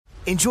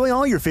Enjoy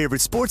all your favorite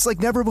sports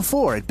like never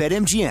before at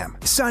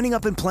BetMGM. Signing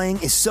up and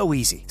playing is so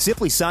easy.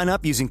 Simply sign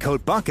up using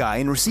code Buckeye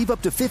and receive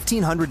up to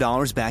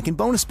 $1,500 back in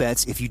bonus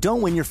bets if you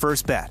don't win your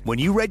first bet. When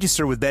you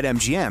register with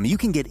BetMGM, you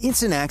can get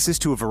instant access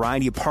to a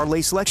variety of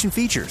parlay selection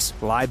features,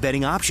 live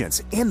betting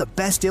options, and the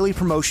best daily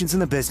promotions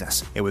in the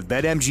business. And with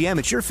BetMGM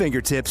at your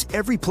fingertips,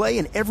 every play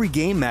and every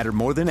game matter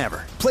more than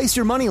ever. Place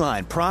your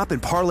moneyline, prop,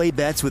 and parlay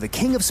bets with the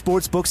king of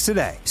sportsbooks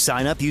today.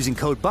 Sign up using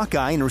code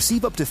Buckeye and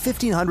receive up to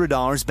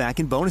 $1,500 back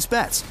in bonus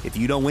bets if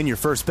you don't win your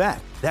first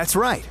bet. That's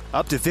right,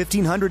 up to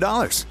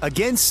 $1,500.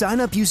 Again, sign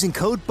up using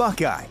code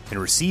Buckeye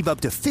and receive up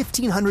to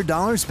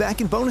 $1,500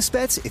 back in bonus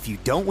bets if you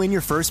don't win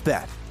your first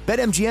bet.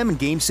 BetMGM and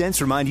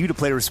GameSense remind you to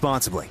play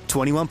responsibly.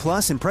 21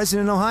 plus and present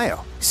in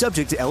Ohio.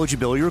 Subject to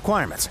eligibility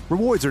requirements.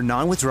 Rewards are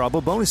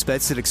non-withdrawable bonus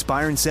bets that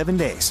expire in 7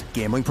 days.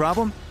 Gambling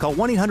problem? Call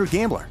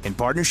 1-800-GAMBLER in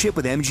partnership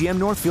with MGM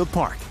Northfield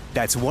Park.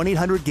 That's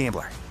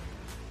 1-800-GAMBLER.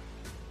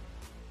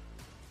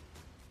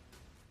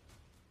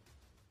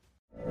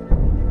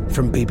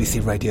 From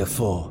BBC Radio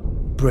 4,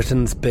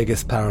 Britain's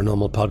biggest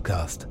paranormal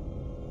podcast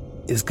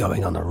is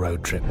going on a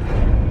road trip.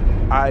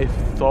 I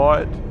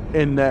thought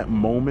in that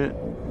moment,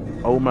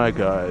 oh my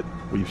God,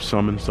 we've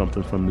summoned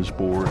something from this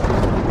board.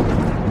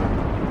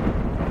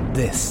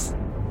 This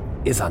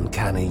is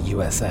Uncanny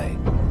USA.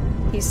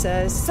 He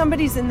says,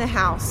 somebody's in the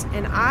house,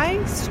 and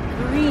I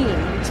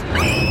screamed.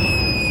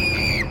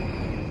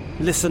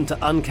 Listen to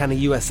Uncanny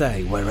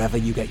USA wherever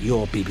you get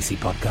your BBC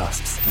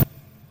podcasts,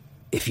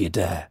 if you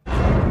dare.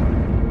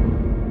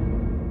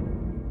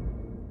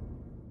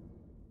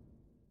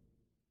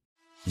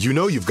 You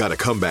know you've got a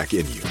comeback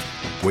in you.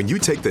 When you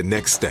take the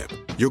next step,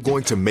 you're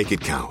going to make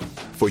it count.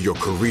 For your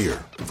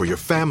career, for your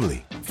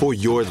family, for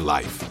your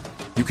life.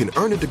 You can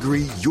earn a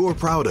degree you're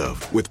proud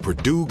of with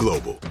Purdue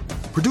Global.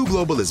 Purdue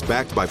Global is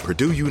backed by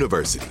Purdue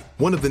University,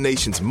 one of the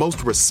nation's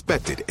most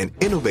respected and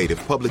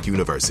innovative public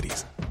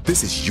universities.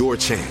 This is your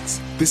chance.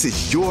 This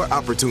is your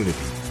opportunity.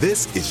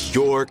 This is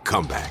your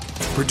comeback.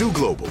 Purdue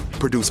Global,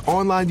 Purdue's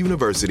online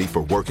university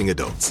for working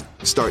adults.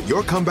 Start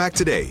your comeback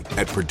today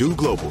at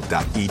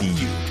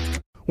purdueglobal.edu.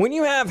 When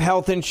you have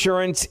health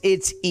insurance,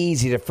 it's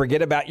easy to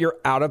forget about your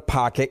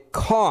out-of-pocket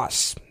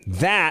costs.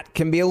 That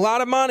can be a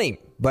lot of money,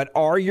 but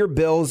are your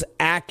bills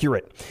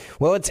accurate?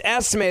 Well, it's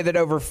estimated that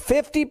over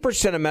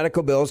 50% of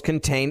medical bills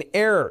contain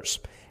errors.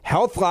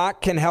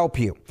 HealthLock can help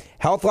you.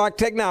 HealthLock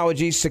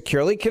technology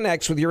securely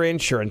connects with your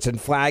insurance and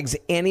flags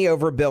any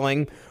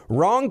overbilling,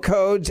 wrong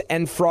codes,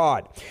 and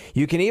fraud.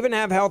 You can even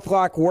have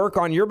HealthLock work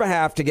on your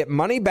behalf to get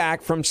money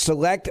back from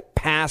select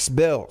past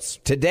bills.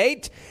 To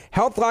date,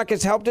 HealthLock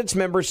has helped its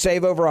members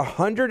save over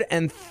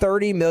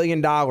 $130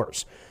 million.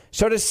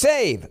 So to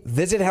save,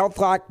 visit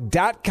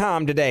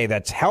healthlock.com today.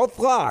 That's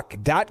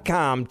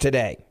healthlock.com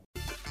today.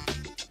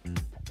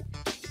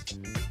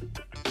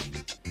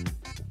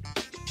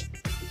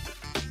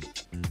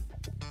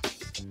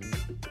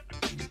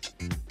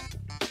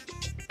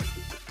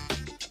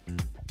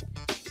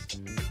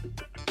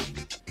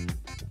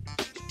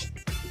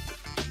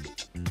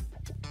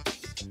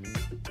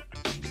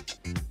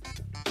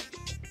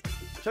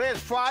 Today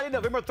is Friday,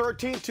 November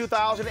 13th,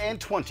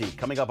 2020.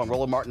 Coming up on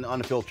Roland Martin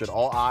Unfiltered,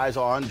 all eyes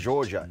on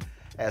Georgia.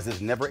 As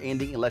this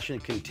never-ending election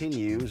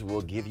continues,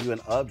 we'll give you an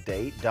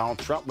update. Donald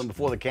Trump went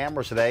before the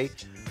cameras today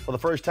for the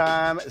first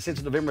time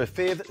since November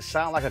 5th.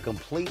 Sound like a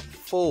complete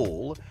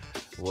fool.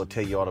 We'll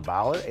tell you all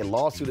about it. A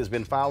lawsuit has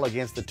been filed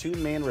against the two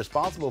men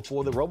responsible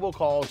for the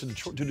robocalls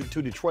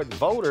to Detroit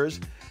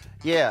voters.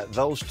 Yeah,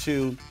 those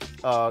two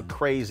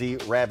crazy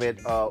rabbit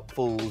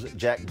fools,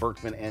 Jack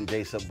Berkman and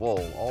Jason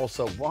Wool.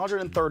 Also,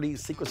 130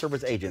 Secret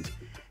Service agents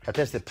have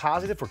tested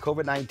positive for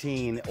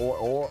COVID-19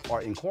 or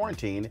are in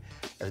quarantine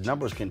as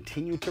numbers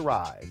continue to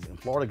rise. In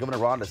Florida, Governor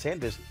Ron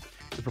DeSantis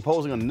is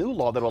proposing a new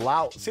law that will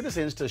allow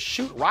citizens to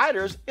shoot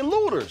rioters and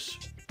looters.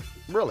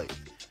 Really?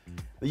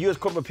 The U.S.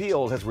 Court of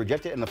Appeals has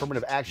rejected an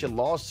affirmative action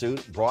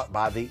lawsuit brought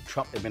by the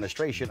Trump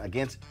administration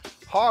against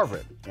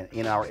Harvard. And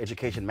in our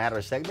Education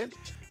Matters segment,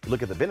 we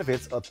look at the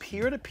benefits of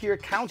peer-to-peer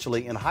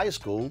counseling in high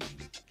school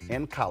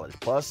and college.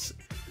 Plus,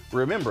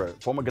 remember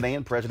former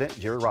Ghanaian President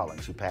Jerry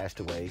Rawlings, who passed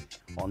away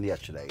on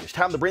yesterday. It's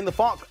time to bring the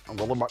funk on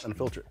Roland Martin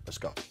Unfiltered. Let's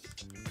go.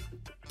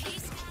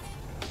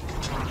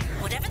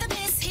 Whatever the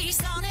miss,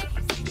 he's on it.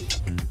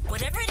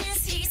 Whatever it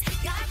is, he's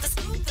got the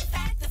scoop, the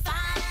fact, the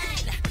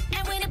fine.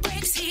 And when it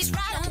breaks, he's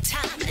right on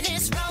time and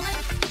it's rolling.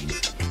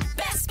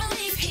 Best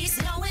believe he's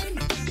knowing.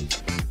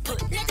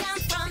 Putting it down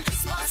from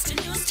sports to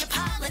news to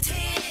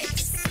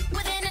politics.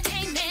 With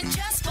entertainment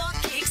just for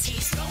kicks,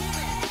 he's rolling.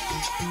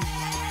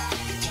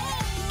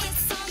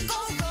 It's on go,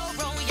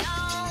 roll,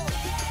 y'all.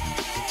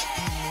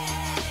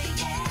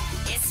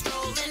 It's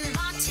Roland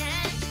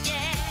Martin,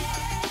 yeah.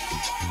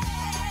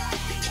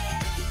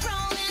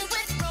 Rolling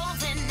with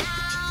Roland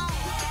now.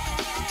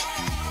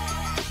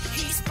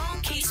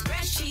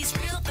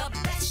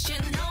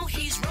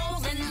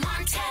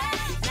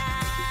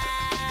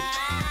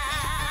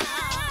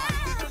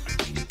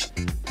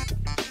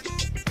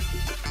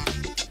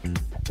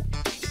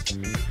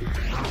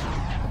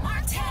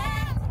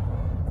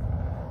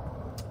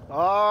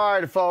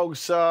 right,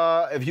 folks.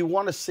 If you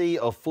want to see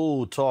a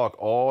fool talk,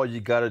 all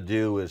you got to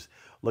do is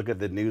look at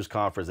the news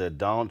conference that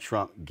Donald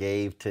Trump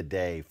gave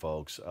today,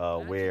 folks,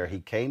 where he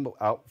came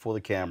out for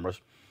the cameras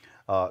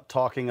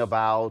talking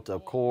about,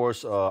 of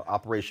course,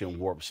 Operation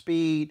Warp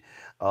Speed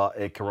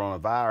and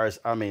coronavirus.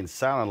 I mean,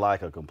 sounding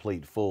like a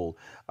complete fool.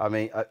 I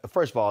mean,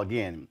 first of all,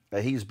 again,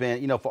 he's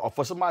been,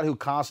 for somebody who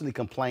constantly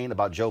complained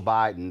about Joe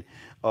Biden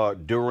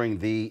during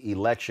the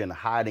election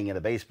hiding in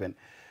the basement.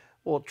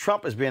 Well,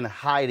 Trump has been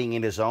hiding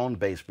in his own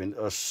basement,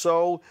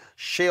 so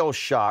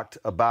shell-shocked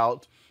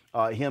about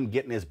him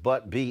getting his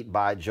butt beat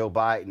by Joe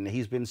Biden.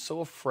 He's been so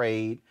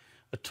afraid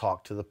to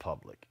talk to the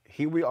public.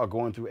 Here we are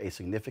going through a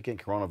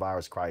significant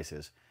coronavirus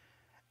crisis.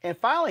 And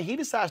finally, he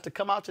decides to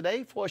come out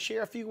today for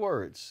share a few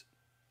words.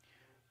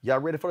 Y'all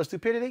ready for the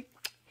stupidity?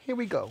 Here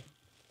we go.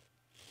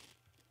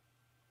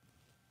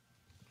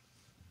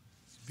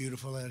 It's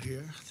beautiful out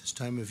here this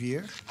time of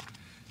year.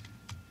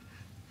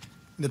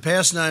 In the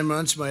past 9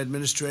 months, my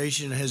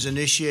administration has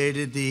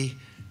initiated the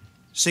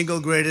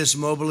single greatest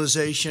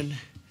mobilization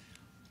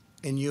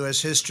in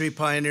U.S. history,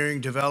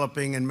 pioneering,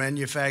 developing, and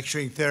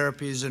manufacturing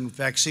therapies and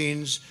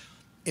vaccines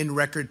in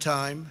record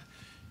time,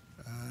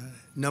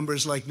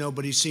 numbers like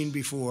nobody's seen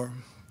before.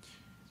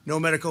 No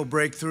medical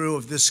breakthrough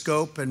of this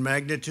scope and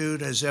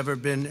magnitude has ever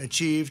been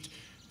achieved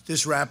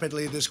this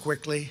rapidly, this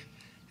quickly,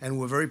 and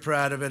we're very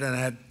proud of it, and I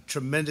had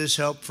tremendous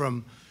help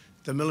from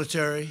the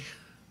military,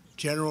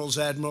 generals,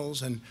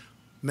 admirals, and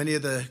many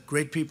of the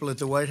great people at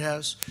the White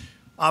House.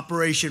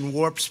 Operation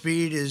Warp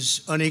Speed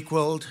is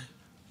unequaled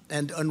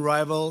and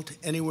unrivaled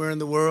anywhere in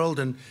the world,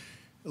 and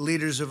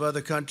leaders of other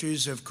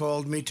countries have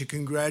called me to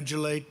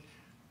congratulate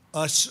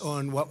us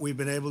on what we've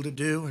been able to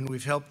do, and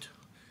we've helped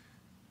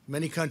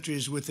many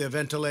countries with their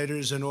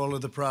ventilators and all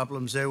of the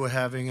problems they were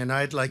having, and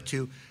I'd like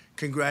to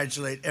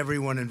congratulate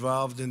everyone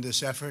involved in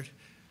this effort.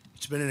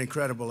 It's been an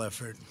incredible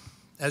effort.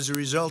 As a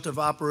result of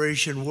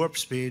Operation Warp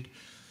Speed,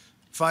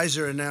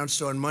 Pfizer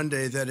announced on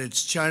Monday that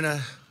its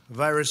China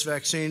virus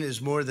vaccine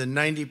is more than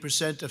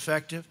 90%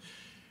 effective.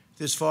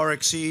 This far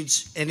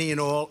exceeds any and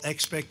all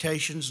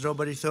expectations.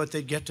 Nobody thought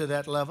they'd get to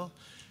that level.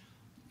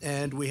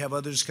 And we have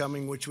others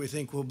coming which we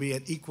think will be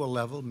at equal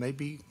level,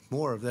 maybe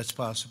more if that's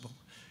possible.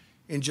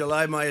 In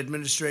July, my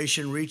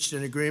administration reached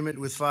an agreement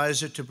with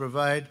Pfizer to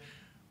provide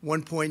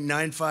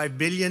 $1.95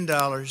 billion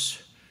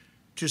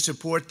to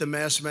support the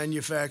mass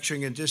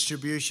manufacturing and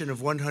distribution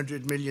of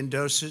 100 million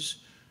doses,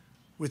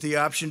 with the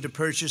option to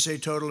purchase a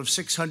total of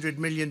 600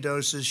 million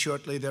doses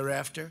shortly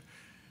thereafter.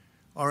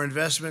 Our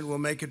investment will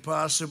make it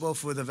possible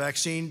for the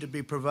vaccine to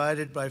be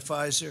provided by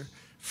Pfizer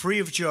free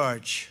of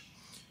charge.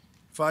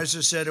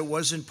 Pfizer said it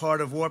wasn't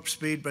part of Warp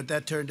Speed, but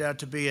that turned out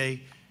to be an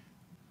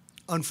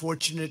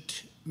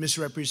unfortunate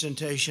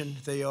misrepresentation.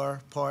 They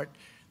are part.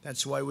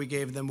 That's why we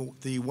gave them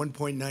the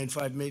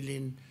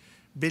 $1.95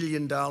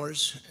 billion.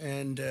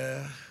 And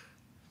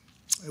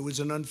it was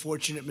an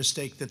unfortunate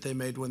mistake that they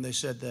made when they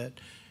said that.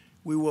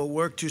 We will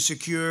work to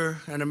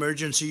secure an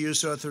emergency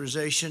use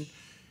authorization,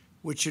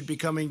 which should be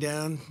coming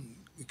down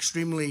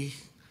extremely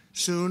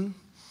soon.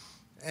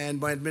 And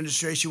my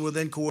administration will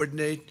then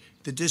coordinate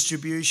the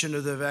distribution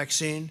of the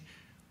vaccine,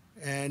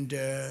 and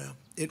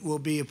it will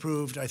be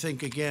approved. I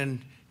think,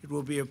 again, it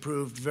will be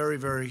approved very,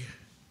 very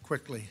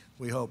quickly,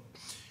 we hope.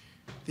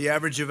 The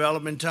average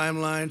development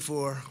timeline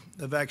for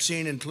the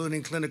vaccine,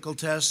 including clinical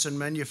tests and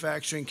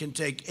manufacturing, can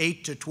take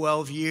 8 to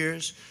 12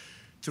 years.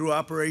 Through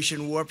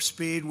Operation Warp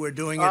Speed, we're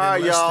doing it in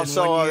less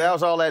than 1 year. That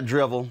was all that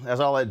drivel.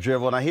 That's all that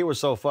drivel. Now, he was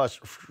so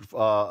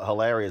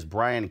hilarious.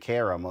 Brian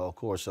Karem, of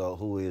course,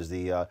 who is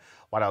the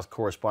White House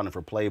correspondent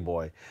for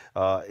Playboy.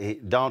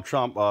 Donald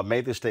Trump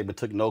made this statement,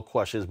 took no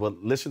questions,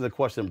 but listen to the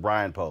question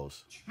Brian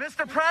posed.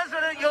 Mr.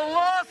 President, you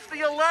lost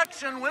the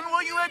election. When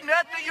will you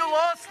admit that you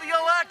lost the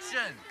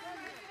election?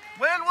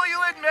 When will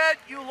you admit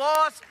you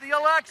lost the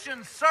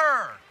election,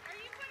 sir?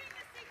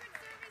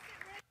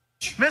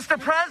 Mr.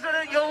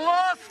 President, you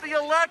lost the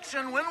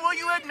election. When will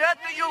you admit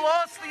that you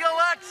lost the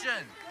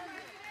election?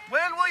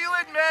 When will you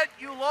admit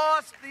you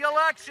lost the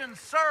election,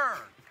 sir?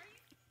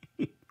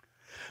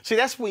 See,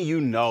 that's when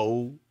you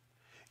know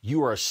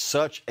you are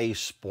such a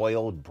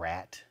spoiled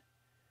brat.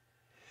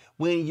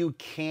 When you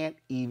can't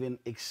even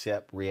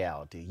accept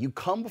reality. You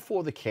come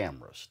before the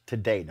cameras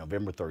today,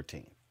 November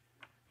 13th.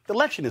 The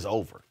election is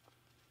over.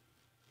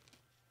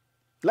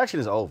 Election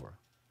is over.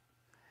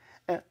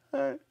 And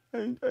I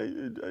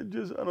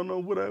don't know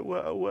what I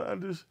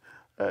just,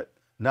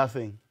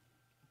 nothing.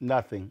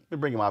 Let me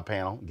bring in my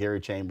panel. Gary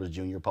Chambers,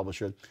 Jr.,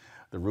 publisher,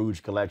 The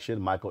Rouge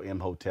Collection. Michael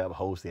Imhotep,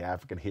 host, the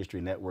African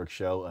History Network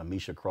show.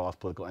 Misha Cross,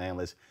 political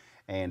analyst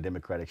and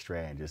Democratic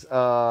strategist.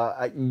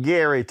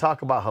 Gary,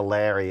 talk about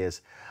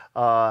hilarious.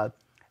 A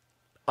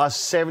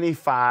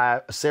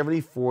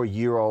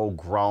 74-year-old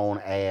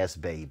grown-ass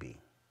baby.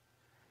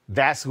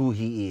 That's who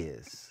he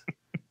is.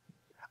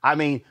 I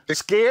mean,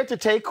 scared to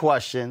take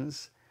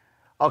questions.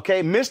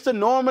 Okay, Mr.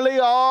 Normally,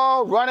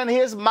 running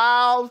his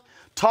mouth,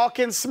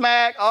 talking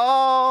smack,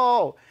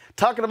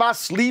 talking about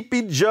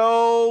Sleepy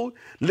Joe,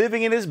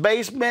 living in his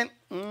basement.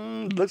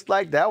 Looks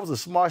like that was a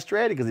smart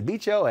strategy because it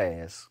beat your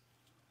ass.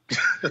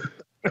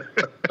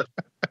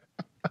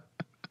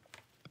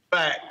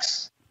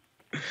 Facts.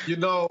 You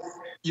know,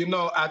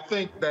 I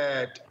think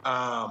that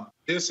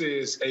this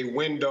is a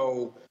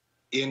window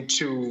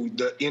into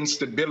the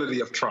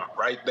instability of Trump,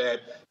 right? That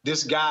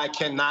this guy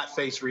cannot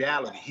face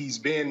reality. He's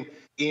been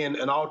in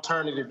an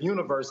alternative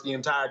universe the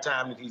entire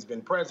time that he's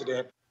been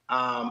president.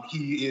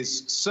 He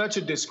is such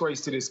a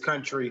disgrace to this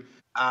country.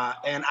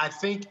 And I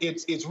think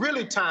it's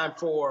really time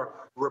for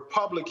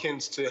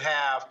Republicans to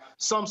have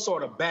some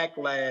sort of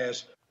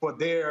backlash for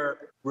their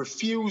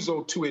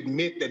refusal to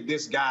admit that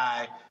this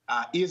guy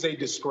is a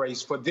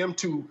disgrace, for them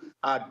to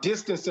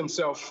distance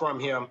themselves from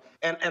him.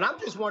 And I'm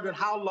just wondering,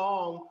 how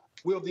long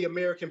will the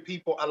American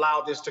people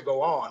allow this to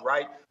go on,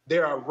 right?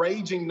 There are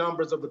raging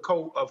numbers of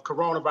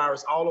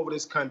coronavirus all over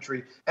this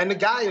country. And the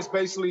guy is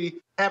basically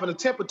having a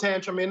temper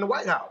tantrum in the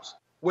White House,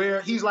 where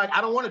he's like,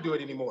 I don't want to do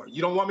it anymore.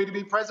 You don't want me to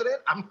be president?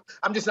 I'm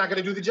just not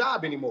going to do the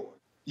job anymore,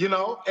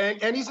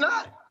 and he's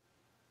not.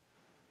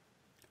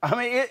 I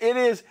mean, it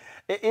is.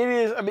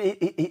 I mean,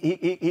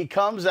 he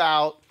comes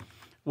out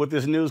with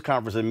this news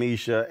conference,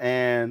 Amisha,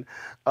 and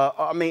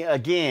I mean,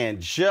 again,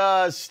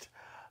 just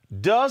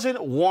doesn't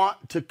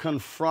want to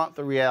confront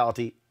the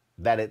reality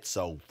that it's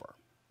over.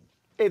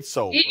 It's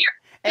over. Yeah.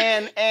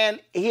 And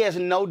he has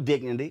no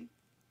dignity.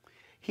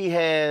 He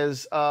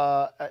has,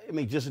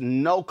 just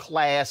no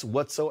class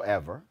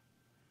whatsoever.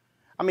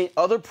 I mean,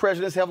 other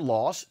presidents have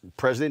lost.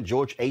 President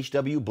George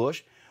H.W.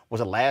 Bush was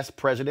the last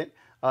president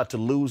to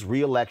lose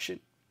re-election.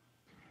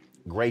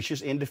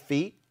 Gracious in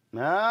defeat.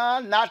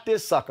 Not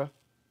this sucker.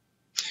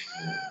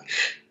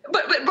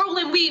 But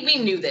Roland, we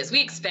knew this.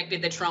 We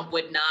expected that Trump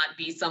would not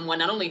be someone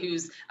not only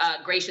who's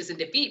gracious in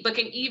defeat, but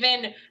can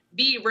even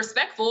be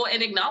respectful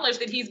and acknowledge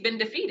that he's been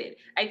defeated.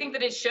 I think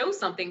that it shows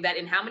something that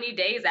in how many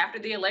days after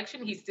the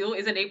election, he still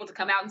isn't able to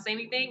come out and say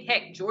anything.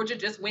 Heck, Georgia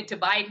just went to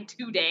Biden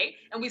today,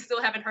 and we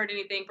still haven't heard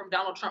anything from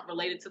Donald Trump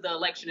related to the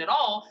election at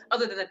all,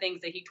 other than the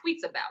things that he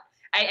tweets about.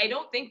 I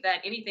don't think that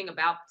anything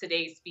about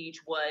today's speech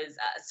was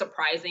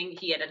surprising.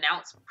 He had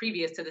announced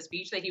previous to the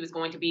speech that he was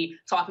going to be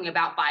talking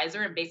about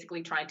Pfizer and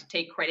basically trying to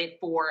take credit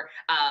for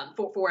a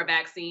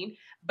vaccine.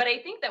 But I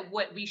think that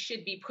what we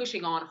should be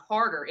pushing on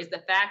harder is the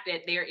fact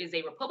that there is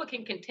a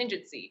Republican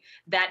contingency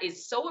that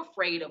is so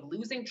afraid of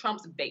losing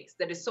Trump's base,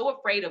 that is so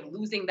afraid of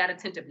losing that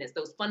attentiveness,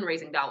 those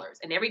fundraising dollars,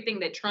 and everything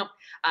that Trump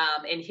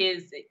and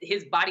his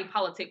body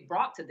politic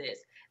brought to this,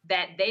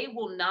 that they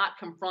will not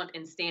confront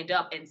and stand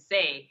up and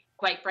say,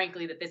 quite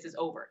frankly, that this is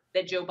over,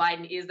 that Joe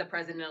Biden is the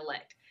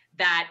president-elect,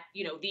 that,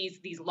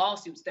 these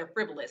lawsuits, they're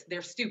frivolous,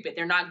 they're stupid,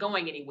 they're not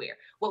going anywhere.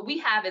 What we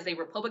have is a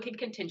Republican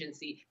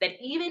contingency that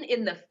even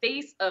in the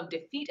face of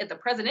defeat at the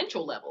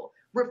presidential level,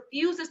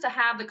 refuses to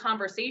have the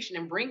conversation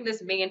and bring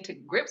this man to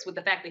grips with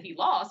the fact that he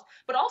lost,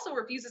 but also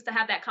refuses to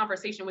have that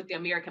conversation with the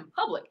American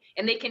public.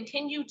 And they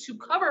continue to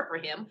cover for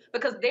him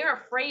because they're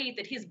afraid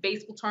that his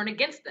base will turn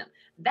against them.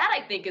 That,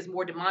 I think, is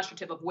more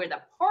demonstrative of where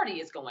the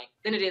party is going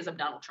than it is of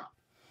Donald Trump.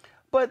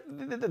 But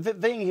the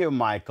thing here,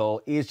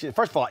 Michael, is just,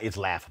 first of all, it's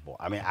laughable.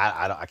 I mean,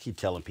 I keep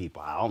telling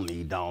people I don't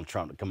need Donald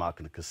Trump to come out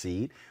and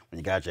concede. When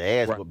you got your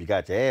ass whooped, you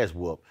got your ass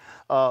whooped.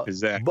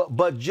 Exactly.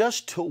 But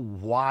just to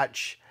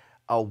watch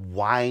a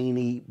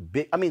whiny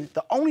big, I mean,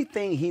 the only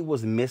thing he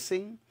was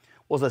missing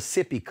was a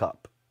sippy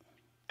cup.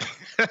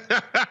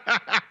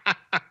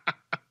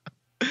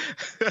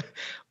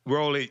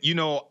 Rolly,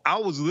 I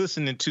was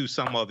listening to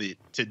some of it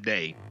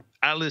today.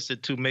 I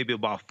listened to maybe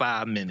about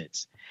 5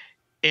 minutes,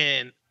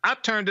 and I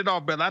turned it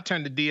off, brother. I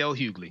turned to D.L.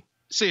 Hughley.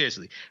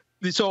 Seriously.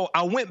 So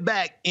I went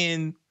back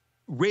and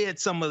read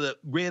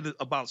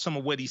about some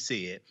of what he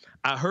said.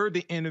 I heard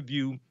the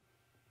interview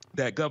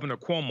that Governor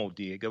Cuomo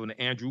did, Governor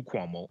Andrew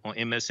Cuomo on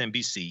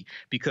MSNBC,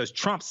 because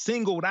Trump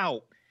singled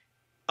out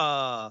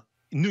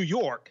New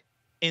York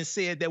and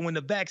said that when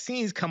the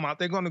vaccines come out,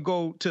 they're going to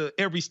go to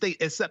every state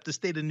except the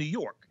state of New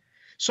York.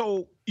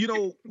 So,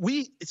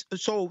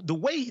 so the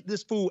way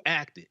this fool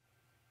acted,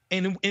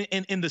 and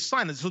in the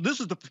silence, so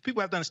people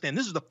have to understand,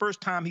 this is the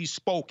first time he's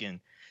spoken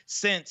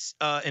since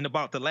in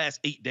about the last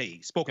 8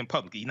 days, spoken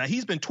publicly. Now,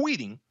 he's been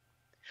tweeting,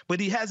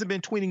 but he hasn't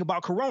been tweeting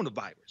about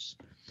coronavirus.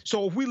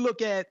 So if we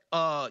look at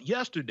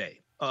yesterday,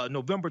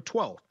 November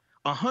 12th,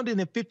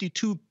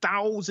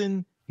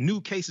 152,000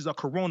 new cases of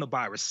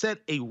coronavirus, set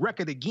a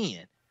record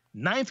again.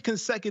 9th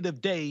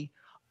consecutive day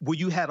where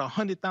you had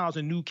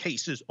 100,000 new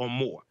cases or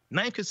more.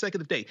 9th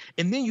consecutive day.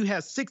 And then you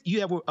have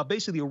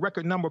basically a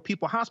record number of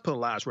people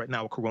hospitalized right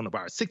now with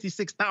coronavirus,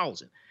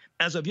 66,000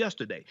 as of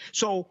yesterday.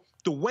 So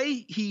the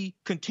way he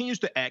continues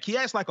to act, he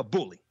acts like a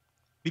bully,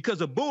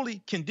 because a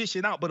bully can dish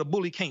it out, but a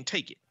bully can't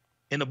take it.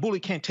 And a bully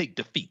can't take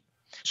defeat.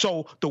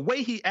 So the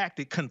way he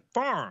acted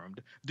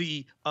confirmed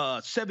the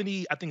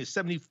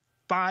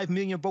 75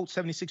 million votes,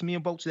 76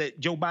 million votes that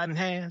Joe Biden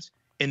has,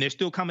 and they're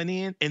still coming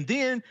in. And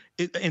then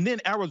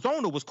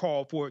Arizona was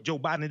called for Joe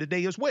Biden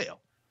today as well.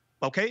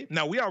 Okay,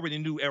 now we already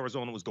knew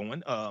Arizona was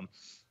going.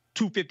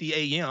 2:50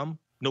 a.m.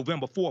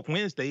 November 4th,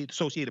 Wednesday, the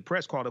Associated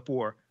Press called it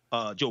for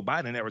Joe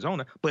Biden in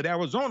Arizona, but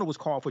Arizona was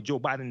called for Joe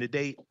Biden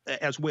today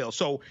as well.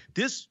 So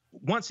this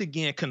once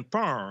again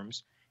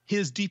confirms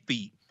his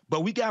defeat.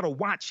 But we got to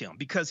watch him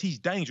because he's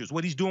dangerous.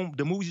 What he's doing,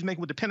 the movies he's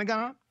making with the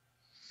Pentagon,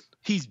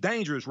 he's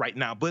dangerous right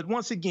now. But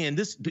once again,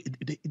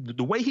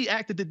 the way he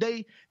acted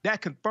today,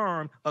 that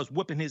confirmed us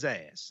whipping his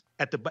ass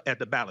at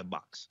the ballot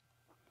box.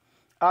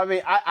 I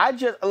mean, I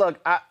just look.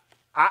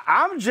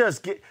 I'm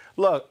just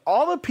look.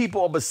 All the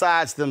people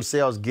besides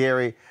themselves,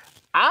 Gary.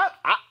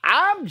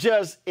 I'm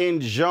just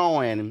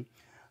enjoying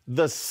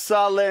the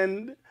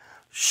sullen,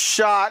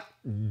 shock,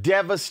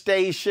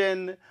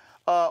 devastation,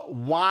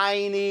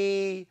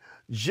 whiny.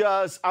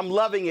 I'm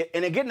loving it,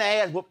 and they're getting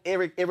their ass whooped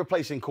every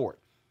place in court.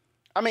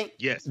 I mean,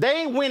 yes.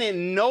 They ain't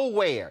winning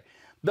nowhere.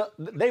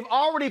 They've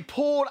already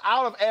pulled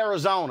out of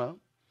Arizona.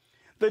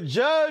 The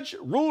judge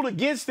ruled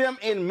against them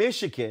in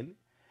Michigan,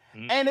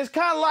 and it's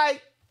kind of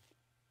like,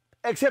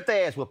 except the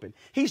ass whooping.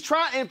 He's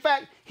trying. In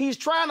fact, he's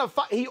trying to.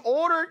 He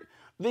ordered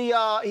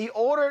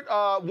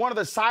one of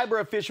the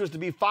cyber officials to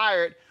be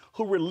fired,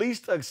 who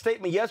released a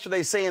statement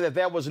yesterday saying that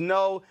there was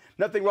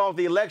nothing wrong with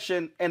the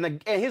election,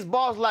 and his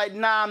boss like,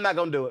 nah, I'm not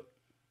gonna do it.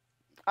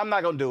 I'm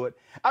not gonna do it.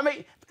 I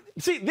mean,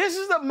 see, this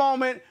is the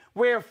moment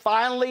where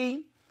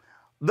finally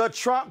the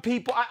Trump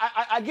people.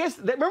 I guess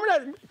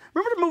remember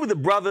the movie The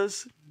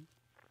Brothers,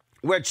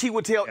 where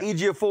Chiwetel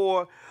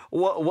Ejiofor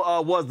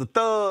was the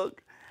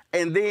thug,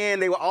 and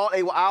then they were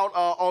out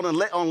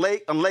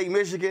on Lake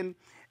Michigan,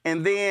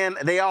 and then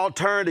they all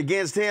turned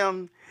against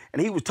him,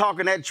 and he was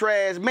talking that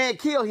trash. Man,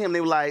 kill him.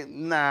 They were like,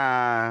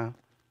 nah,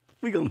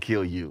 we gonna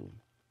kill you.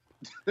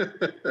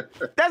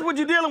 That's what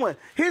you're dealing with.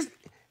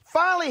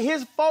 Finally,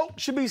 his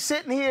folks should be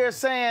sitting here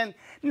saying,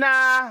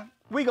 nah,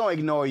 we gonna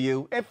ignore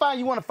you. And fine,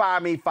 you want to fire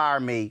me, fire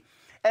me.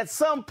 At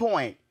some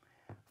point,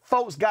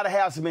 folks got to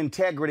have some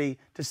integrity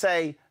to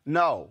say,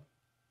 no,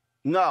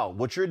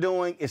 what you're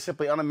doing is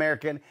simply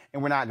un-American,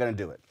 and we're not going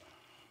to do it.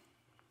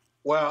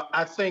 Well,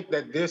 I think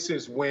that this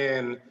is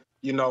when,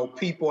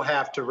 people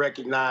have to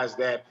recognize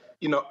that,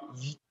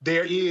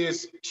 there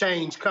is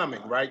change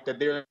coming, right? That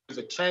there is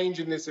a change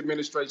in this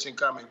administration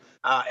coming.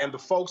 And the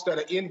folks that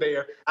are in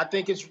there, I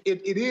think it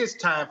is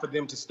time for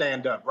them to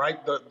stand up,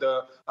 right?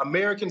 The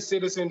American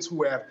citizens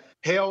who have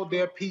held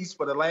their peace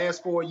for the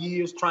last 4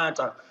 years, trying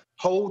to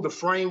hold the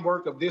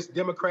framework of this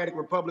democratic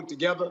republic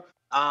together.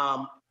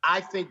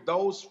 I think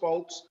those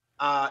folks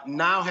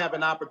now have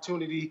an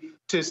opportunity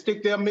to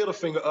stick their middle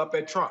finger up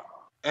at Trump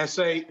and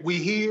say, we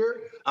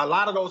here. A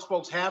lot of those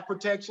folks have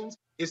protections.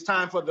 It's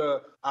time for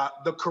the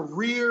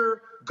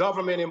career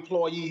government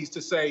employees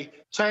to say,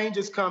 change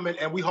is coming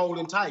and we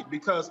holding tight,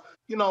 because,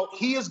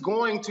 he is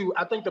going to,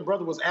 I think the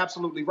brother was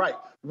absolutely right.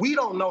 We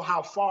don't know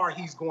how far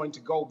he's going to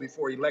go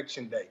before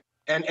Election Day.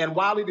 And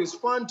while it is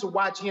fun to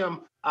watch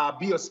him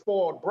be a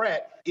spoiled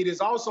brat, it is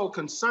also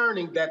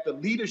concerning that the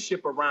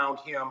leadership around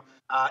him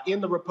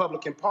in the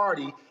Republican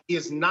Party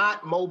is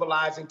not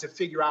mobilizing to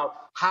figure out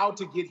how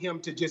to get him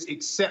to just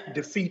accept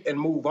defeat and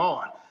move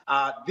on.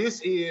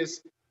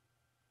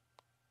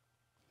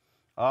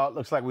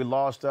 Looks like we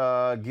lost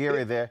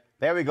Gary there.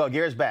 There we go.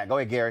 Gary's back. Go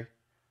ahead, Gary.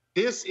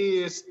 This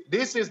is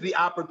the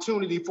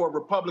opportunity for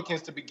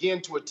Republicans to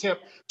begin to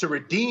attempt to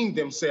redeem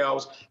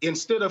themselves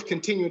instead of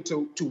continuing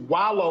to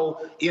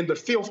wallow in the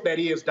filth that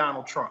is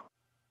Donald Trump.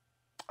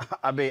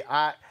 I mean,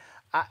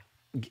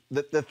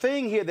 the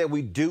thing here that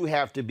we do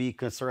have to be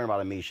concerned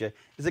about, Amisha,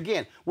 is,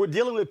 again, we're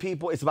dealing with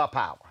people. It's about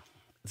power.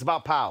 It's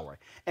about power.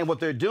 And what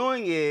they're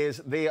doing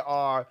is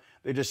they're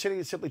just sitting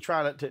and simply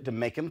trying to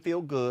make him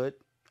feel good.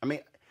 I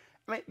mean,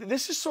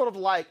 this is sort of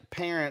like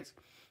parents.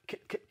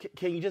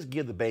 Can you just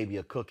give the baby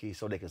a cookie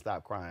so they can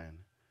stop crying?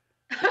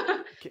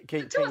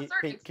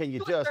 Can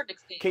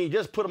you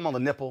just put them on the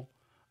nipple?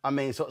 I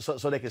mean, so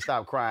they can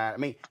stop crying. I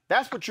mean,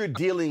 that's what you're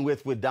dealing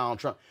with Donald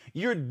Trump.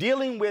 You're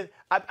dealing with.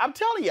 I'm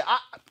telling you.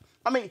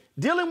 I mean,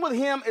 dealing with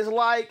him is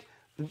like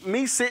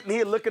me sitting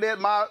here looking at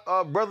my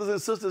brothers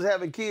and sisters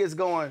having kids,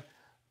 going,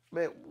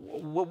 man,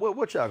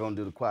 what y'all gonna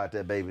do to quiet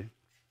that baby?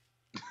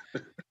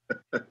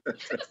 To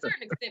a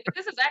certain extent, but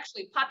this is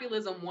actually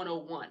populism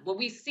 101. What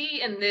we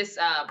see in this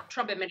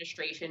Trump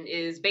administration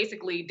is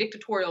basically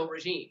dictatorial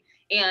regime,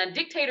 and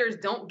dictators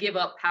don't give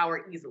up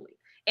power easily.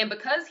 And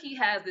because he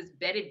has this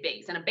vetted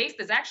base, and a base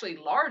that's actually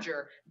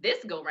larger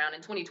this go round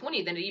in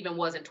 2020 than it even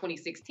was in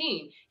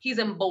 2016, he's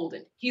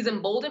emboldened. He's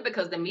emboldened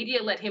because the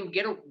media let him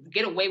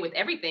get away with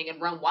everything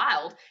and run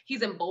wild.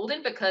 He's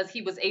emboldened because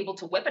he was able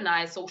to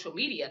weaponize social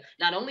media,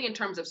 not only in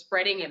terms of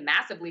spreading and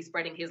massively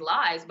spreading his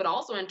lies, but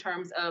also in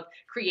terms of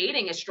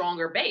creating a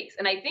stronger base.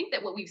 And I think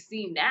that what we've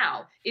seen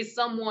now is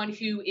someone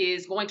who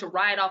is going to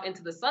ride off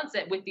into the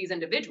sunset with these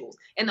individuals.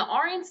 And the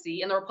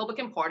RNC and the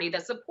Republican Party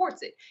that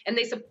supports it. And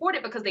they support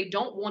it because they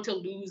don't want to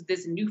lose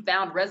this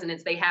newfound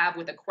resonance they have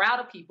with a crowd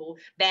of people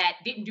that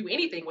didn't do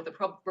anything with the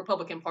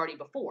Republican Party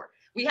before.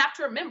 We have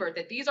to remember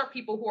that these are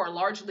people who are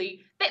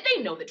largely,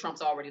 they know that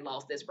Trump's already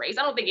lost this race.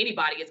 I don't think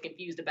anybody is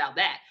confused about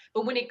that.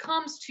 But when it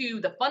comes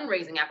to the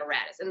fundraising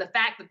apparatus and the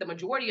fact that the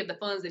majority of the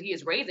funds that he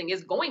is raising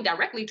is going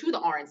directly to the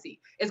RNC,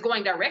 is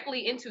going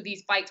directly into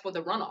these fights for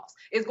the runoffs,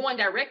 is going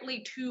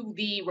directly to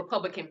the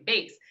Republican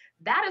base,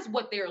 That is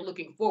what they're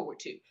looking forward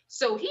to.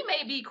 So he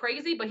may be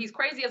crazy, but he's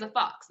crazy as a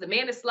fox. The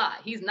man is sly.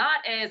 He's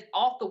not as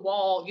off the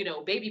wall,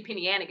 baby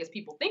Penny-anic as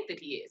people think that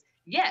he is.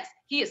 Yes,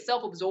 he is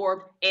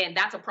self-absorbed, and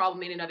that's a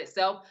problem in and of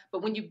itself.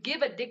 But when you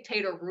give a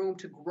dictator room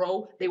to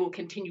grow, they will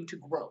continue to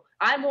grow.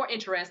 I'm more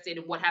interested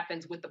in what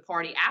happens with the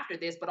party after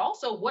this, but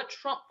also what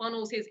Trump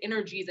funnels his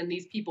energies and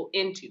these people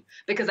into.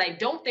 Because I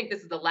don't think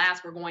this is the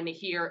last we're going to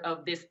hear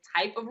of this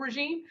type of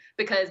regime,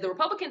 because the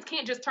Republicans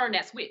can't just turn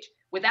that switch.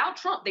 Without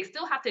Trump, they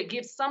still have to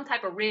give some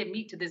type of red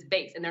meat to this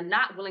base, and they're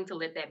not willing to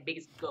let that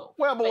base go.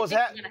 Well, but what's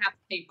happening? We're going to have to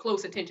pay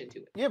close attention to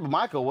it. Yeah, but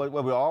Michael, what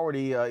we're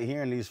already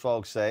hearing these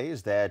folks say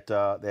is that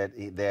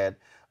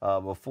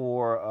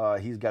before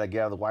he's got to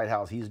get out of the White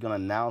House, he's going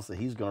to announce that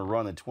he's going to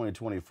run in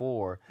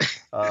 2024.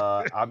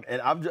 I'm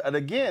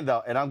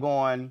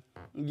going,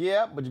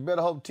 yeah, but you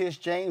better hope Tish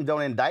James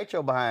don't indict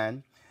your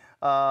behind.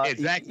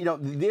 Exactly.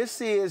 This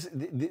is,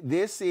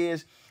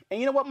 and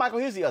you know what, Michael?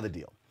 Here's the other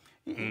deal.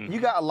 You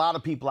got a lot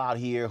of people out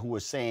here who are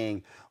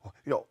saying,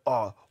 what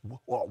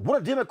are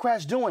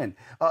Democrats doing?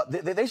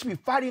 They should be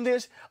fighting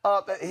this.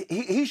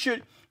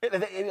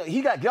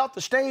 He got to get off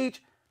the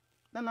stage.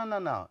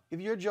 No.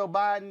 If you're Joe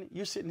Biden,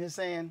 you're sitting here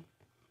saying,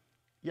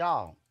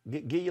 y'all,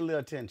 give your little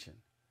attention.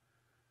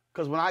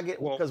 Because when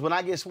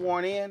I get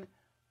sworn in,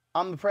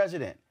 I'm the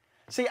president.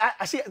 See,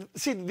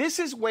 this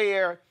is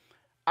where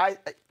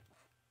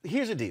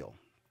here's the deal.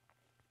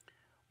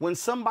 When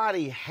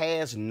somebody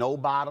has no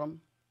bottom,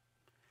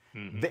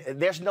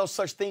 there's no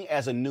such thing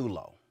as a new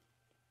low.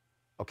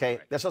 Okay?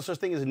 Right. There's no such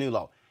thing as a new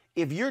low.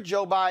 If you're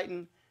Joe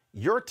Biden,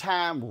 your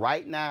time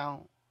right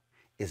now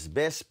is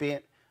best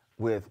spent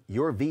with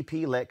your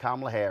VP-elect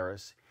Kamala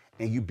Harris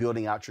and you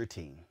building out your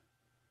team.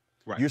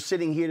 Right. You're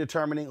sitting here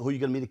determining who you're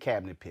going to be the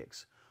cabinet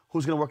picks,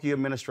 who's going to work in your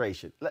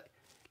administration.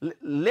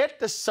 Let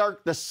the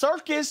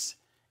circus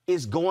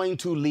is going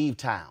to leave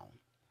town.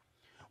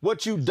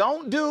 What you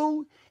don't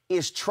do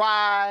is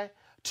try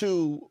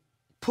to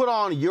put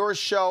on your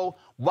show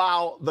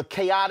while the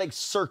chaotic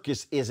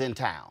circus is in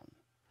town.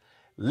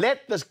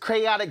 Let the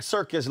chaotic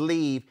circus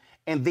leave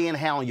and then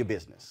handle your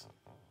business.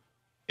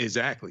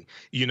 Exactly.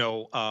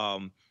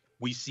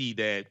 We see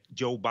that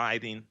Joe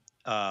Biden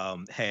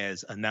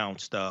has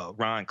announced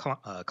Ron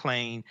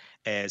Klain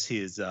as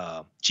his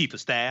chief of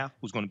staff,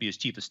 who's going to be his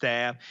chief of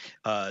staff.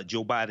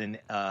 Joe Biden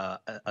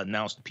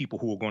announced the people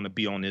who are going to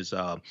be on his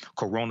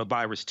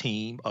coronavirus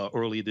team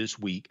earlier this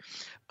week.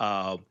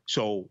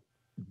 So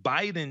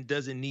Biden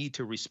doesn't need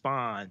to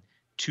respond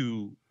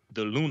to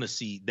the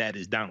lunacy that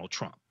is Donald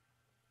Trump.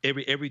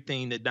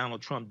 Everything that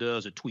Donald Trump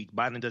does or tweets,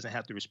 Biden doesn't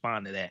have to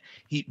respond to that.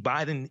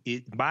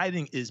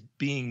 Biden is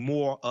being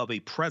more of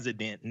a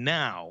president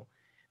now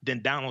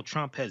than Donald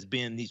Trump has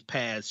been these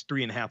past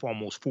 3.5,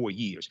 almost 4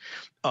 years.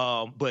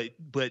 But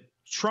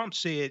Trump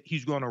said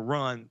he's going to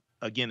run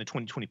again in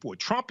 2024.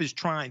 Trump is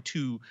trying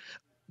to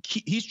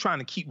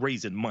keep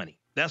raising money.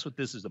 That's what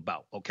this is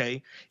about.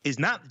 Okay, it's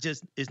not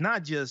just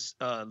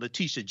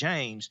Letitia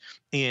James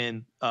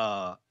in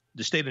the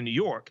state of New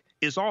York.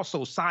 It's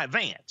also Cy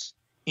Vance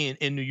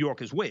in New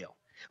York as well.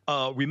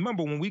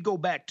 Remember, when we go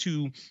back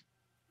to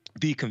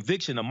the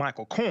conviction of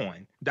Michael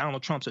Cohen,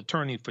 Donald Trump's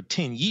attorney for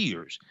 10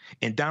 years,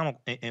 and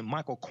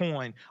Michael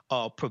Cohen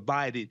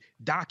provided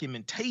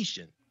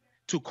documentation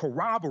to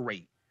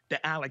corroborate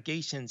the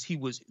allegations he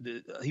was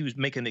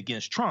making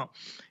against Trump.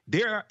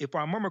 There, if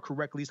I remember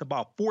correctly, it's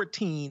about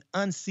 14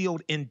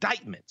 unsealed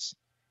indictments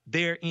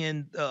there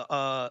in one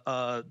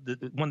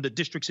of the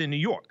districts in New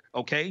York.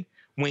 Okay,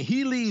 when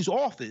he leaves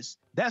office,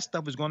 that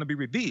stuff is going to be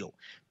revealed.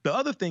 The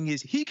other thing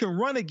is he can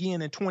run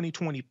again in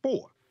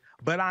 2024,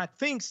 but I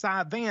think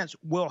Cy Vance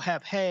will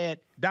have had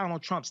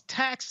Donald Trump's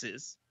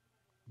taxes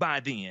by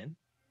then,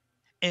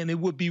 and it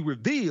would be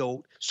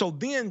revealed. So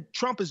then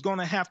Trump is going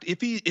to have to,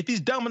 if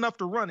he's dumb enough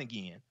to run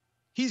again,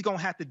 he's going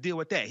to have to deal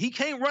with that. He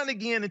can't run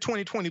again in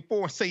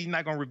 2024 and say he's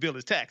not going to reveal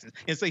his taxes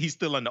and say he's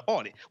still under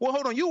audit. Well,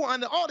 hold on. You were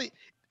under audit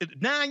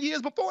 9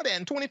 years before that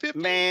in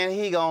 2015. Man,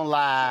 he going to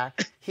lie.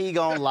 He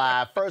going to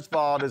lie. First of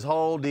all, this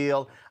whole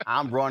deal,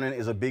 I'm running,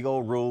 is a big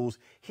old ruse.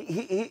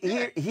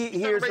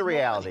 Here's the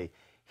reality.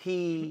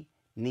 He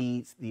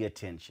needs the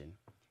attention.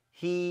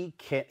 He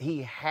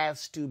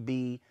has to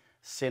be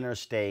center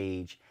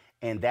stage.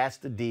 And that's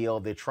the deal.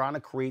 They're trying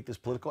to create this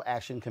political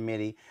action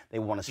committee. They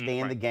want to stay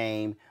in the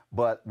game.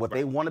 But what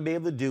they want to be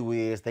able to do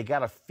is they got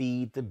to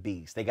feed the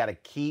beast. They got to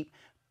keep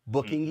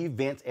booking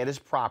events at his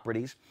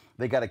properties.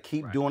 They got to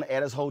keep doing it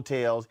at his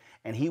hotels.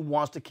 And he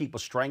wants to keep a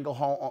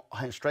stranglehold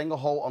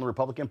on the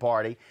Republican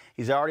Party.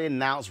 He's already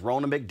announced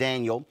Ronna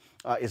McDaniel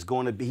is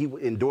going to be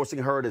endorsing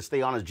her to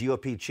stay on his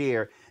GOP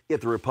chair.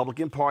 If the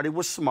Republican Party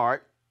was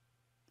smart,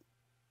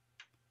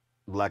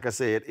 like I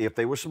said, if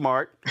they were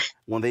smart,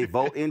 when they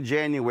vote in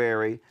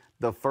January,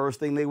 the first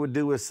thing they would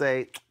do is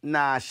say,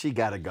 nah, she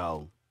got to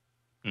go.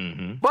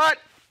 Mm-hmm. But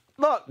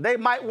look, they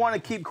might want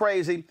to keep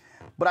crazy.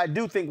 But I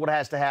do think what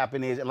has to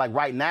happen is, like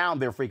right now,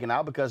 they're freaking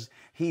out because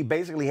he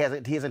basically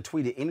hasn't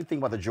tweeted anything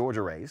about the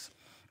Georgia race.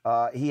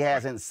 He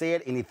hasn't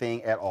said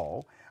anything at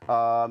all.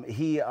 And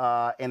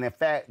in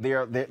fact,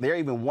 they're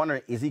even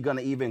wondering, is he going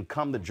to even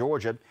come to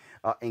Georgia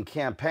and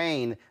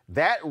campaign?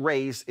 That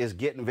race is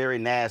getting very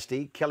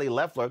nasty. Kelly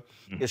Loeffler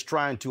is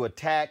trying to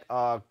attack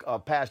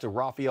Pastor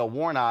Raphael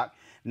Warnock.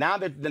 Now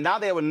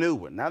they have a new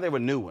one.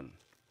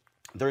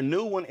 Their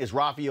new one is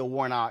Raphael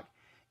Warnock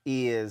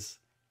is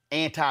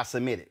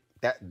anti-Semitic.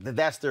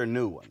 That's their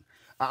new one.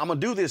 I'm gonna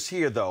do this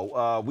here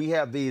though. We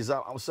have these.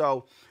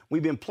 So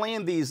we've been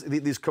playing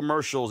these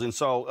commercials, and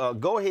so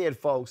go ahead,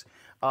 folks,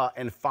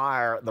 and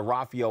fire the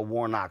Raphael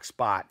Warnock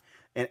spot.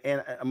 And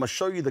I'm gonna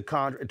show you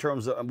in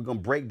terms of, I'm gonna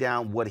break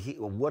down what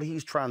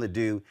he's trying to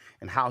do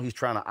and how he's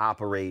trying to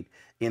operate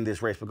in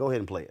this race. But go ahead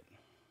and play it.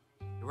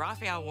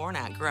 Raphael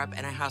Warnock grew up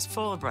in a house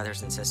full of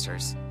brothers and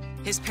sisters.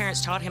 His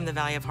parents taught him the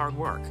value of hard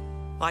work,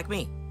 like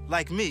me.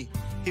 Like me,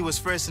 he was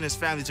first in his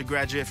family to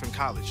graduate from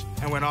college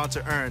and went on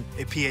to earn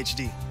a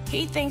PhD.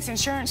 He thinks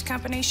insurance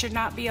companies should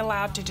not be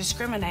allowed to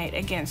discriminate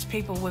against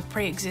people with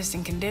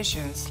pre-existing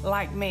conditions,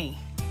 like me.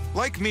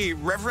 Like me,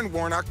 Reverend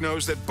Warnock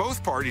knows that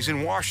both parties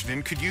in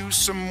Washington could use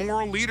some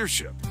moral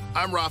leadership.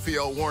 I'm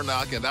Raphael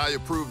Warnock, and I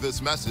approve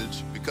this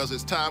message because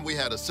it's time we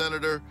had a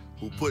senator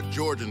who put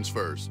Georgians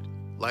first,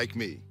 like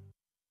me.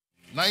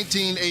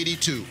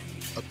 1982,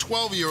 a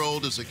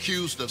 12-year-old is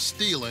accused of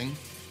stealing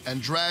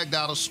and dragged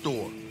out of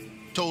store,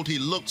 told he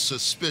looked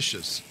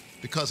suspicious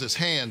because his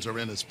hands are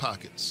in his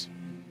pockets.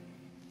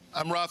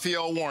 I'm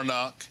Raphael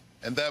Warnock,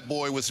 and that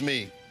boy was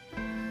me.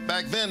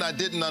 Back then, I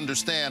didn't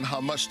understand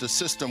how much the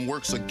system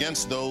works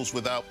against those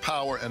without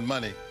power and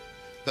money,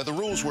 that the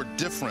rules were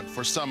different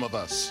for some of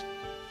us.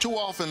 Too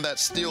often,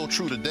 that's still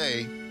true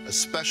today,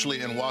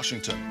 especially in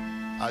Washington.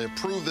 I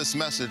approve this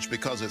message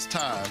because it's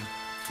time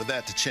for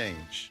that to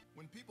change.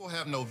 When people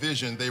have no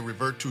vision, they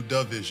revert to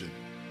the vision,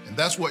 and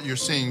that's what you're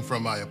seeing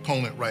from my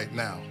opponent right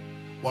now.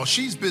 While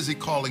she's busy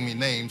calling me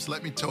names,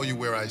 let me tell you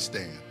where I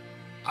stand.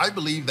 I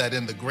believe that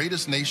in the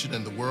greatest nation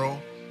in the world,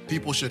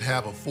 people should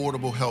have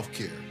affordable health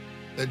care,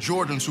 that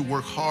Georgians who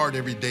work hard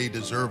every day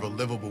deserve a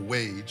livable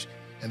wage,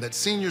 and that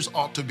seniors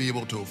ought to be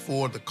able to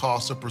afford the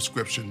cost of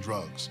prescription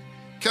drugs.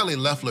 Kelly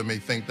Loeffler may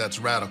think that's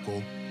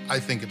radical. I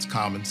think it's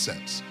common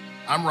sense.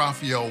 I'm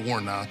Raphael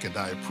Warnock, and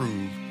I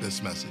approve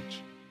this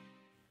message.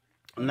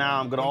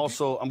 Now I'm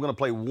gonna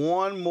play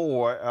one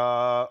more.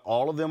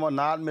 All of them are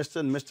not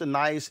Mr.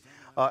 Nice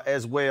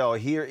as well.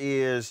 Here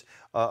is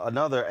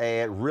another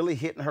ad really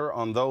hitting her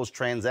on those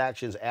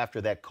transactions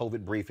after that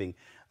COVID briefing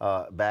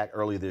back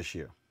early this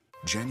year.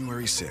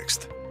 January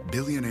 6th,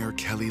 billionaire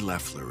Kelly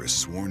Loeffler is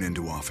sworn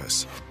into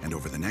office, and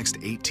over the next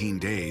 18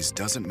 days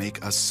doesn't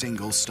make a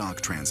single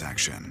stock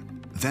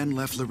transaction. Then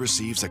Loeffler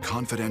receives a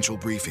confidential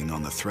briefing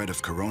on the threat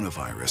of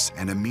coronavirus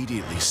and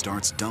immediately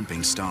starts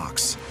dumping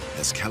stocks.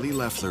 As Kelly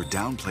Loeffler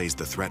downplays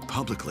the threat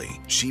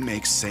publicly, she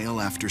makes sale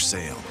after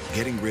sale,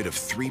 getting rid of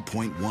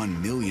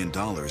 $3.1 million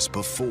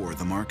before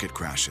the market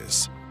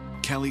crashes.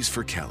 Kelly's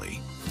for Kelly.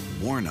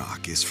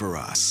 Warnock is for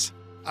us.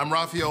 I'm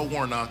Raphael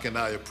Warnock, and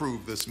I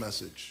approve this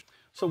message.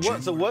 So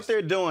what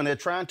they're doing, they're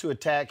trying to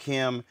attack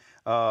him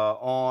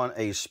on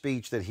a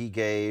speech that he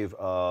gave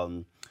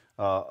dealing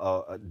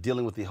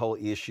with the whole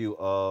issue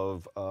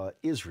of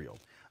Israel.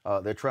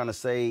 They're trying to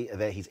say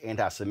that he's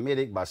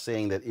anti-Semitic by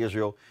saying that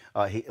Israel,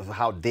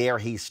 how dare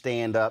he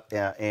stand up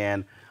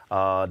and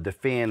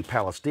defend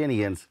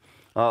Palestinians.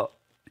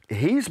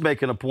 He's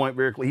making a point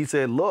very clear. He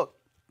said, look,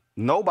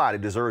 nobody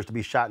deserves to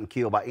be shot and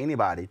killed by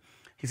anybody.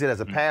 He said, as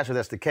a pastor,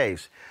 that's the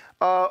case.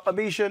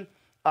 Abisha,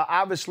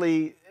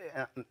 obviously,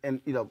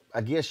 and you know,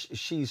 I guess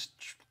she's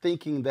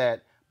thinking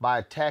that by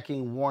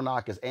attacking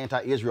Warnock as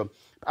anti-Israel,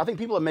 I think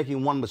people are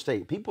making one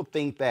mistake. People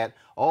think that,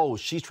 oh,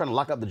 she's trying to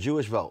lock up the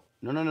Jewish vote.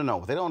 No.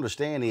 What they don't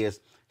understand is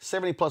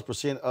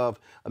 70+% of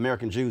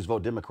American Jews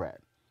vote Democrat.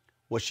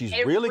 What she's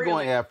really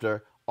going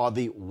after are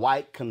the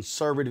white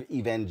conservative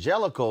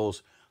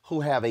evangelicals who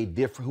have a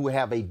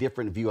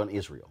different view on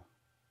Israel.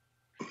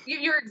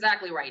 You're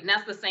exactly right. And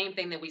that's the same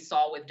thing that we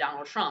saw with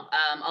Donald Trump.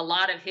 A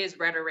lot of his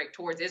rhetoric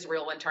towards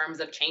Israel in terms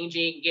of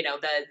changing,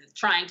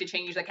 trying to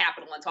change the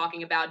Capitol and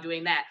talking about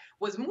doing that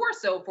was more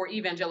so for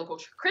evangelical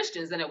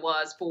Christians than it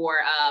was for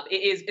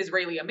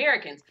Israeli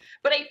Americans.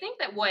 But I think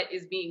that what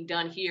is being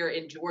done here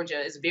in Georgia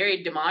is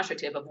very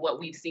demonstrative of what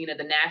we've seen at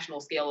the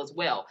national scale as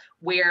well,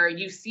 where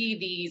you see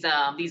these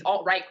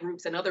alt-right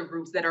groups and other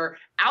groups that are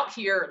out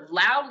here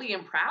loudly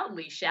and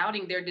proudly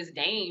shouting their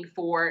disdain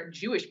for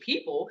Jewish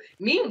people.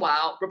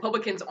 Meanwhile,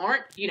 Republicans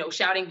aren't,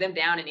 shouting them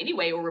down in any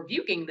way or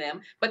rebuking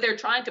them, but they're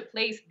trying to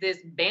place this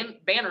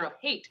banner of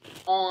hate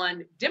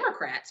on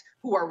Democrats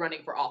who are running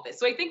for office.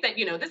 So I think that,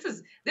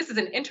 this is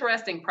an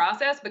interesting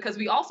process because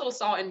we also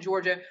saw in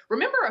Georgia,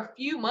 remember a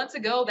few months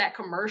ago, that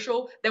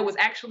commercial that was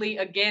actually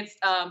against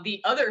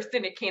the other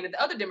Senate candidate,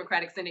 the other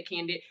Democratic Senate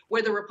candidate,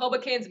 where the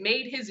Republicans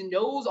made his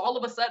nose all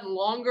of a sudden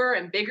longer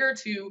and bigger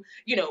to,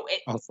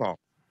 I saw.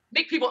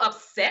 make people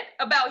upset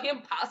about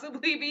him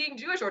possibly being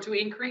Jewish or to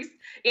increase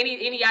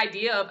any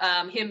idea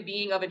of him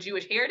being of a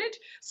Jewish heritage.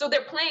 So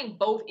they're playing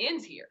both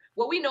ends here.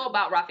 What we know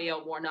about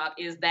Raphael Warnock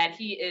is that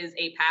he is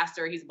a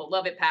pastor. He's a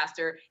beloved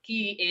pastor.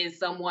 He is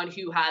someone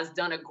who has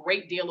done a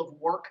great deal of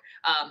work,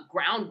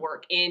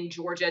 groundwork in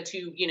Georgia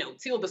to,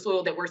 till the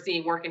soil that we're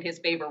seeing work in his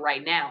favor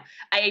right now.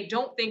 I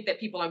don't think that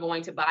people are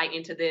going to buy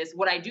into this.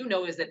 What I do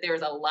know is that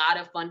there's a lot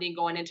of funding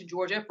going into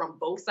Georgia from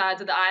both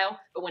sides of the aisle.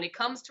 But when it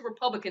comes to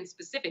Republicans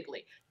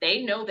specifically,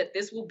 they know that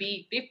this will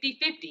be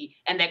 50-50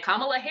 and that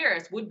Kamala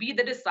Harris would be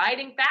the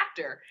deciding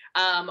factor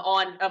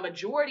on a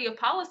majority of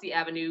policy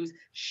avenues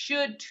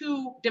should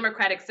two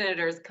Democratic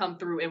senators come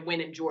through and win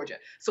in Georgia.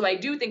 So I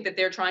do think that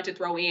they're trying to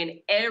throw in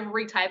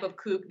every type of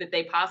coup that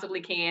they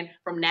possibly can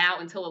from now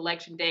until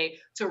Election Day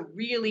to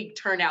really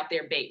turn out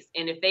their base.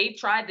 And if they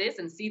try this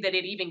and see that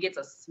it even gets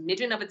a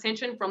smidgen of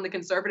attention from the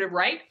conservative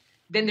right,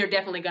 then they're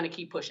definitely going to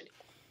keep pushing it.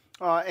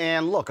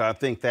 And look, I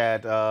think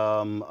that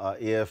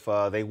if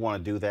they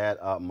want to do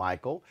that,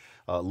 Michael,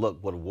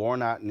 look, what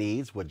Warnock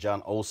needs, what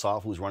Jon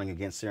Ossoff, who's running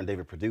against Senator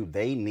David Perdue,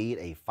 they need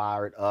a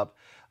fired up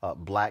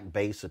black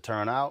base to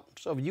turn out.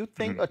 So if you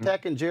think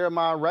attacking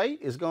Jeremiah Wright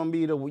is going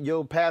to be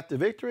your path to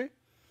victory,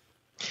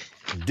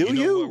 do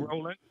you? What,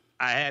 Roland?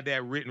 I had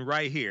that written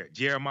right here,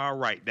 Jeremiah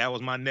Wright. That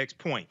was my next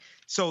point.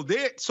 So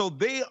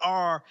they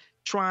are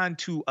trying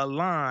to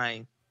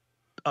align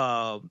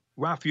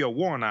Raphael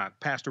Warnock,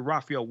 Pastor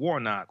Raphael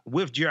Warnock,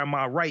 with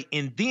Jeremiah Wright,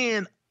 and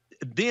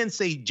then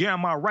say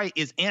Jeremiah Wright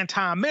is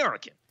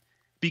anti-American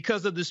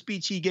because of the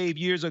speech he gave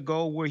years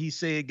ago where he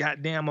said,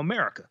 "Goddamn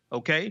America."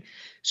 Okay,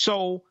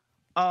 so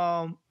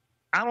I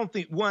don't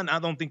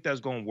think that's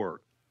going to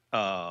work.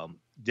 I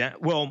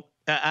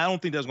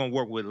don't think that's going to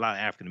work with a lot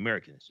of African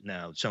Americans.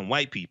 Now, some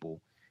white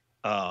people,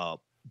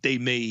 they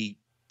may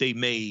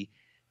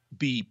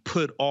be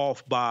put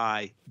off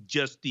by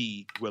just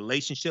the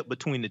relationship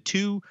between the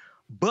two.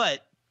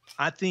 But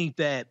I think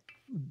that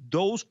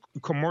those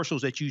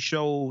commercials that you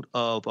showed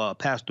of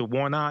Pastor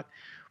Warnock,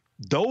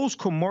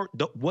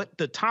 what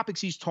the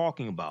topics he's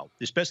talking about,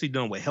 especially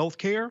dealing with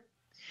healthcare,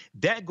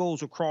 that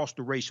goes across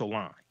the racial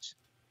lines.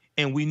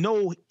 And we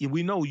know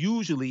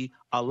usually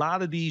a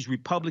lot of these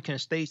Republican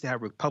states that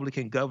have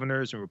Republican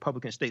governors and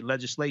Republican state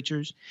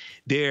legislatures,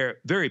 they're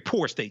very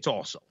poor states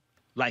also,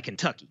 like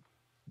Kentucky,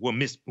 where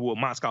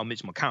Moscow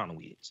Mitch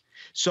McConnell is.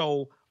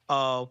 So,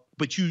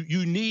 but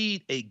you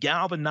need a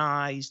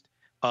galvanized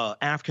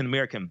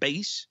African-American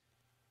base.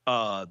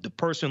 The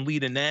person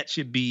leading that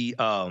should be,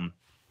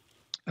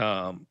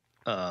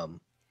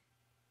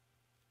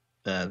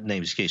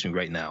 name escapes me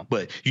right now,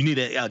 but you need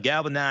a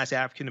galvanized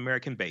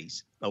African-American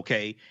base,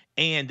 okay?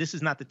 And this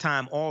is not the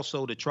time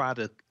also to try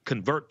to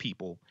convert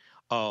people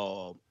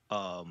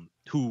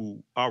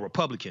who are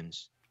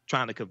Republicans,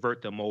 trying to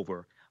convert them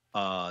over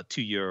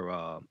to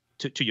your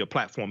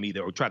platform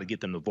either, or try to get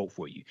them to vote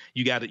for you.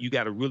 You got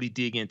to really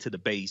dig into the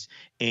base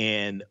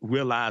and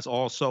realize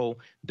also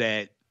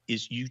that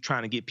it's you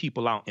trying to get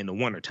people out in the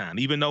wintertime,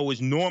 even though it's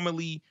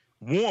normally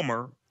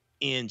warmer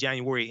in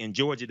January in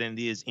Georgia than it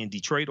is in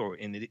Detroit or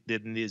than it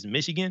is in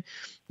Michigan.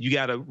 You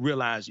got to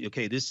realize,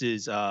 okay, this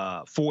is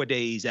 4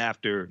 days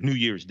after New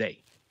Year's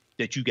Day,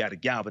 that you got to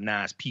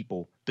galvanize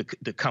people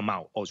to come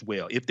out as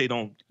well if they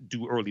don't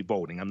do early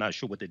voting. I'm not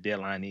sure what the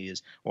deadline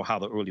is or how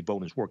the early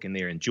voting is working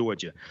there in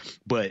Georgia,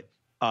 but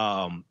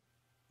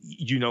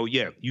you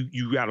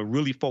got to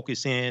really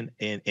focus in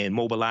and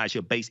mobilize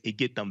your base and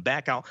get them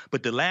back out.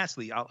 But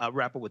lastly, I'll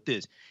wrap up with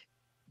this.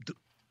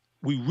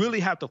 We really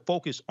have to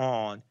focus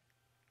on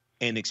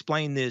and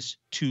explain this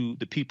to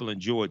the people in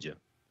Georgia,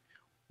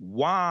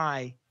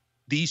 why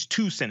these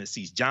two Senate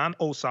seats, Jon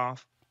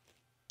Ossoff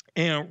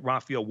and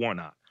Raphael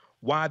Warnock,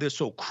 why they're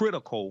so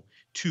critical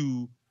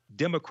to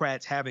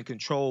Democrats having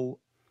control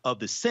of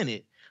the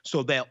Senate,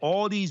 so that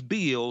all these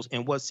bills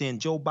and what's in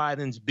Joe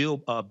Biden's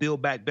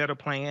Build Back Better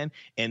plan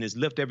and his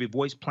Lift Every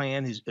Voice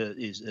plan, his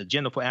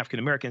agenda for African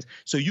Americans,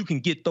 so you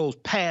can get those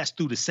passed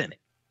through the Senate.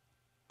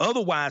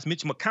 Otherwise,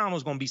 Mitch McConnell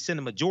is going to be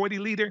Senate Majority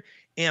Leader,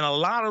 and a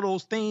lot of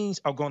those things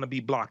are going to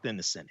be blocked in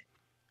the Senate.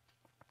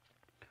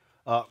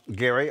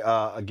 Gary,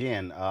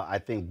 again, I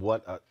think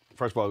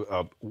first of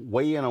all,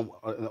 weigh in on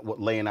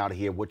laying out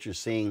here what you're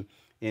seeing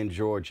in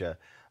Georgia.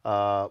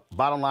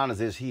 Bottom line is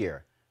this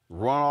here.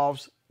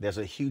 Runoffs, there's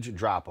a huge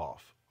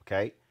drop-off,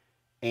 okay?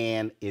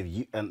 And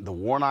the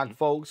Warnock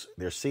folks,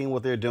 they're seeing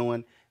what they're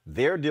doing.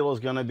 Their deal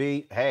is going to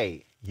be,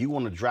 hey, you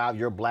want to drive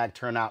your black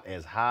turnout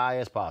as high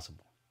as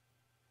possible.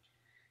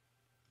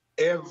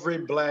 Every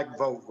black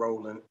vote,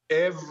 Roland,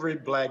 every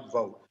black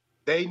vote.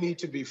 They need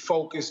to be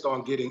focused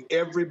on getting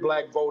every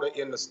black voter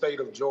in the state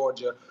of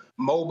Georgia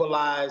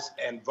mobilized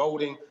and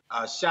voting.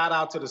 Shout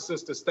out to the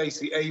sister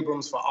Stacey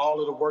Abrams for all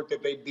of the work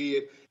that they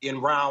did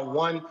in round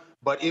one.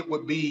 But it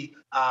would be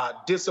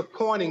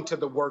disappointing to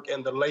the work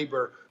and the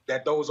labor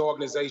that those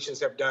organizations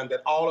have done,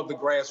 that all of the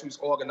grassroots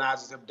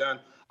organizers have done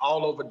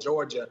all over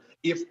Georgia,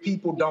 if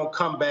people don't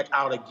come back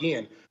out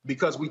again.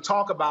 Because we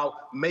talk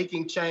about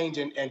making change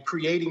and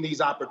creating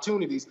these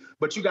opportunities,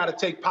 but you got to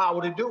take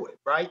power to do it,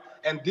 right?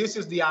 And this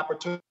is the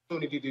opportunity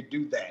opportunity to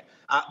do that.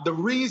 The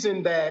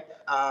reason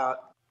that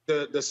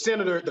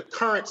the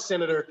current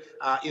senator,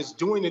 is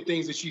doing the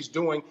things that she's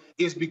doing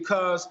is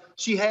because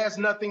she has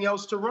nothing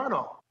else to run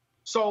on.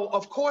 So,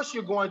 of course,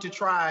 you're going to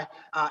try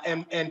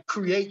and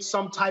create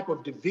some type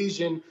of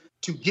division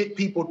to get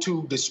people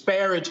to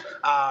disparage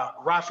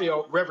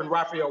Reverend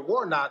Raphael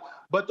Warnock.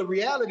 But the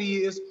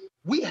reality is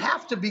we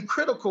have to be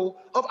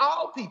critical of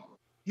all people.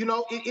 You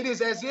know, it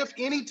is as if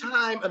any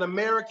time an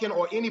American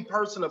or any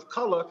person of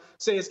color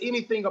says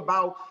anything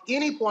about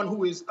anyone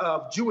who is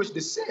of Jewish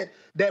descent,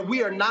 that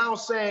we are now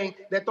saying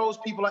that those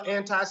people are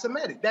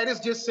anti-Semitic. That is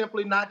just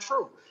simply not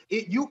true.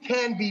 You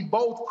can be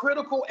both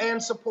critical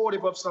and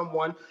supportive of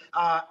someone.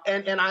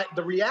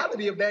 The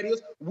reality of that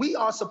is we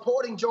are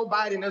supporting Joe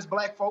Biden as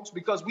black folks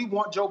because we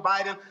want Joe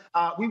Biden.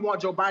 We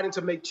want Joe Biden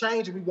to make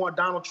change, and we want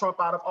Donald Trump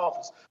out of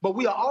office. But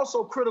we are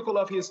also critical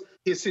of his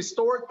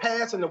historic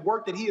past and the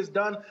work that he has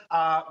done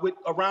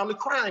around the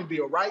crime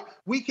bill, right?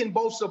 We can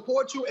both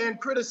support you and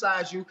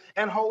criticize you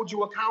and hold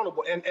you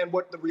accountable. And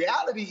what the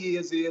reality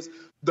is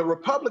the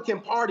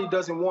Republican Party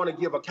doesn't want to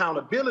give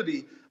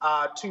accountability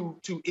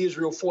to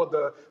Israel for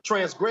the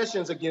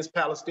transgressions against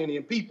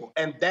Palestinian people.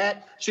 And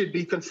that should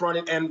be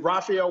confronted. And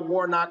Raphael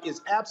Warnock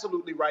is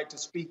absolutely right to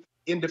speak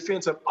in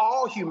defense of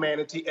all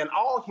humanity and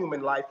all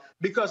human life,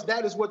 because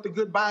that is what the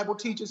good Bible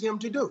teaches him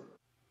to do.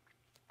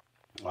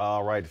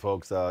 All right,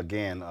 folks.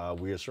 Again,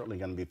 we are certainly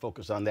going to be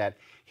focused on that.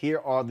 Here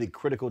are the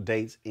critical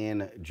dates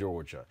in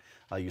Georgia.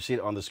 You see it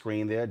on the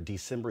screen there.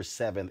 December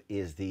 7th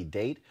is the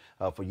date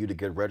for you to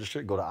get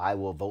registered. Go to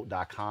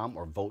iwillvote.com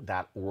or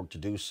vote.org to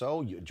do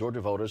so.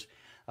 Georgia voters,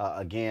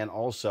 again,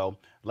 also,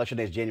 Election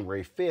Day is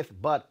January 5th,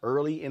 but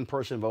early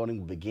in-person voting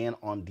will begin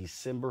on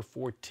December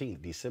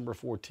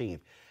 14th.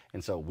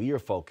 And so we are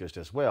focused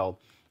as well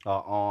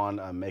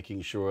on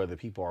making sure that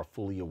people are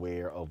fully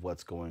aware of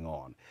what's going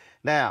on.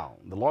 Now,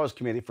 the Lawyers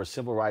Committee for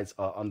Civil Rights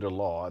Under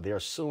Law, they're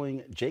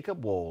suing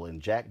Jacob Wohl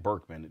and Jack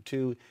Burkman,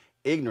 two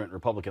ignorant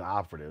Republican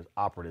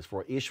operatives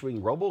for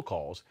issuing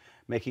robocalls,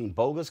 making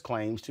bogus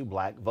claims to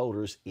black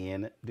voters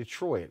in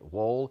Detroit.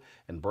 Wohl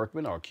and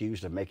Burkman are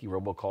accused of making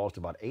robocalls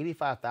to about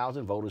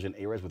 85,000 voters in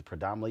areas with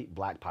predominantly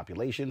black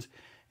populations,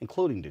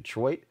 including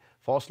Detroit,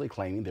 falsely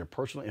claiming their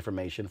personal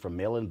information from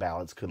mail-in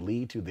ballots could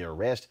lead to their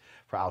arrest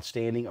for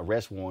outstanding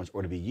arrest warrants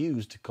or to be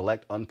used to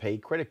collect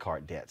unpaid credit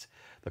card debts.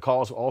 The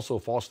calls also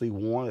falsely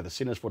warned that the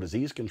Centers for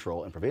Disease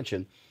Control and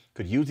Prevention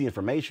could use the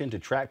information to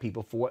track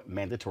people for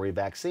mandatory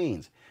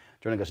vaccines.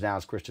 Joining us now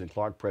is Kristen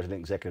Clark, President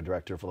and Executive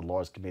Director for the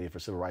Lawyers Committee for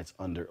Civil Rights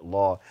Under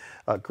Law.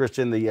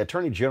 Kristen, the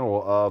Attorney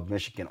General of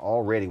Michigan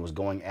already was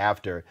going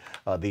after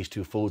these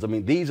two fools. I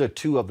mean, these are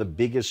two of the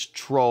biggest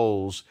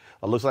trolls.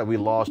 Looks like we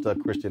lost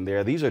Kristen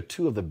there. These are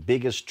two of the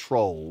biggest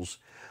trolls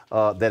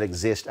that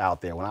exist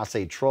out there. When I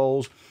say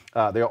trolls,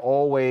 they're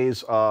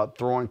always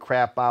throwing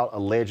crap out,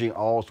 alleging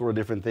all sort of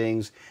different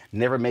things,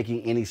 never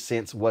making any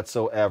sense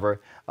whatsoever.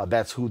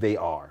 That's who they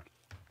are.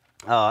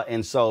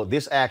 And so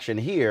this action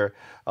here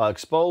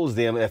exposed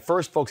them. At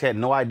first, folks had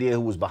no idea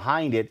who was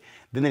behind it.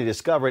 Then they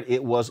discovered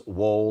it was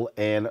Wohl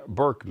and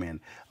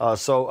Burkman.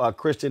 So,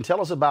 Kristen,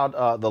 tell us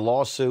about the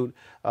lawsuit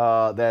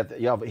that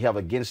you have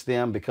against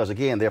them, because,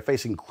 again, they're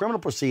facing criminal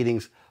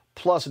proceedings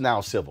plus now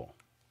civil.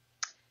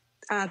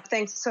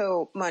 Thanks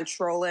so much,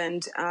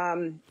 Roland.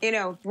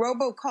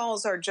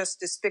 Robocalls are just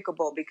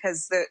despicable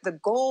because the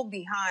goal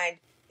behind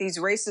these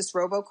racist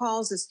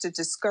robocalls is to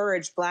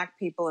discourage black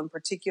people in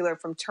particular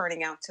from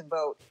turning out to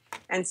vote.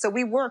 And so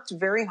we worked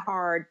very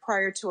hard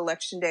prior to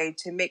Election Day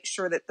to make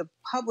sure that the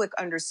public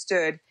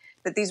understood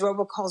that these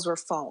robocalls were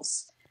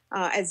false.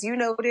 As you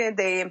noted,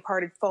 they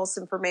imparted false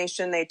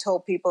information. They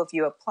told people if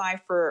you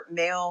apply for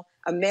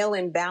a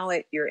mail-in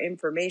ballot, your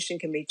information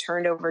can be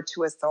turned over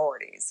to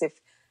authorities. If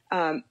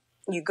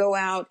you go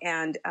out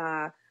and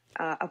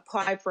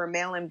apply for a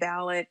mail-in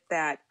ballot,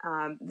 that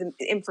the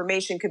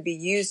information could be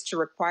used to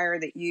require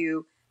that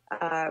you,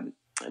 that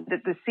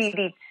the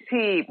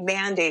CDC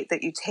mandate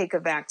that you take a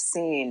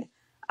vaccine.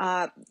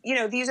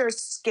 These are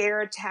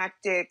scare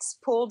tactics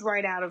pulled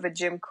right out of a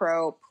Jim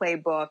Crow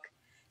playbook.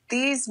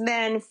 These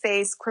men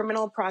face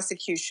criminal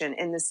prosecution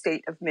in the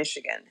state of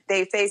Michigan.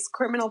 They face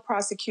criminal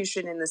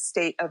prosecution in the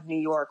state of New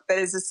York. But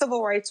as a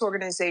civil rights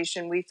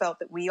organization, we felt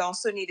that we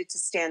also needed to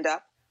stand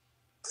up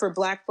for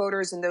black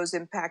voters and those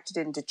impacted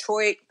in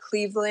Detroit,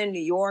 Cleveland, New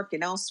York,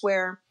 and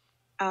elsewhere.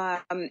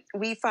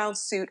 We filed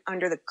suit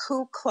under the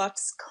Ku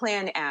Klux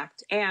Klan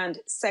Act and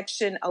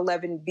Section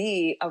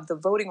 11B of the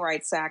Voting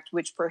Rights Act,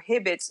 which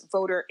prohibits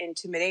voter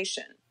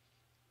intimidation.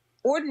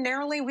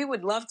 Ordinarily, we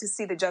would love to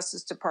see the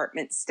Justice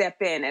Department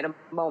step in at a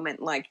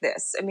moment like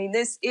this. I mean,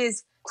 this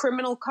is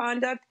criminal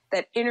conduct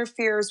that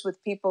interferes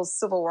with people's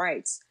civil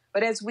rights.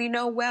 But as we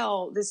know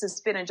well, this has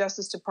been a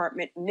Justice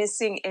Department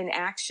missing in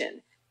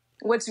action.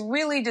 What's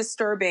really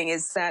disturbing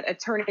is that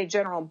Attorney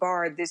General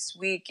Barr this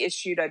week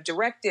issued a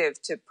directive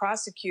to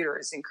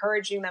prosecutors,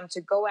 encouraging them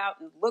to go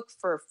out and look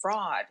for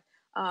fraud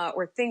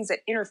or things that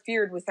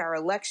interfered with our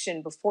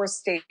election before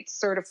states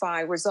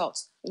certify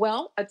results.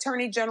 Well,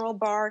 Attorney General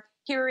Barr,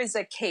 here is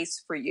a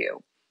case for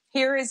you.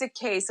 Here is a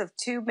case of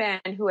two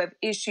men who have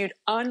issued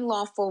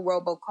unlawful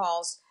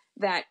robocalls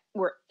that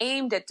were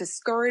aimed at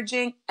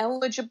discouraging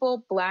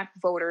eligible Black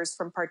voters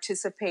from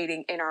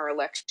participating in our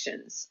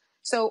elections.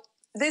 So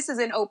this is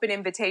an open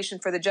invitation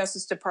for the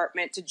Justice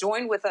Department to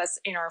join with us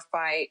in our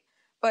fight.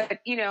 But,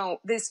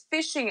 this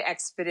fishing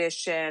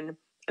expedition,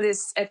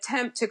 this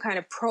attempt to kind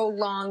of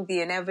prolong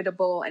the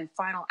inevitable and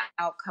final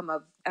outcome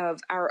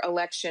of our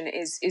election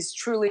is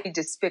truly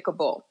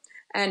despicable.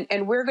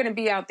 And we're going to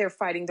be out there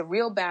fighting the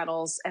real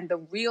battles and the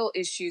real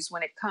issues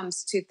when it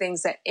comes to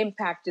things that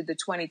impacted the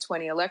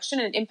 2020 election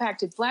and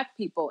impacted Black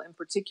people in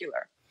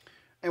particular.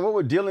 And what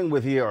we're dealing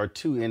with here are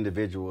two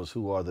individuals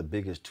who are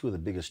two of the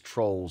biggest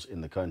trolls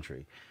in the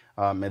country.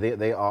 And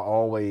they are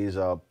always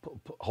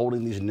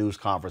holding these news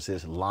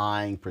conferences,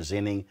 lying,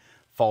 presenting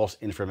false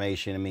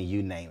information. I mean,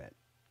 you name it.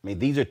 I mean,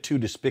 these are two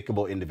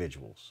despicable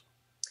individuals.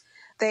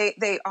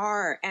 They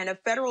are, and a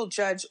federal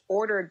judge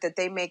ordered that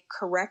they make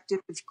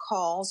corrective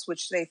calls,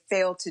 which they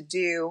failed to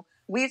do.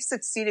 We've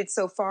succeeded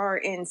so far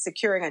in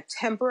securing a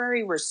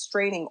temporary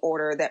restraining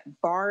order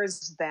that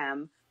bars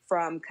them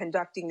from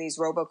conducting these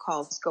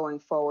robocalls going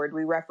forward.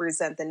 We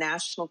represent the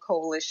National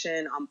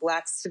Coalition on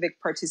Black Civic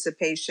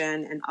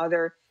Participation and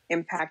other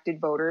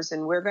impacted voters,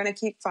 and we're going to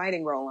keep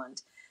fighting,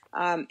 Roland.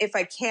 If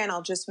I can,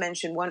 I'll just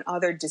mention one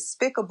other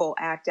despicable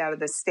act out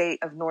of the state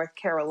of North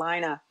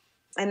Carolina,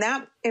 and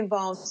that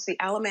involves the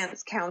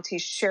Alamance County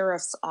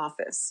Sheriff's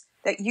Office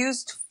that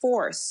used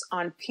force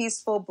on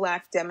peaceful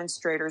Black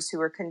demonstrators who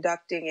were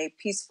conducting a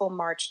peaceful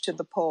march to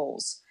the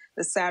polls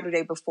the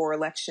Saturday before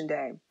Election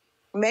Day.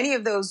 Many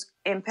of those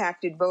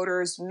impacted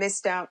voters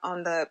missed out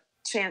on the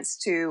chance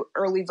to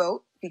early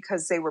vote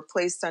because they were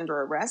placed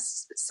under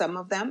arrest, some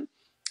of them.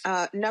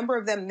 A number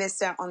of them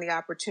missed out on the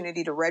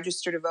opportunity to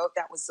register to vote.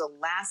 That was the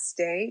last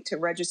day to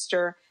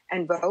register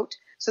and vote.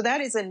 So that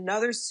is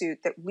another suit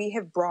that we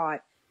have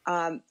brought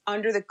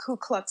under the Ku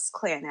Klux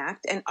Klan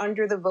Act and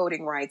under the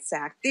Voting Rights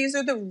Act. These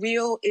are the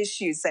real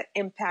issues that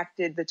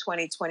impacted the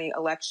 2020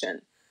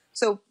 election.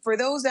 So for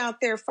those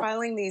out there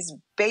filing these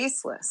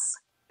baseless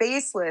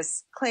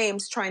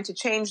claims trying to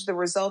change the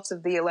results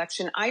of the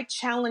election, I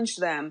challenge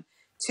them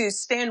to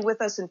stand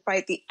with us and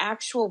fight the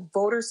actual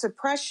voter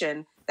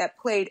suppression that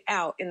played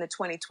out in the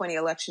 2020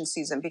 election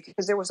season,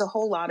 because there was a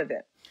whole lot of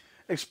it.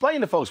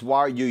 Explain to folks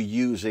why you're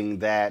using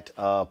that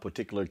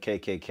particular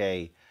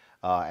KKK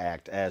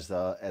act as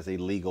a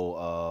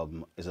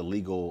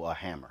legal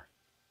hammer.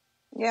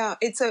 Yeah,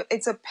 it's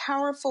a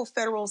powerful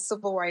federal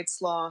civil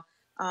rights law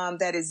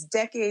that is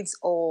decades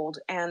old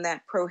and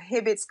that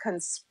prohibits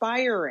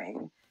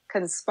conspiring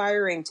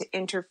to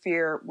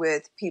interfere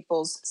with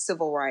people's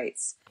civil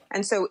rights.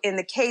 And so in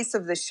the case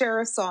of the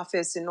sheriff's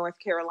office in North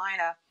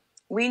Carolina,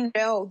 we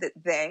know that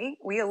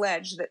we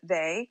allege that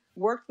they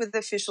worked with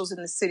officials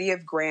in the city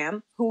of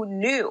Graham who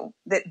knew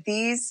that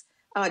these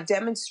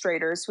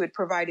demonstrators who had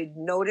provided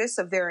notice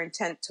of their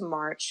intent to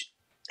march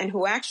and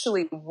who we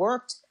actually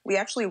worked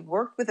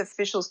with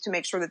officials to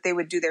make sure that they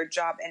would do their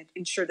job and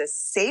ensure the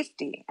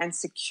safety and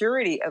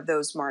security of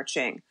those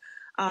marching.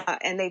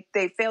 And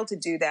they failed to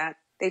do that.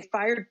 They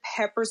fired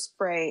pepper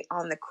spray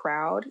on the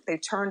crowd. They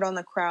turned on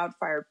the crowd,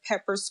 fired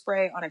pepper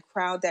spray on a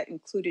crowd that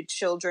included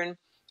children.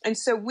 And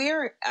so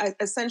we're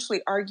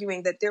essentially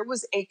arguing that there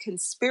was a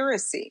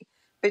conspiracy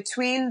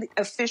between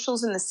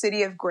officials in the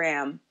city of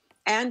Graham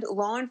and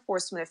law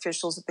enforcement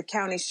officials at the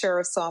county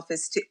sheriff's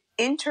office to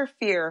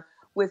interfere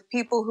with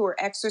people who are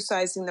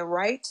exercising the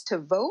right to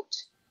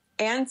vote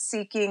and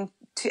seeking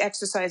to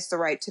exercise the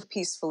right to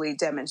peacefully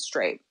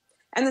demonstrate.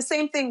 And the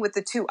same thing with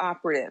the two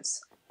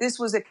operatives. This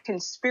was a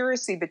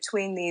conspiracy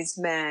between these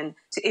men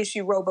to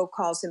issue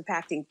robocalls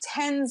impacting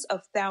tens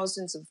of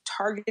thousands of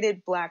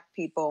targeted Black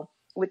people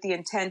with the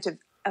intent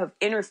of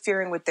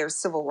interfering with their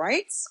civil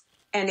rights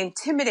and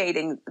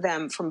intimidating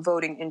them from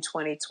voting in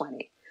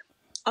 2020.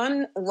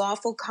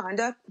 Unlawful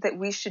conduct that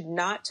we should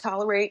not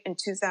tolerate in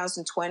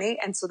 2020,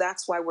 and so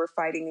that's why we're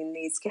fighting in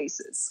these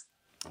cases.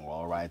 Well,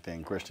 all right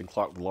then. Kristen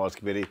Clark, the Lawyers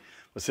Committee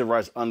for Civil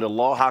Rights Under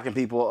Law. How can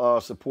people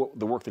support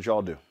the work that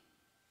y'all do?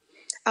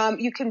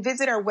 You can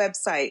visit our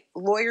website,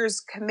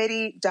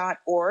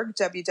 lawyerscommittee.org,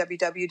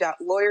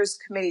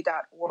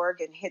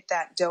 www.lawyerscommittee.org, and hit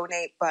that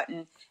donate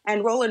button.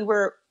 And Roland,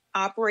 we're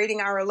operating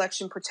our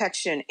election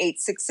protection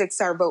 866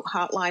 Our Vote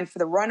hotline for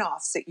the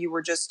runoffs that you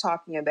were just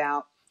talking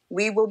about.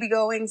 We will be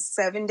going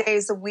 7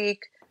 days a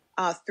week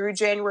through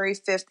January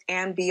 5th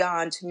and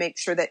beyond to make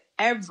sure that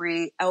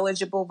every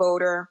eligible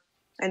voter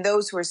and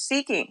those who are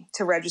seeking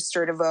to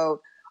register to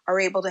vote are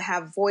able to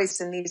have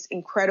voice in these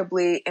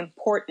incredibly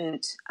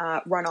important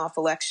runoff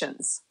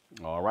elections.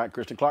 All right,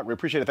 Kristen Clark, we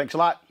appreciate it. Thanks a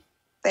lot.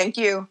 Thank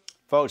you.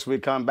 Folks, we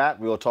come back,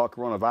 we'll talk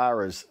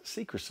coronavirus.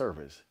 Secret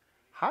Service,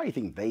 how do you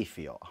think they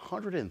feel?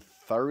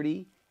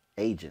 130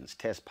 agents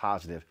test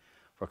positive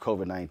for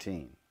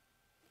COVID-19.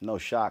 No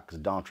shock, because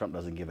Donald Trump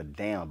doesn't give a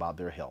damn about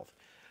their health.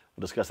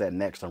 We'll discuss that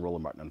next on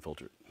Roland Martin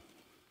Unfiltered.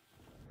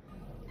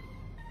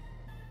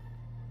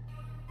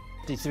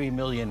 53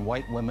 million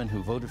white women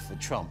who voted for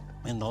Trump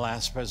in the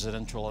last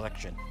presidential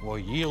election were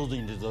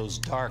yielding to those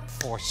dark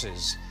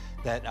forces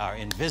that are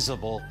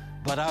invisible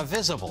but are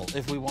visible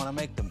if we want to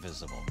make them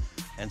visible.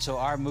 And so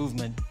our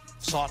movement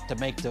sought to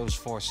make those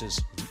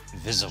forces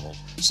visible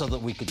so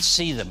that we could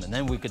see them and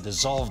then we could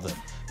dissolve them.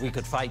 We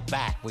could fight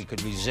back, we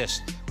could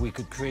resist, we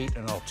could create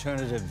an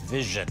alternative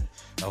vision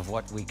of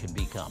what we could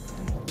become.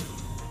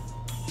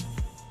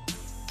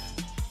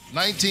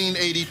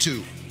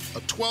 1982, a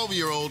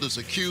 12-year-old is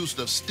accused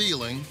of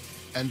stealing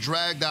and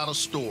dragged out a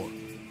store,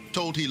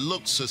 told he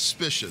looked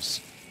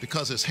suspicious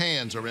because his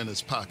hands are in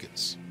his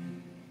pockets.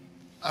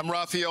 I'm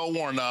Raphael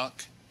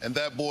Warnock, and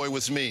that boy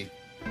was me.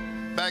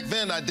 Back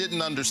then, I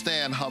didn't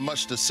understand how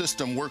much the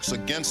system works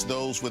against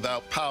those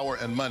without power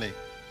and money,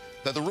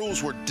 that the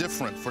rules were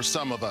different for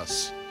some of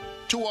us.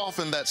 Too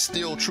often, that's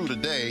still true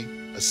today,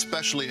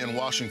 especially in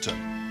Washington.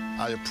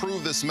 I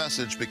approve this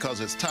message because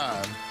it's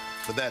time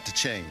for that to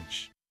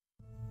change.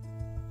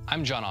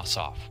 I'm John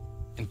Ossoff,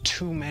 and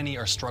too many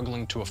are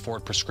struggling to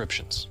afford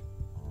prescriptions.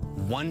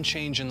 One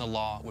change in the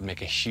law would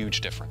make a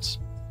huge difference.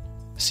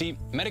 See,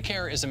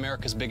 Medicare is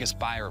America's biggest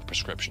buyer of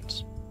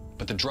prescriptions,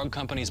 but the drug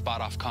companies bought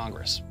off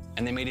Congress,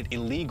 and they made it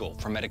illegal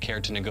for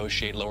Medicare to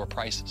negotiate lower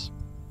prices.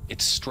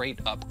 It's straight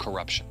up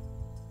corruption.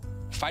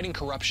 Fighting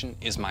corruption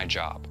is my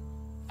job.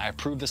 I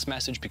approve this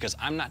message because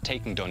I'm not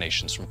taking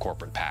donations from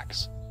corporate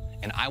PACs,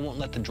 and I won't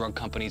let the drug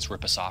companies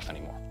rip us off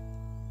anymore.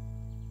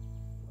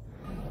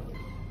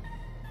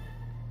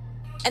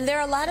 And there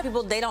are a lot of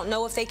people, they don't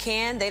know if they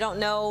can, they don't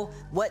know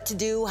what to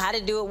do, how to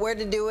do it, where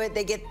to do it.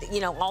 They get,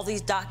 all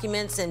these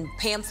documents and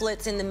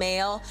pamphlets in the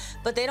mail,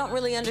 but they don't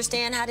really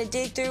understand how to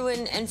dig through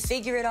and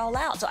figure it all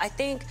out. So I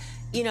think,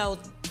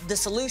 the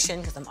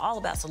solution, because I'm all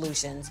about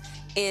solutions,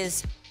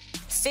 is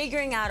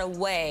figuring out a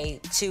way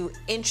to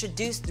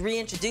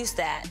reintroduce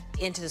that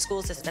into the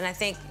school system. And I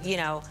think,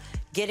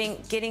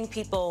 getting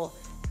people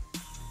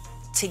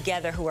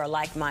together who are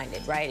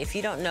like-minded, right? If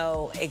you don't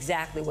know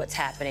exactly what's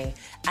happening,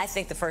 I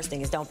think the first thing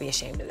is don't be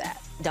ashamed of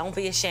that. Don't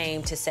be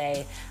ashamed to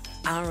say,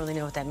 I don't really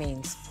know what that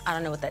means. I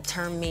don't know what that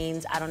term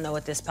means. I don't know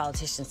what this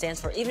politician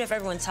stands for, even if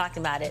everyone's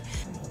talking about it.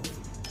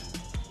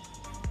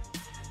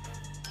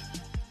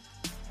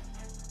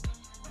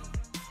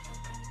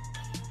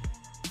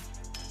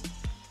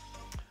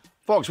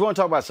 Folks, we want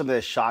to talk about something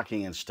that's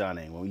shocking and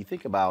stunning. When you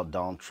think about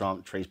Donald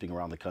Trump traipsing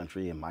around the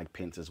country and Mike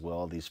Pence as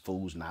well, these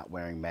fools not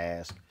wearing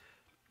masks,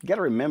 you got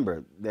to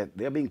remember that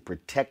they're being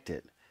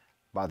protected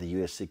by the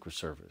U.S. Secret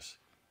Service.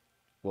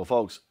 Well,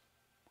 folks,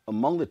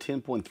 among the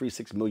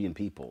 10.36 million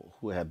people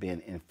who have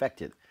been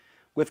infected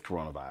with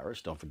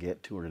coronavirus, don't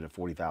forget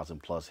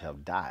 240,000 plus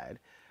have died,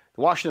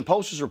 the Washington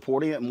Post is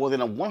reporting that more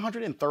than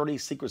 130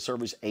 Secret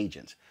Service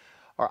agents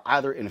are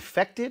either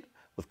infected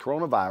with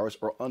coronavirus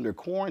or under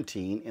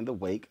quarantine in the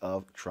wake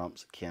of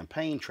Trump's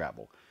campaign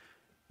travel.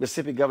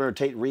 Mississippi Governor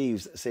Tate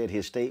Reeves said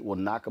his state will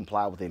not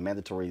comply with a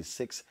mandatory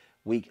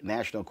 6-week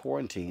national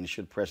quarantine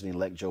should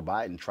President-elect Joe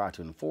Biden try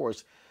to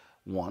enforce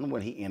one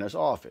when he enters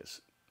office.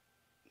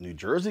 New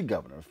Jersey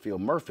Governor Phil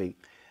Murphy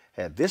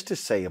had this to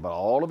say about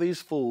all of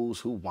these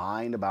fools who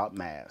whine about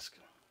masks.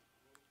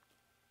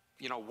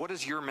 What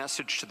is your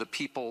message to the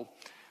people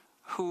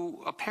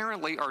who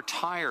apparently are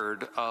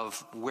tired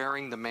of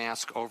wearing the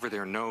mask over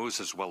their nose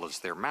as well as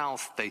their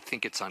mouth? They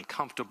think it's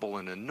uncomfortable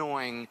and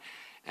annoying,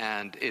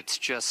 and it's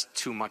just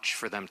too much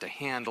for them to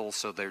handle,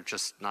 so they're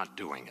just not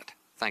doing it.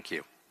 Thank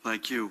you.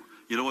 Thank you.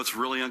 You know what's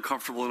really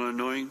uncomfortable and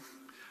annoying?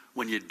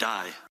 When you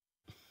die.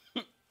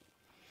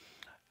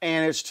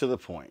 And it's to the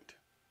point.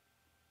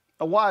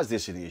 Now, why is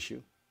this an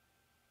issue?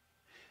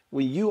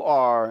 When you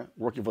are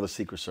working for the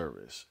Secret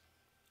Service,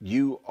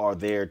 you are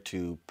there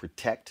to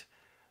protect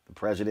the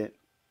president,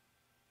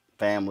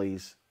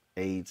 families,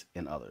 aides,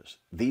 and others.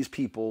 These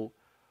people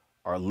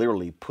are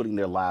literally putting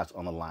their lives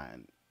on the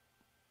line.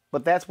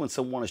 But that's when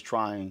someone is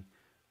trying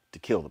to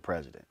kill the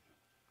president.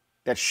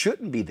 That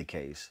shouldn't be the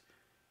case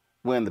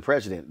when the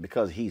president,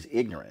 because he's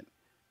ignorant,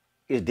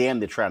 is damn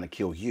near trying to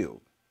kill you.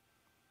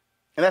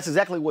 And that's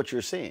exactly what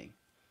you're seeing.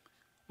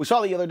 We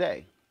saw the other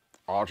day,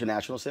 Arlington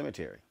National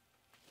Cemetery.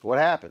 What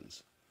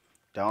happens?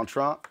 Donald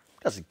Trump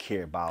doesn't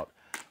care about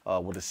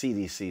what the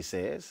CDC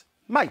says.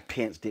 Mike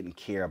Pence didn't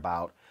care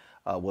about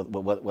what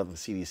the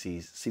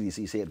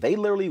CDC said. They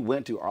literally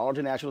went to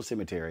Arlington National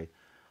Cemetery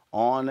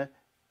on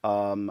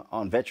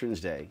Veterans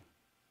Day.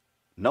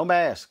 No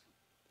mask.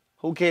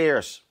 Who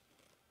cares?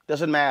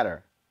 Doesn't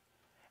matter.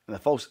 And the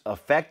folks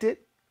affected,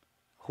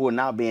 who are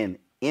now being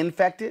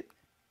infected,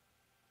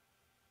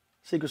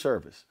 Secret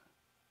Service.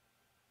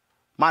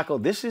 Michael,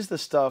 this is the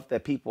stuff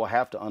that people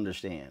have to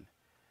understand.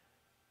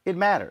 It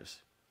matters.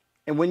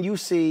 And when you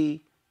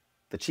see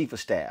the chief of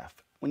staff,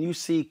 when you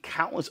see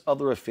countless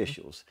other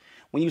officials,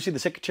 when you see the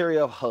Secretary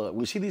of HUD,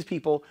 when you see these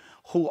people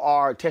who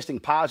are testing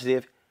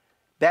positive,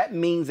 that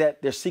means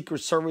that their Secret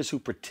Service who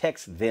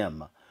protects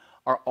them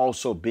are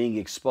also being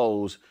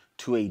exposed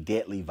to a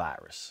deadly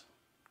virus.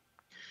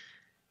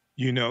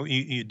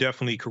 You're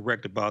definitely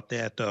correct about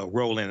that,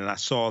 Roland. And I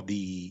saw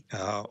the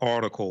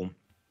article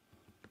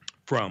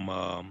from,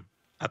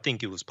 I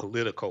think it was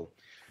Politico.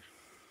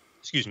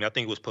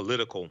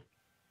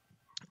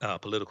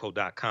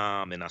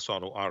 Politico.com, and I saw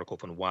an article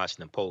from the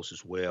Washington Post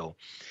as well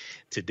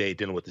today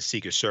dealing with the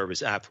Secret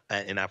Service. I've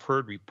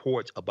heard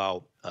reports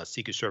about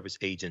Secret Service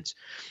agents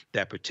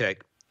that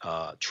protect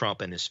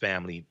Trump and his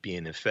family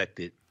being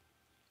infected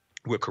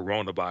with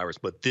coronavirus.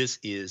 But this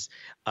is,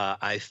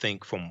 I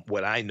think, from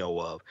what I know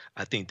of,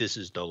 I think this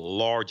is the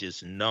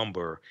largest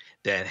number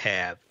that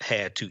have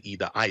had to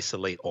either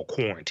isolate or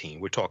quarantine.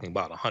 We're talking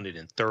about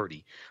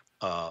 130.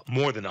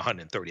 More than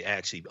 130,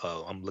 actually.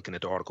 I'm looking at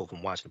the article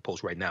from Washington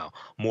Post right now.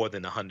 More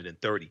than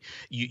 130.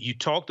 You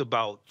talked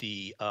about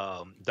the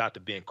Dr.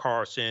 Ben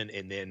Carson,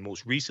 and then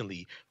most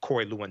recently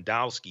Corey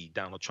Lewandowski,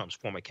 Donald Trump's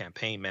former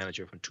campaign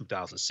manager from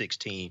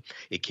 2016.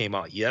 It came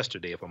out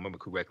yesterday, if I remember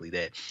correctly,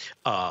 that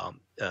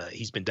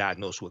he's been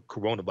diagnosed with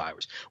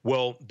coronavirus.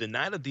 Well, the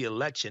night of the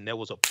election, there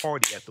was a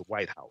party at the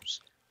White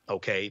House.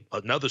 Okay,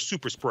 another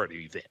super spreader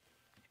event,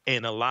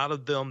 and a lot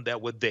of them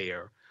that were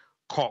there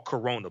caught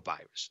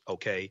coronavirus.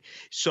 Okay.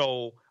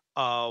 So,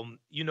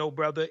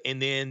 brother,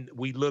 and then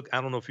we look, I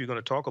don't know if you're going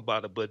to talk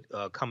about it, but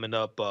coming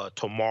up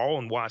tomorrow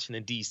in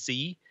Washington,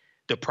 D.C.,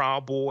 the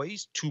Proud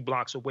Boys, 2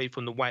 blocks away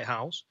from the White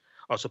House,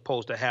 are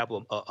supposed to have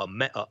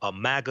a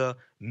MAGA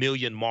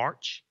million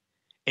march,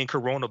 and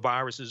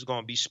coronavirus is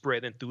going to be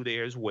spreading through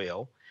there as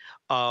well.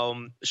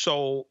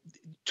 So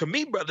to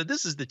me, brother,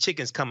 this is the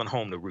chickens coming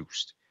home to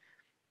roost.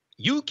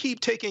 You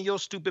keep taking your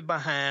stupid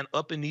behind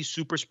up in these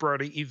super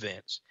spreader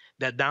events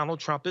that Donald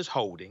Trump is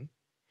holding,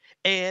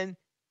 and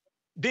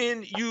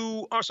then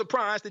you are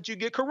surprised that you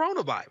get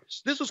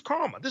coronavirus. This is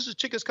karma. This is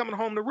chickens coming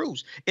home to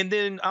roost. And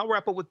then I'll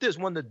wrap up with this.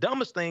 One of the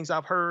dumbest things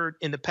I've heard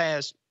in the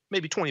past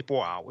maybe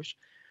 24 hours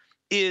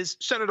is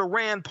Senator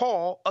Rand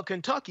Paul of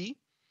Kentucky,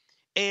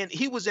 and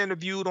he was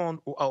interviewed on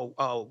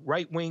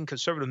right-wing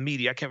conservative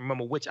media. I can't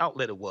remember which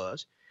outlet it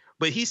was,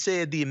 but he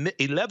said the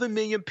 11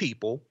 million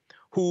people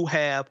who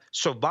have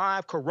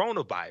survived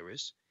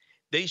coronavirus,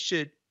 they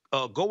should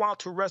go out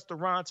to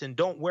restaurants and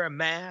don't wear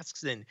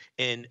masks and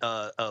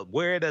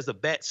wear it as a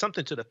badge,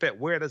 something to the effect,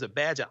 wear it as a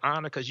badge of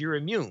honor because you're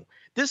immune.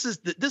 This is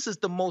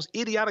the most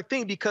idiotic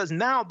thing, because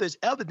now there's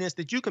evidence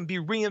that you can be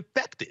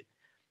reinfected.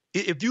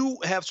 If you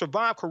have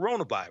survived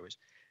coronavirus,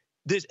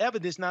 there's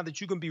evidence now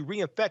that you can be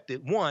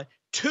reinfected. 1,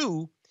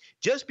 2,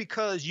 just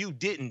because you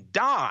didn't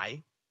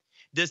die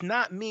does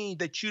not mean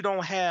that you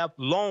don't have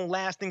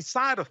long-lasting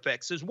side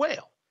effects as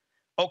well.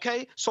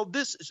 Okay, so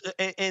this is,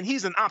 and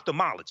he's an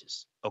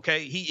ophthalmologist.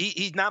 Okay,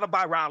 he's not a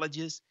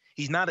virologist.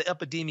 He's not an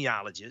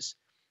epidemiologist.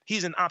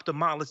 He's an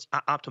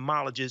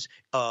ophthalmologist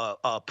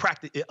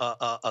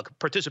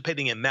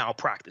participating in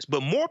malpractice.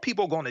 But more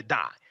people are going to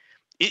die.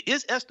 It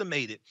is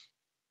estimated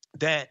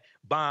that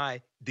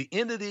by the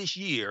end of this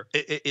year,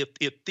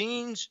 if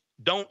things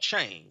don't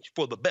change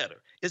for the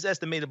better, it's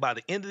estimated by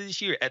the end of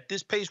this year, at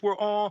this pace we're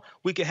on,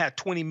 we could have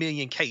 20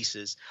 million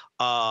cases,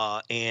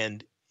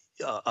 and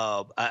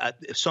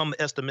some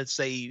estimates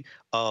say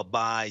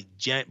by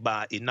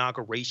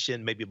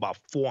inauguration, maybe about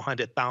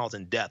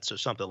 400,000 deaths or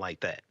something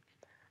like that.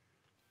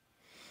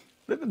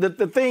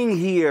 The thing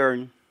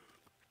here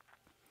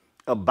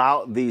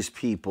about these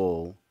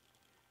people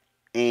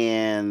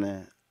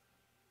and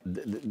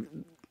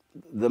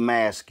the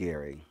mask,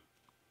 Gary,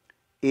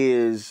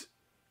 is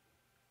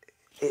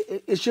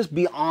it's just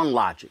beyond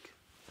logic.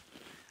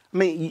 I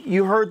mean,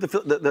 you heard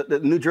the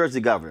New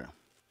Jersey governor,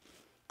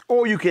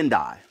 or you can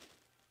die.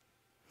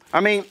 I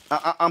mean,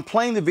 I'm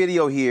playing the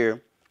video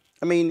here,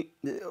 I mean,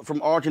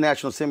 from Arlington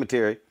National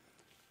Cemetery,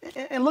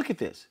 and look at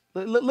this.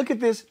 Look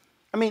at this.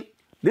 I mean,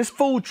 this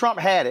fool Trump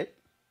had it.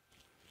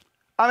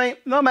 I mean,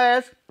 no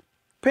mask.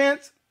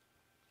 Pence,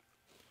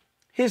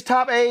 his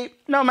top aide,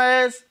 no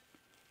mask.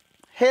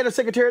 Head of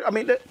Secretary, I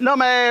mean, no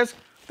mask.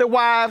 Their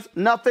wives,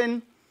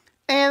 nothing.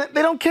 And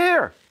they don't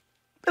care.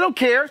 They don't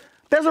care.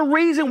 There's a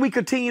reason we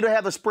continue to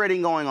have the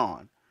spreading going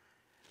on.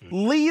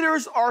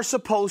 Leaders are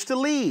supposed to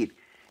lead.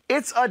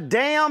 It's a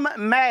damn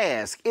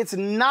mask. It's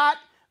not.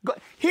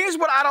 Here's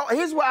what I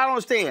don't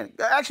understand.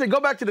 Actually, go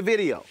back to the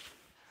video.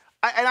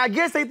 And I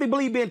guess they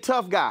believe being a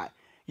tough guy.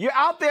 You're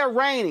out there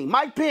raining.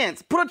 Mike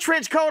Pence, put a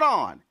trench coat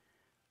on.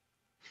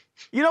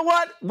 You know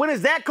what? When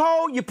it's that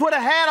cold, you put a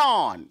hat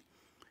on.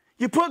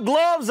 You put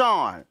gloves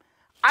on.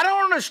 I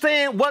don't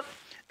understand what.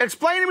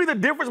 Explain to me the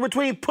difference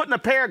between putting a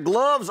pair of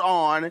gloves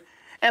on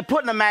and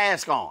putting a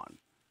mask on.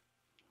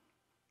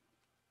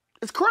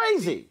 It's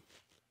crazy.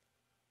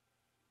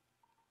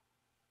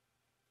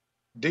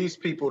 These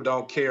people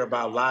don't care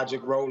about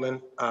logic,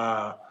 Roland.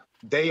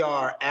 They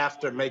are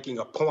after making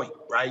a point,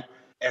 right?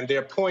 And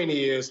their point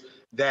is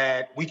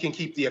that we can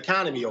keep the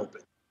economy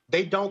open.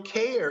 They don't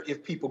care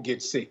if people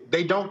get sick.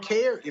 They don't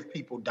care if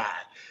people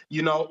die.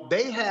 You know,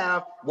 they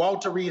have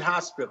Walter Reed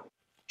Hospital.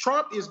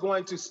 Trump is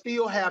going to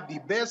still have the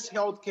best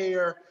health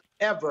care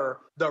ever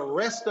the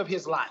rest of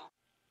his life.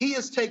 He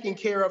is taken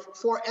care of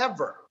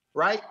forever.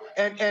 right?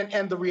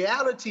 And the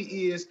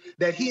reality is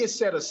that he has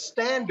set a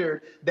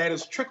standard that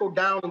is trickled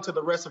down into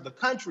the rest of the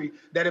country,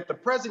 that if the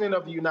president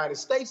of the United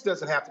States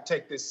doesn't have to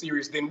take this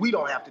serious, then we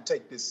don't have to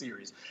take this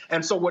serious.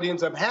 And so what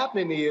ends up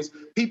happening is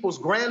people's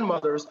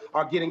grandmothers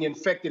are getting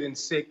infected and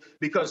sick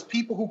because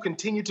people who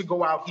continue to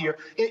go out here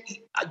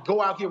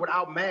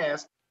without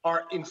masks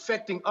are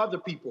infecting other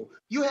people.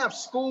 You have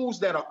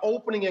schools that are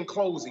opening and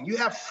closing. You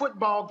have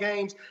football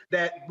games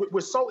that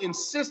we're so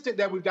insistent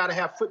that we've got to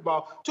have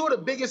football. Two of the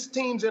biggest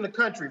teams in the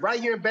country, right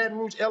here in Baton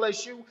Rouge,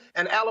 LSU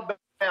and Alabama,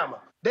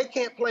 they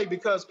can't play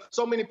because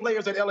so many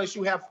players at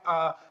LSU have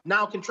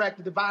now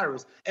contracted the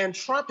virus. And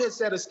Trump has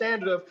set a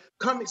standard of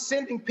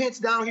sending Pence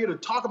down here to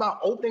talk about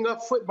opening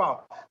up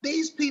football.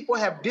 These people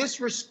have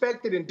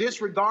disrespected and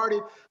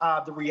disregarded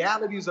the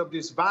realities of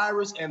this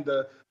virus and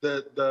the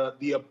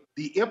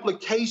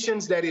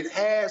implications that it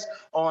has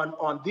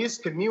on this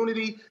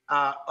community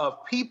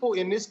of people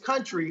in this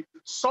country,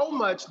 so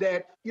much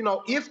that, you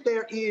know, if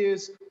there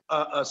is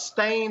a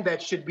stain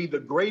that should be the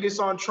greatest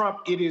on Trump,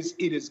 it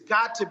has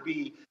got to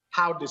be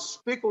how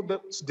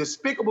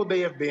despicable they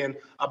have been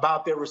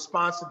about their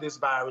response to this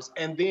virus,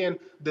 and then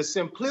the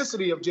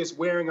simplicity of just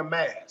wearing a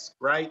mask,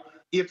 right?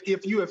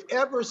 If you have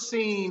ever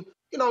seen,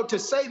 you know, to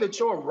say that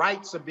your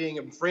rights are being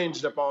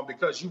infringed upon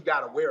because you've got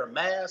to wear a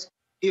mask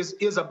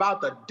is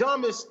about the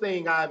dumbest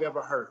thing I've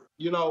ever heard.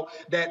 You know,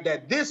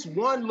 that this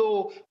one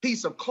little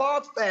piece of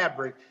cloth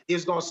fabric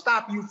is going to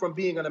stop you from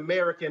being an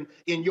American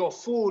in your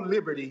full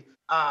liberty,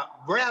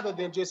 rather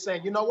than just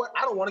saying, you know what,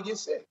 I don't want to get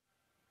sick.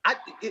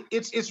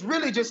 It's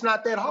really just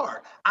not that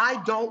hard.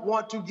 I don't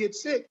want to get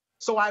sick,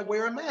 so I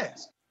wear a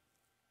mask.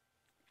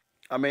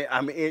 I mean,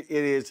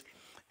 it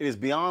is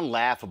beyond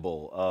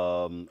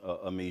laughable,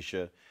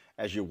 Amisha,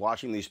 as you're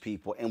watching these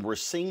people, and we're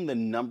seeing the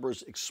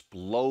numbers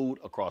explode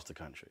across the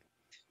country,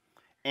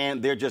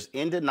 and they're just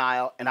in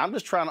denial. And I'm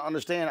just trying to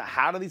understand,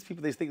 how do these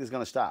people think it's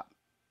going to stop?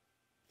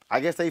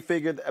 I guess they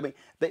figured. I mean,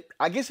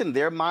 I guess in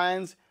their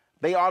minds,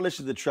 they are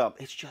listening to Trump.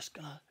 It's just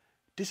gonna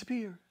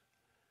disappear.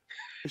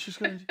 It's just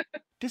going to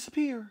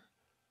disappear.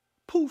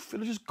 Poof,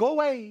 it'll just go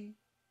away.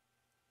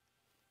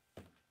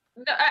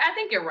 No, I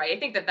think you're right. I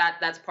think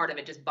that's part of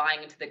it, just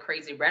buying into the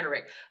crazy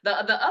rhetoric. The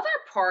other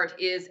part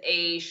is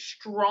a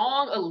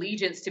strong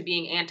allegiance to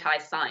being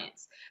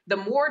anti-science. The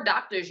more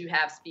doctors you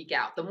have speak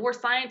out, the more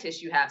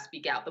scientists you have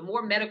speak out, the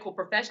more medical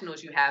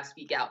professionals you have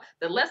speak out,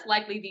 the less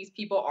likely these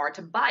people are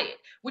to buy it,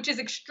 which is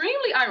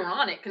extremely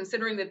ironic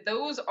considering that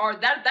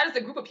that is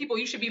the group of people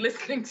you should be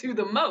listening to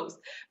the most.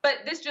 But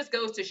this just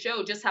goes to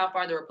show just how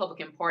far the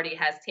Republican Party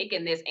has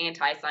taken this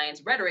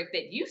anti-science rhetoric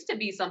that used to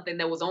be something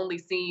that was only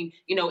seen,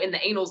 you know, in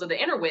the annals of the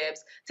interwebs.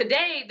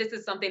 Today, this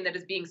is something that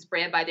is being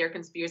spread by their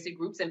conspiracy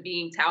groups and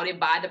being touted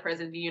by the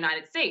President of the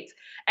United States.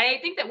 And I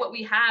think that what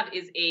we have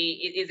is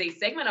a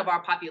segment of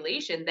our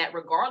population that,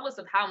 regardless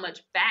of how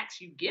much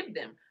facts you give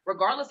them,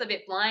 regardless of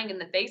it flying in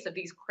the face of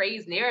these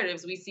crazed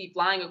narratives we see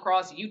flying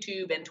across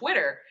YouTube and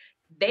Twitter,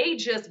 they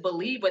just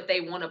believe what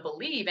they want to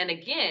believe. And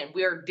again,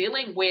 we're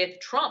dealing with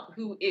Trump,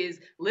 who is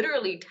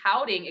literally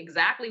touting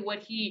exactly what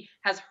he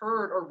has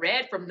heard or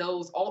read from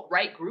those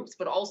alt-right groups,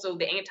 but also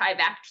the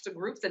anti-vaxxer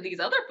groups and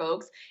these other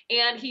folks.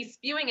 And he's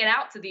spewing it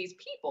out to these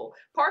people,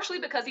 partially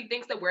because he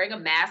thinks that wearing a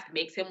mask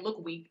makes him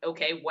look weak.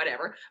 Okay,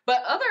 whatever.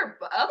 But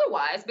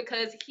otherwise,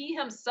 because he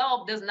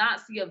himself does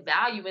not see a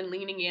value in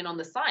leaning in on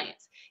the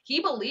science. He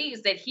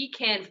believes that he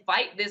can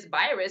fight this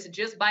virus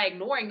just by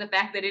ignoring the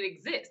fact that it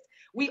exists.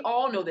 We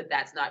all know that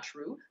that's not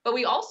true, but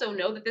we also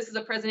know that this is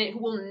a president who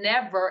will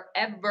never,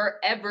 ever,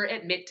 ever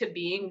admit to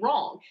being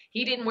wrong.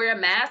 He didn't wear a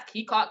mask.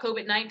 He caught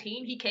COVID-19.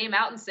 He came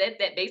out and said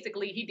that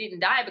basically he didn't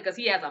die because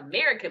he has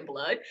American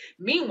blood.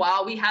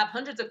 Meanwhile, we have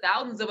hundreds of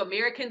thousands of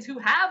Americans who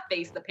have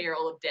faced the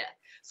peril of death.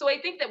 So I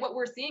think that what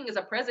we're seeing is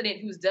a president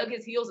who's dug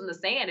his heels in the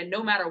sand, and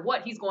no matter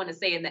what, he's going to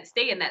stay in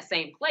that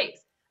same place.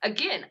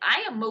 Again,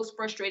 I am most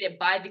frustrated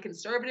by the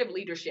conservative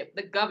leadership,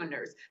 the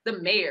governors, the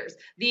mayors,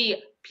 the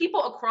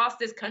people across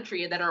this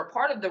country that are a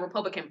part of the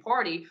Republican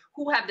Party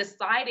who have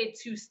decided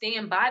to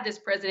stand by this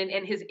president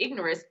and his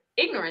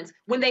ignorance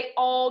when they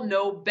all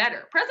know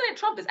better. President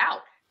Trump is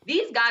out.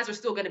 These guys are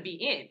still going to be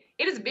in.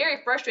 It is very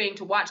frustrating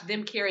to watch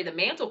them carry the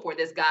mantle for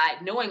this guy,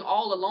 knowing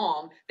all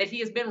along that he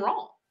has been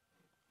wrong.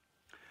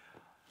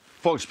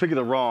 Folks, speaking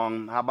of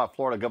wrong, how about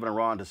Florida Governor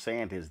Ron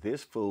DeSantis?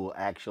 This fool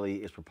actually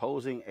is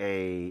proposing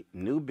a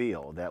new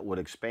bill that would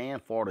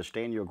expand Florida's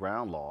Stand Your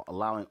Ground law,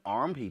 allowing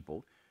armed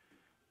people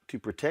to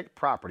protect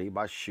property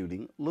by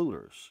shooting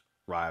looters,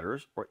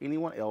 rioters, or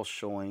anyone else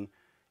showing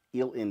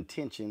ill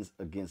intentions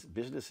against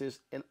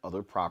businesses and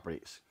other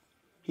properties.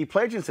 He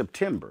pledged in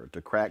September to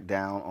crack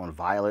down on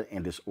violent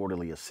and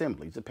disorderly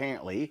assemblies.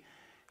 Apparently,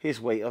 his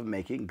way of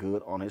making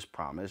good on his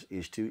promise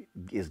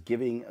is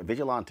giving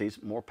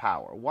vigilantes more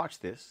power. Watch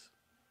this.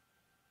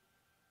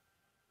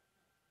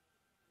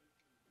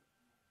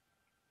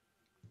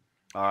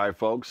 All right,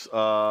 folks.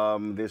 I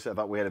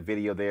thought we had a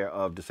video there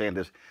of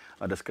DeSantis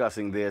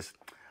discussing this.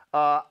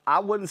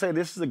 I wouldn't say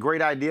this is a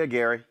great idea,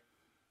 Gary.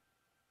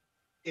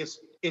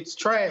 It's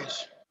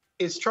trash.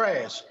 is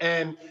trash.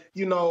 And,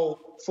 you know,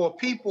 for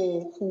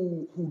people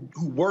who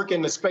work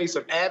in the space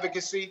of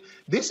advocacy,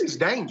 this is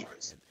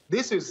dangerous.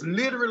 This is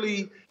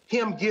literally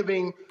him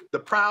giving the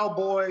Proud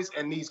Boys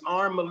and these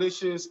armed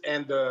militias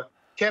and the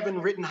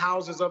Kevin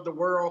Rittenhouses of the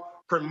world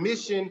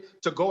permission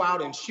to go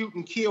out and shoot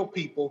and kill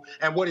people.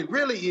 And what it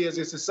really is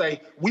to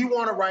say, we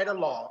want to write a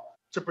law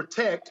to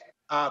protect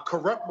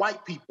corrupt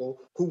white people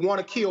who want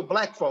to kill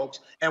black folks,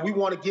 and we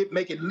want to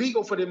make it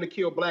legal for them to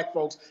kill black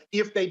folks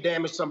if they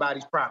damage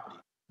somebody's property.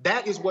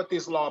 That is what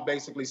this law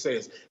basically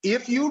says.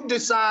 If you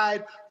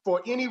decide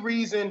for any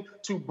reason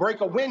to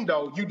break a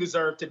window, you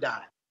deserve to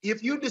die.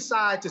 If you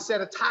decide to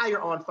set a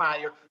tire on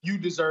fire, you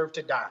deserve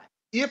to die.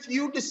 If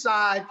you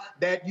decide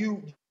that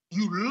you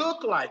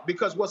look like,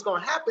 because what's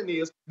going to happen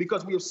is,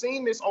 because we have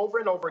seen this over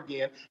and over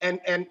again, and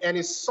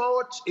it's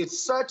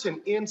such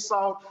an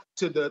insult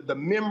to the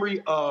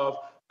memory of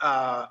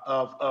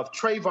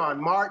Trayvon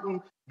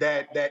Martin,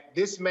 that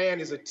this man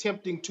is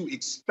attempting to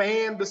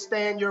expand the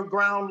Stand Your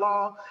Ground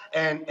law,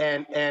 and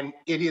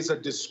it is a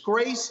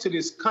disgrace to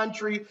this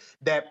country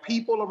that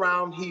people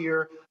around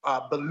here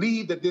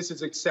believe that this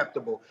is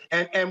acceptable.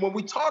 And when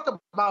we talk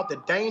about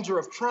the danger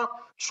of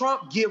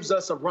Trump gives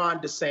us a Ron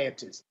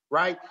DeSantis,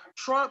 right?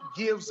 Trump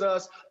gives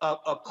us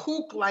a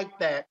kook like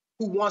that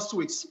who wants to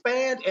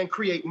expand and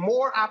create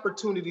more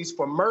opportunities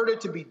for murder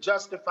to be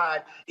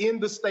justified in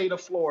the state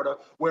of Florida,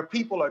 where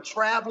people are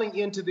traveling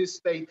into this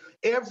state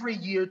every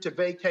year to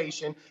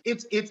vacation.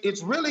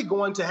 It's really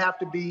going to have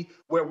to be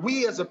where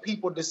we as a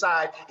people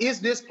decide, is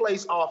this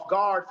place off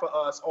guard for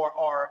us,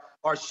 or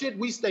should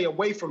we stay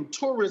away from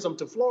tourism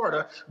to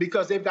Florida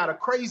because they've got a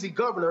crazy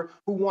governor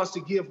who wants to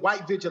give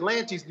white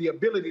vigilantes the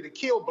ability to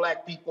kill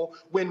black people,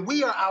 when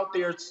we are out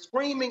there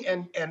screaming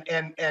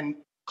and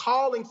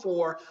calling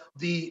for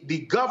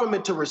the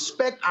government to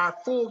respect our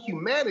full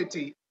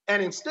humanity.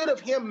 And instead of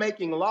him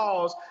making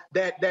laws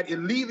that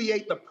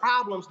alleviate the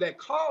problems that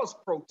cause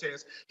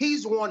protests,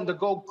 he's wanting to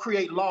go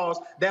create laws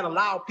that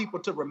allow people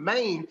to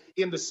remain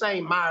in the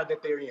same mire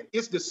that they're in.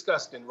 It's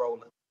disgusting,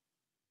 Roland.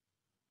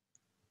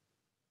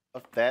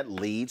 That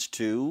leads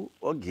to,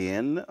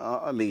 again,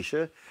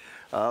 Amisha,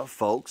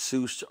 folks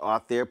who are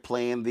out there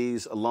playing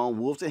these lone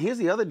wolves. And here's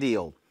the other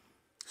deal.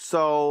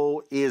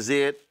 So is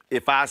it,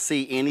 if I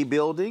see any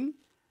building,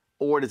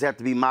 or does it have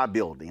to be my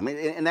building? I mean,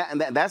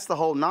 and that's the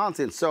whole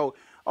nonsense. So,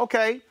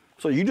 okay,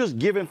 so you just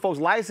giving folks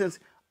license.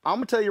 I'm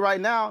going to tell you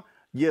right now,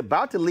 you're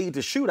about to lead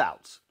to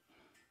shootouts.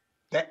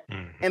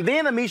 And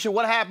then, Amisha,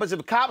 what happens if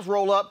the cops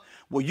roll up?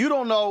 Well, you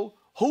don't know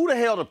who the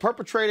hell the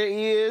perpetrator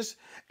is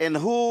and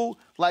who,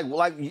 like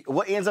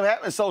what ends up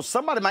happening. So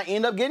somebody might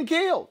end up getting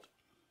killed.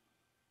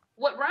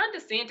 What Ron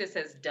DeSantis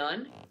has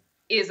done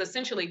is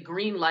essentially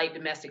green light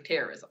domestic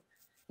terrorism.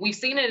 We've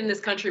seen it in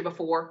this country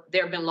before.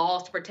 There have been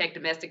laws to protect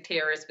domestic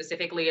terrorists,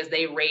 specifically as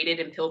they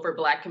raided and pilfered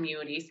black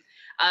communities.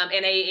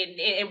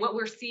 And what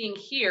we're seeing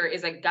here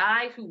is a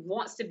guy who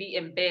wants to be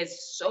in bed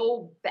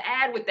so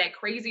bad with that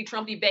crazy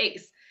Trumpy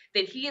base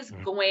that he is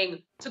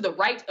going to the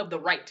right of the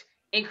right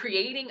and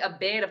creating a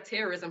bed of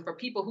terrorism for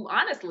people who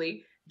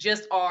honestly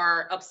just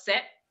are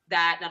upset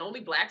that not only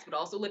blacks, but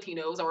also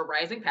Latinos are a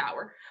rising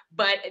power,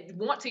 but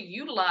want to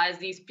utilize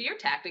these fear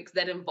tactics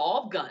that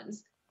involve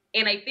guns.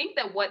 And I think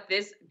that what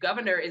this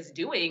governor is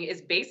doing is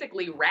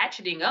basically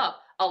ratcheting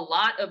up a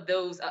lot of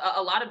those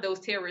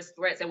terrorist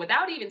threats. And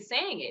without even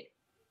saying it,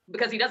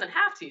 because he doesn't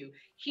have to,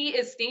 he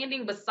is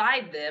standing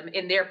beside them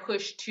in their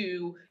push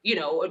to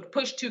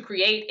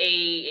create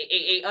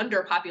a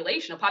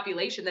underpopulation, a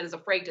population that is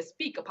afraid to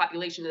speak, a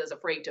population that is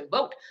afraid to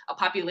vote, a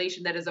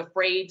population that is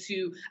afraid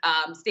to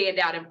stand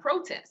out and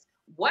protest.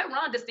 What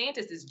Ron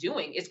DeSantis is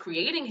doing is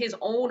creating his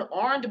own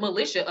armed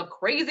militia of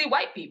crazy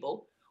white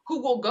people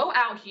who will go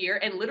out here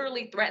and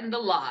literally threaten the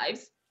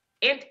lives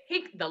and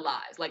take the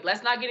lives. Like,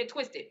 let's not get it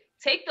twisted.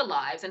 Take the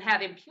lives and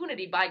have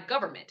impunity by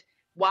government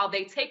while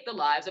they take the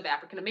lives of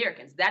African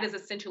Americans. That is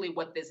essentially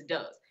what this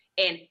does.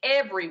 And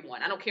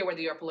everyone, I don't care whether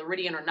you're a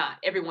Floridian or not,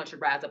 everyone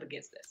should rise up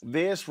against this.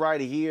 This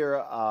right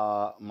here,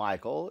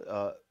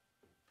 Michael,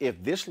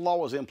 if this law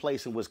was in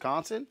place in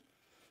Wisconsin,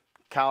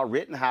 Kyle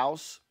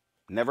Rittenhouse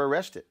never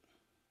arrested.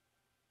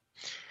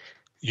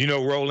 You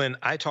know, Roland,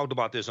 I talked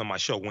about this on my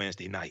show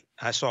Wednesday night.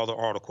 I saw the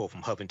article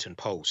from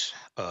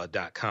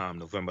HuffingtonPost.com,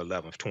 November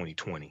 11th,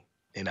 2020.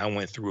 And I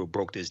went through and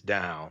broke this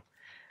down,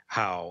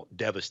 how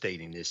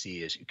devastating this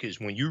is. Because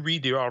when you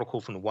read the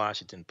article from the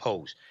Washington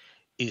Post,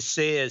 it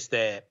says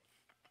that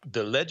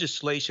the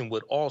legislation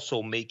would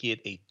also make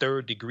it a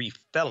third-degree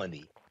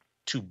felony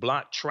to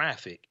block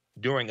traffic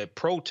during a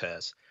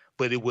protest,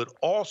 but it would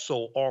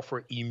also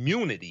offer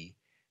immunity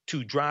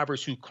to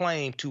drivers who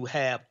claim to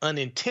have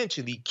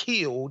unintentionally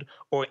killed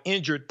or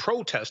injured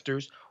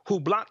protesters who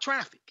block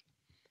traffic.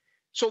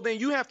 So then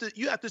you have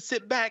to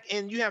sit back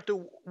and you have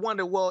to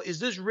wonder, well, is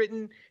this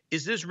written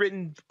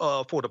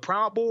for the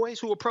Proud Boys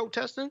who are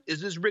protesting? Is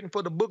this written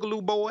for the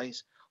Boogaloo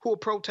Boys who are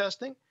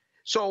protesting?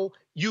 So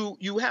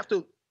you have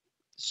to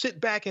sit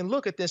back and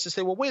look at this and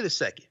say, well, wait a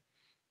second.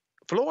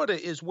 Florida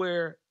is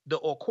where the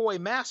Ocoee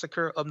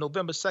massacre of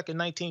November 2nd,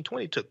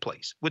 1920 took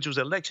place, which was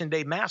Election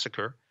Day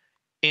massacre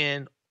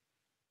in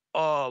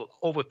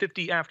over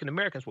 50 African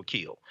Americans were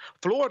killed.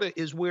 Florida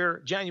is where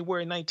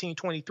January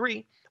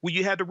 1923, where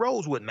you had the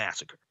Rosewood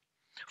Massacre.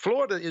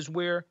 Florida is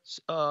where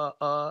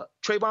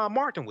Trayvon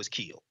Martin was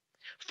killed.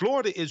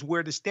 Florida is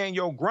where the Stand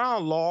Your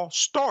Ground law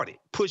started,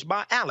 pushed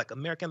by ALEC,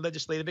 American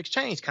Legislative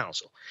Exchange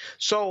Council.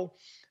 So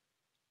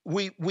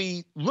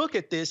we look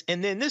at this,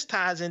 and then this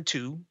ties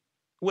into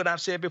what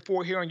I've said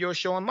before here on your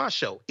show and my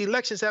show.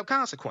 Elections have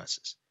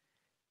consequences.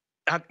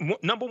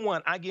 Number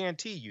one, I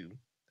guarantee you,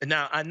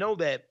 now I know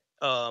that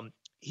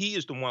he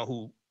is the one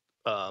who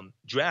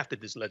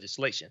drafted this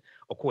legislation,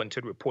 according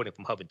to the reporting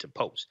from Huffington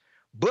Post.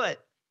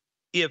 But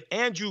if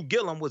Andrew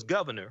Gillum was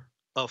governor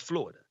of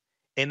Florida,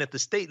 and if the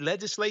state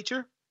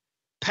legislature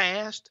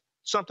passed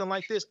something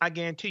like this, I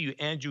guarantee you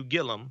Andrew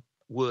Gillum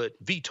would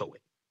veto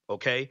it,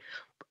 okay?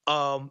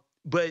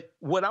 But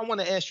what I want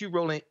to ask you,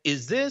 Roland,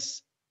 is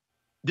this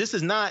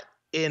is not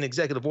an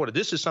executive order.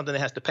 This is something that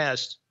has to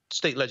pass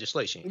state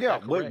legislation. Yeah,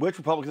 which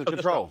Republicans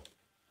control?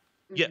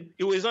 Yeah,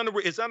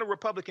 it's under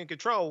Republican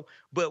control,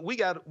 but we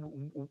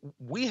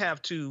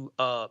have to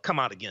come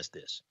out against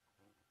this.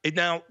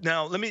 Now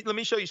let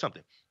me show you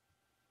something.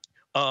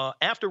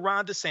 After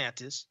Ron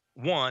DeSantis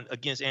won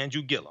against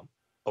Andrew Gillum,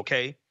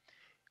 okay,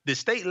 the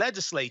state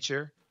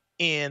legislature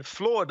in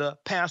Florida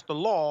passed a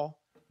law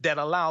that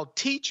allowed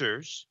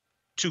teachers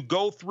to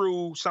go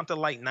through something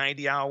like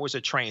 90 hours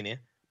of training,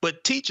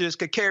 but teachers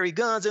could carry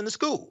guns in the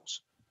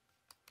schools.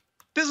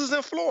 This is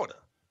in Florida.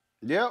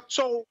 Yep.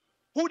 So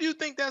who do you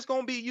think that's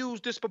going to be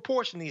used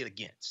disproportionately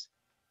against?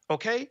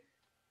 Okay.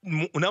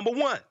 Number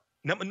one.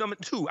 Number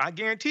two, I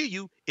guarantee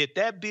you, if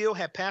that bill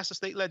had passed the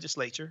state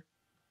legislature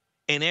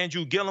and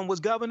Andrew Gillum was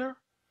governor,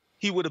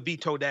 he would have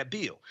vetoed that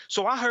bill.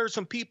 So I heard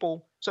some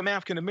people, some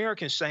African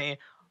Americans saying,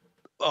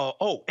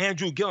 oh,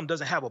 Andrew Gillum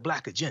doesn't have a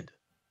black agenda.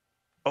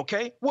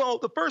 Okay. Well,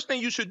 the first thing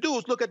you should do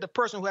is look at the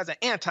person who has an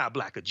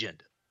anti-black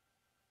agenda.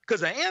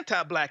 Because an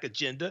anti-black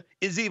agenda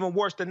is even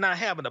worse than not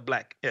having a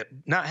black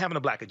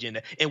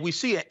agenda. And we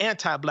see an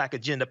anti-black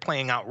agenda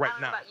playing out right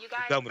now.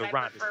 Governor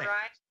Ron DeSantis.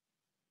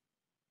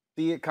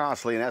 See it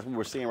constantly, and that's what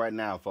we're seeing right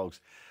now, folks,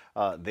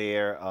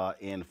 there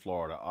in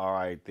Florida. All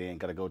right, then,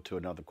 got to go to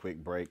another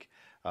quick break.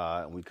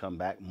 And we come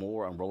back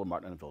more on Roland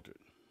Martin Unfiltered.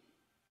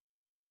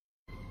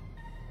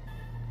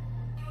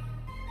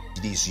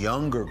 These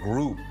younger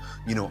group,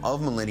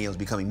 of millennials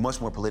becoming much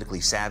more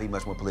politically savvy,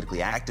 much more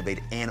politically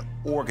activated and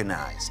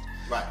organized.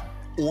 Right.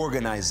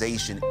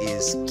 Organization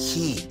is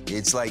key.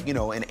 It's like,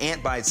 an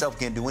ant by itself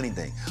can't do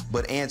anything,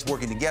 but ants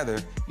working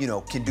together,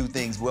 can do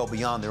things well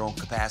beyond their own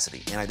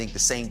capacity. And I think the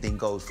same thing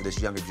goes for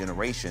this younger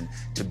generation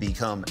to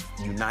become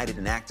united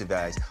and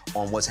activized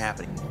on what's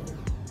happening.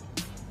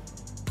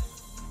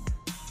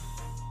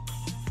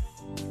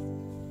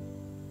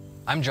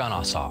 I'm John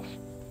Ossoff,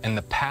 and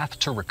the path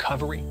to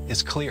recovery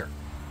is clear.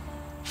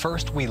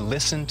 First, we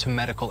listen to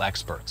medical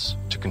experts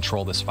to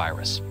control this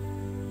virus.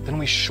 Then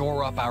we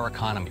shore up our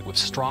economy with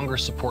stronger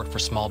support for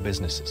small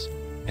businesses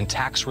and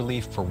tax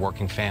relief for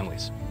working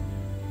families.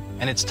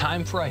 And it's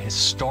time for a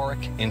historic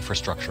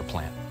infrastructure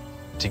plan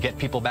to get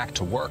people back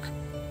to work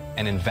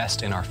and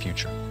invest in our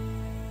future.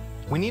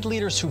 We need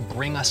leaders who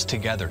bring us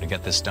together to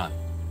get this done.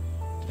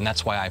 And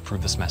that's why I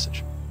approve this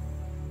message.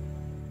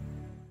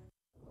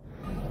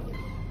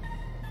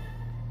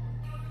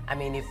 I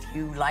mean, if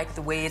you like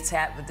the way it's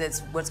that's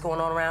what's going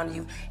on around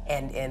you,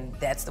 and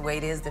that's the way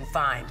it is, then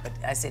fine. But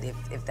I said,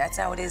 if that's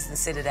how it is, then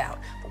sit it out.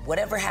 But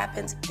whatever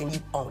happens, then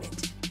you own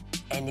it.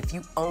 And if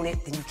you own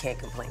it, then you can't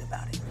complain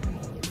about it.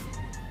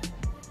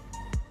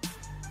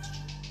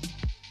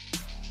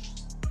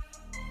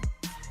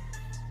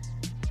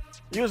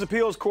 U.S.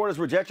 Appeals Court has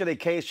rejected a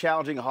case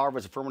challenging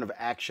Harvard's affirmative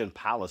action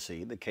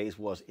policy. The case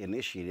was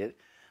initiated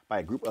by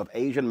a group of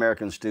Asian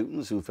American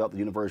students who felt the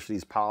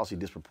university's policy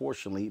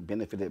disproportionately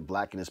benefited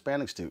Black and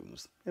Hispanic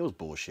students. It was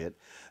bullshit.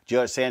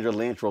 Judge Sandra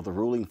Lynch wrote the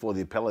ruling for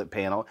the appellate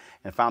panel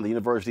and found the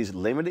university's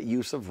limited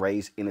use of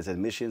race in its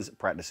admissions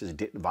practices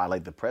didn't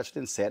violate the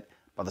precedent set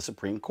by the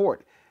Supreme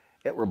Court.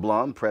 Edward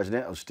Blum,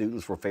 president of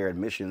Students for Fair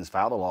Admissions,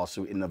 filed a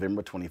lawsuit in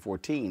November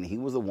 2014. He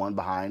was the one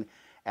behind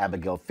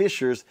Abigail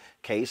Fisher's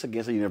case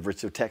against the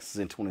University of Texas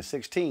in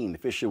 2016.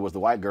 Fisher was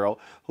the white girl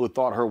who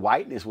thought her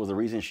whiteness was the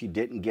reason she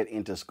didn't get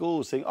into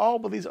school, saying, oh,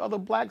 but these other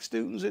Black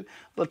students and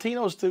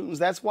Latino students,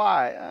 that's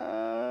why.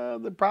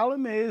 The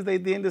problem is they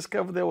then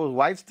discovered there was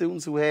white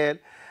students who had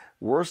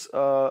worse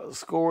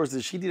scores than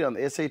she did on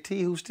the SAT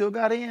who still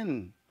got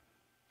in.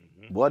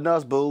 Wasn't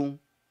us, boo.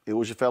 It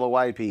was your fellow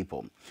white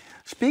people.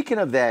 Speaking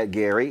of that,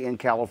 Gary, in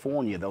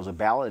California, there was a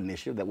ballot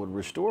initiative that would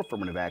restore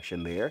affirmative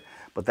action there,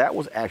 but that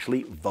was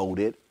actually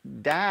voted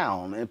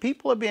down. And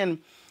people have been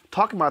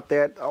talking about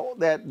that,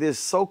 that this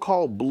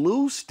so-called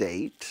blue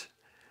state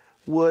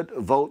would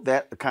vote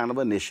that kind of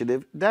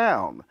initiative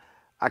down.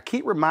 I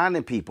keep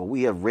reminding people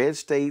we have red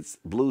states,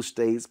 blue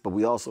states, but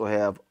we also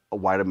have a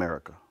white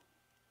America.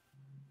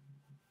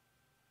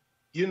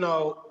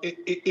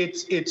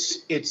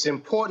 It's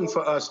important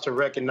for us to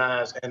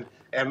recognize,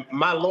 and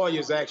my lawyer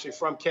is actually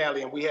from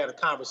Cali, and we had a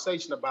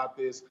conversation about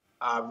this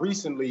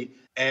recently,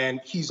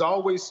 and he's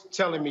always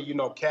telling me,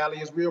 Cali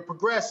is real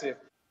progressive,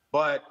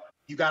 but,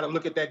 you got to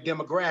look at that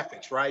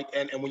demographics, right?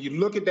 And when you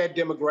look at that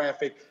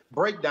demographic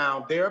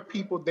breakdown, there are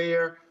people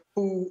there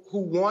who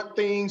want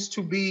things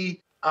to be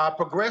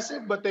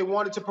progressive, but they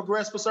want it to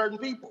progress for certain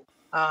people.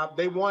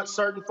 They want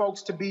certain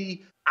folks to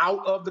be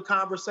out of the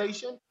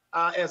conversation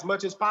as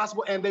much as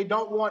possible, and they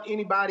don't want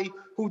anybody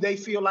who they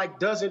feel like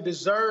doesn't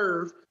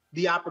deserve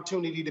the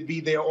opportunity to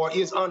be there or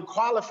is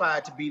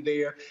unqualified to be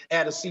there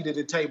at a seat at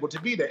the table to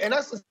be there. And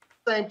that's the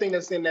same thing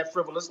that's in that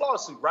frivolous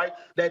lawsuit, right?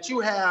 That you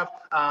have,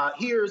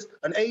 here's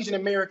an Asian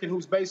American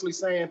who's basically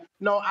saying,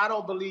 no, I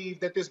don't believe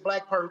that these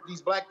black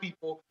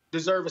people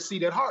deserve a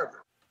seat at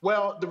Harvard.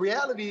 Well, the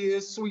reality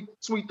is,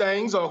 sweet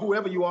things, or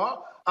whoever you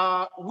are,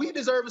 we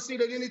deserve a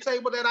seat at any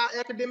table that our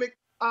academic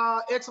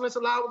excellence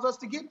allows us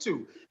to get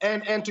to.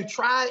 And to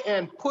try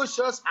and push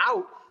us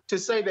out to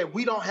say that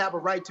we don't have a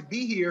right to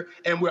be here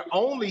and we're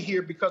only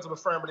here because of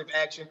affirmative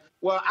action,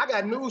 well, I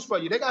got news for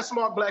you. They got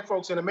smart black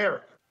folks in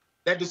America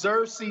that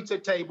deserve seats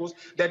at tables,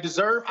 that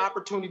deserve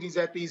opportunities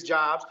at these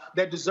jobs,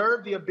 that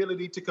deserve the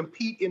ability to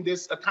compete in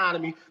this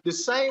economy the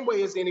same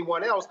way as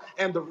anyone else.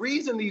 And the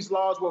reason these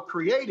laws were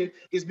created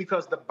is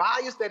because the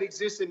bias that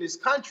exists in this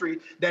country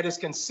that is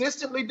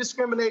consistently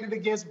discriminated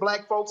against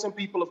black folks and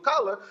people of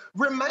color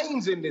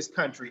remains in this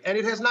country, and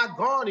it has not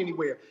gone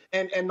anywhere.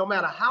 And no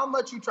matter how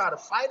much you try to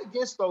fight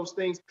against those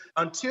things,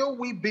 until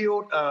we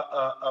build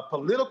a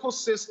political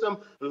system,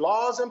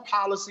 laws and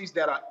policies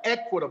that are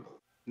equitable,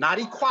 not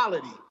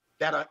equality,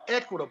 that are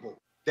equitable,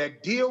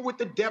 that deal with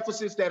the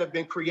deficits that have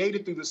been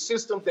created through the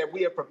systems that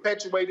we have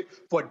perpetuated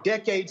for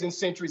decades and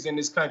centuries in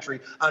this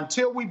country.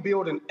 Until we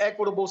build an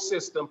equitable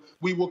system,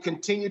 we will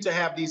continue to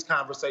have these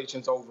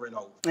conversations over and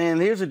over. And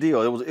here's the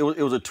deal: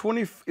 it was a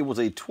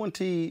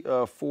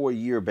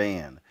 24-year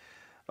ban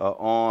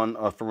on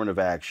affirmative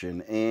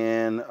action,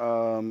 and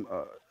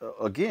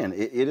again,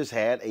 it has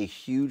had a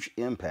huge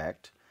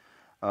impact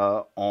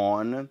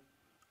on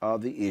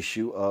the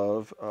issue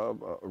of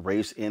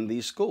race in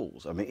these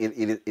schools. I mean,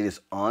 it is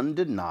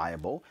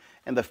undeniable.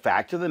 And the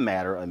fact of the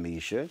matter,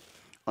 Amisha,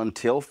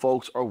 until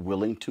folks are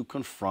willing to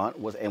confront,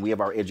 and we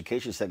have our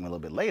education segment a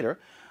little bit later,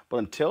 but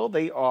until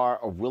they are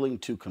willing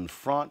to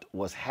confront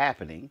what's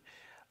happening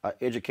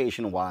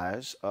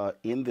education-wise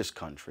in this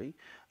country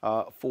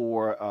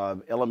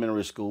for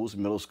elementary schools,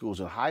 middle schools,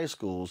 and high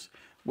schools,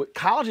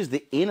 college is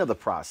the end of the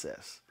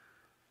process.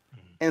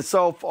 And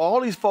so for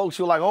all these folks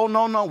who are like, oh,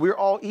 no, we're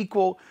all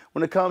equal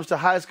when it comes to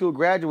high school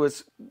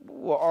graduates,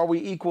 well, are we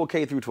equal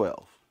K through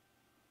 12?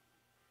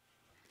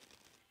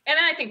 And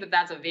I think that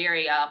that's a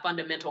very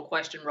fundamental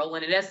question,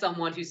 Roland. And as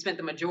someone who spent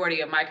the majority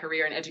of my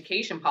career in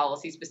education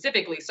policy,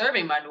 specifically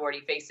serving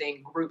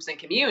minority-facing groups and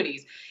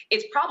communities,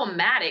 it's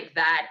problematic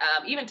that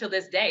even to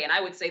this day, and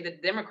I would say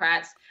that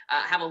Democrats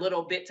have a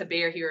little bit to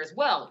bear here as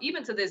well,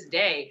 even to this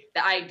day,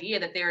 the idea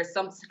that there is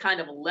some kind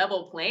of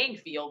level playing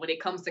field when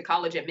it comes to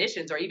college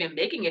admissions or even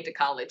making it to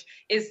college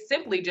is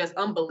simply just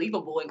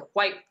unbelievable and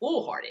quite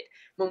foolhardy.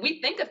 When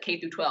we think of K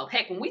through 12,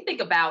 heck, when we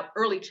think about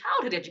early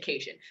childhood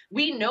education,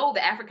 we know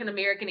the African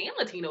American and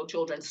Latino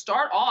children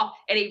start off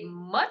at a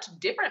much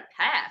different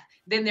path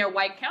than their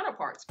white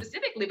counterparts,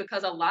 specifically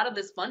because a lot of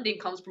this funding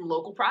comes from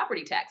local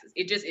property taxes.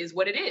 It just is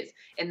what it is.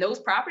 And those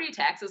property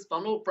taxes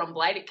funneled from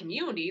blighted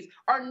communities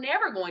are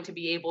never going to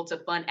be able to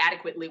fund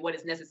adequately what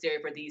is necessary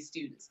for these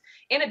students.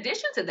 In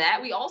addition to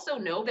that, we also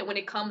know that when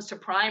it comes to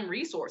prime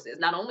resources,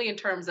 not only in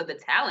terms of the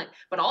talent,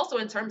 but also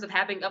in terms of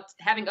having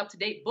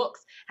up-to-date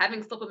books,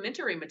 having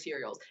supplementary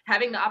materials,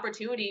 having the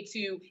opportunity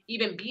to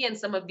even be in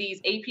some of these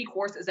AP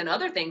courses and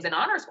other things and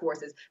honors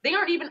courses, they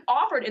aren't even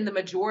offered in the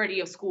majority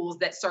of schools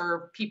that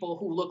serve people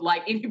who look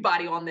like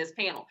anybody on this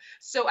panel.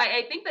 So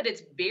I think that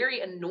it's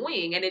very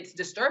annoying and it's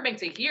disturbing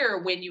to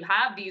hear when you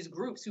have these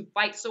groups who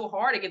fight so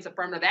hard against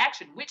affirmative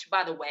action, which,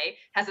 by the way,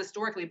 has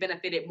historically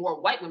benefited more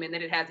white women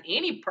than it has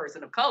any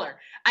person of color.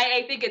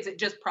 I think it's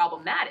just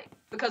problematic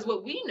because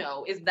what we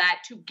know is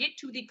that to get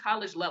to the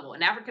college level,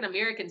 an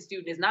African-American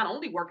student is not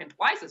only working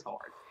twice as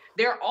hard,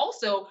 they're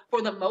also,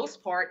 for the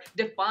most part,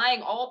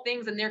 defying all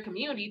things in their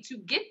community to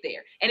get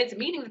there. And it's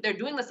meaning that they're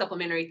doing the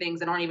supplementary things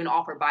that aren't even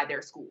offered by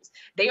their schools.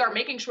 They are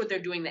making sure they're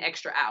doing the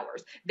extra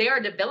hours. They are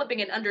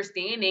developing an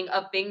understanding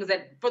of things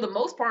that, for the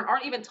most part,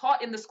 aren't even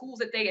taught in the schools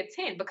that they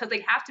attend because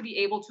they have to be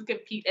able to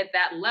compete at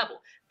that level.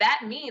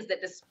 That means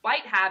that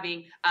despite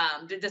having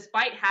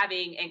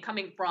and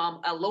coming from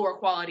a lower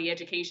quality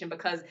education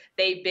because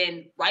they've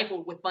been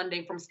rifled with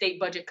funding from state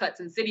budget cuts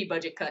and city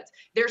budget cuts,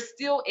 they're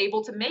still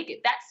able to make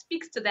it. That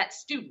speaks to that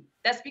student.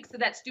 That speaks to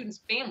that student's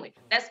family.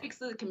 That speaks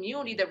to the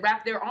community that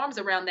wrapped their arms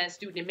around that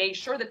student and made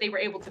sure that they were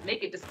able to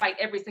make it despite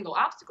every single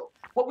obstacle.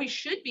 What we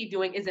should be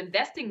doing is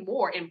investing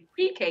more in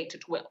pre-K to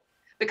 12.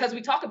 Because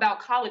we talk about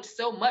college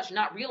so much,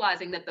 not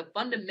realizing that the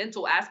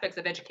fundamental aspects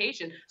of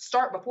education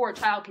start before a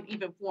child can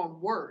even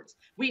form words.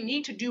 We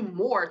need to do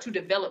more to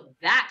develop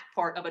that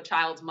part of a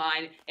child's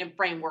mind and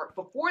framework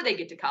before they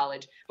get to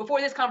college,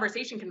 before this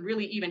conversation can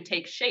really even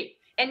take shape.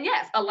 And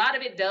yes, a lot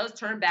of it does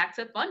turn back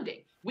to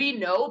funding. We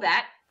know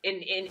that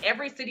in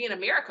every city in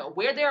America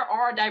where there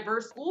are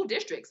diverse school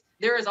districts,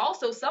 there is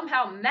also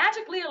somehow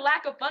magically a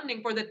lack of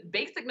funding for the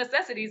basic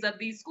necessities of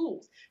these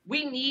schools.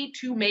 We need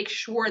to make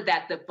sure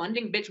that the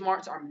funding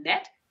benchmarks are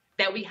met,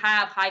 that we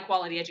have high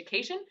quality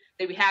education,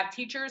 that we have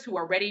teachers who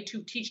are ready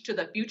to teach to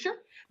the future,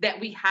 that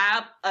we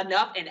have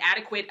enough and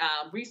adequate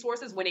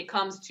resources when it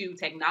comes to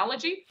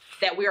technology,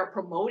 that we are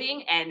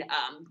promoting and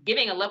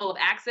giving a level of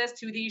access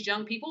to these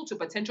young people to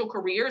potential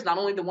careers, not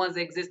only the ones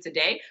that exist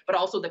today, but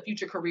also the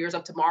future careers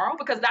of tomorrow,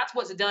 because that's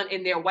what's done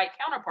in their white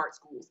counterpart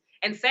schools.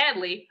 And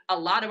sadly, a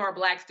lot of our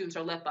Black students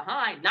are left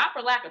behind, not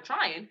for lack of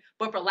trying,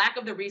 but for lack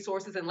of the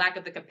resources and lack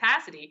of the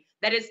capacity.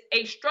 That is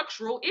a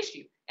structural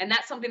issue. And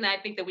that's something that I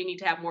think that we need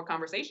to have more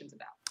conversations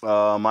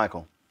about.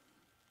 Michael.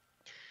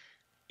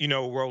 You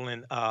know,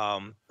 Roland,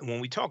 when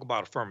we talk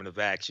about affirmative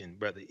action,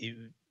 brother,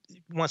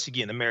 once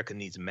again, America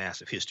needs a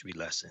massive history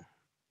lesson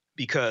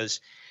because,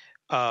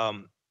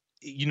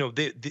 you know,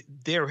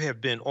 there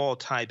have been all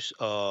types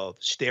of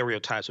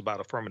stereotypes about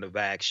affirmative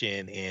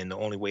action, and the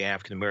only way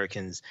African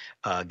Americans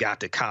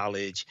got to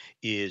college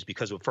is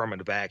because of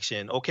affirmative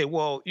action. Okay,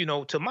 well, you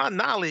know, to my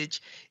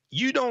knowledge,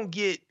 you don't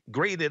get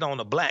graded on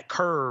a black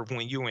curve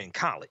when you're in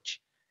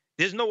college.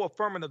 There's no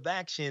affirmative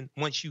action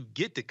once you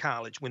get to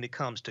college when it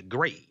comes to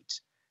grades.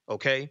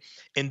 Okay.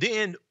 And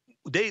then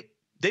they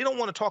don't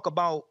want to talk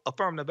about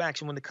affirmative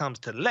action when it comes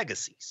to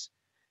legacies.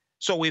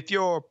 So if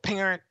your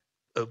parent,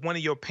 if one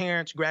of your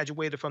parents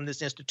graduated from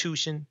this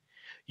institution,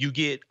 you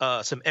get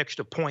some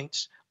extra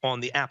points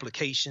on the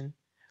application.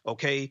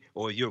 Okay.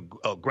 Or your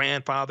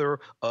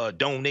grandfather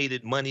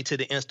donated money to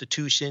the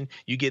institution,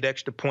 you get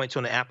extra points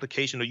on the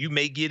application, or you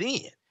may get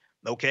in.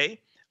 Okay.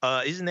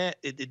 Didn't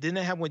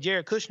that happen with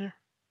Jared Kushner?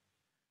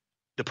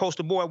 The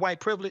poster boy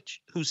white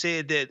privilege, who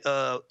said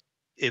that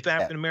if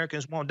African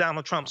Americans want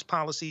Donald Trump's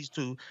policies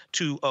to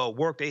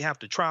work, they have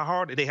to try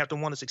harder. They have to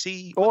want to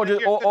succeed.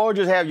 Or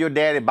just have your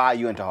daddy buy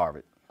you into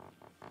Harvard.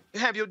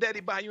 Have your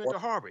daddy buy you into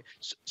Harvard.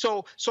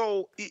 So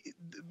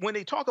when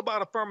they talk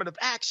about affirmative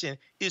action,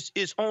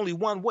 it's only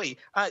one way.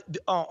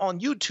 On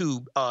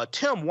YouTube,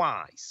 Tim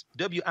Wise,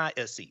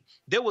 W-I-S-E,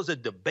 there was a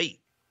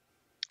debate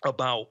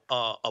about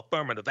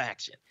affirmative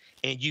action,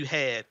 and you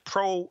had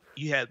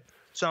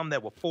some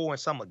that were for and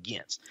some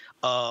against.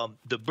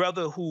 The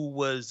brother who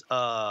was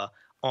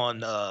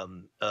on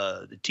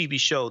the TV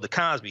show, The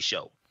Cosby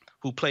Show,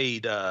 who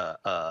played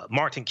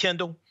Martin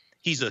Kendall,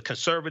 he's a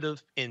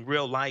conservative in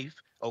real life.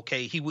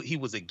 Okay, he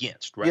was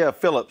against, right? Yeah,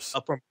 Phillips.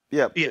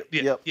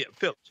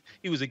 Phillips.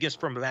 He was against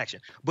affirmative action.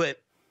 But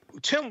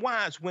Tim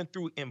Wise went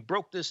through and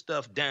broke this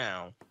stuff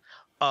down,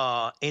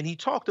 and he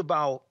talked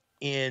about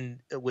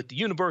with the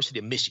University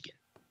of Michigan,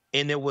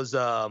 and there was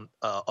a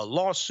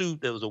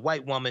lawsuit. There was a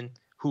white woman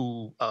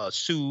who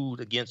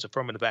sued against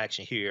affirmative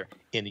action here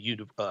in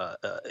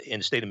the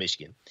state of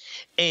Michigan,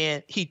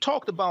 and he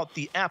talked about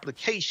the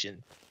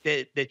application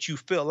that you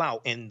fill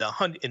out in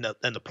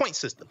the point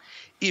system.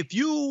 If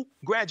you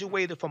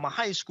graduated from a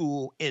high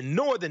school in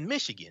northern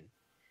Michigan,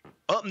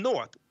 up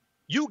north,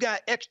 you got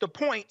extra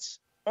points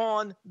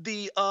on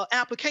the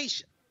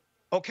application.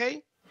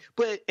 Okay.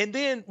 And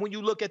then when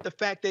you look at the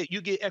fact that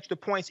you get extra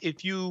points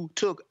if you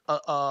took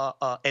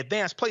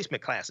advanced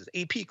placement classes,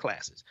 AP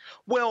classes.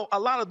 Well, a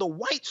lot of the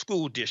white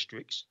school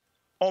districts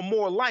are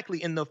more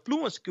likely, in the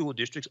affluent school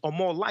districts, are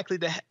more likely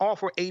to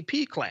offer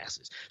AP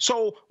classes.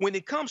 So when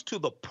it comes to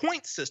the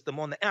point system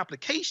on the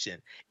application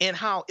and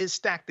how it's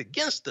stacked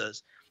against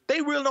us,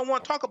 they really don't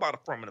want to talk about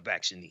affirmative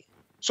action then.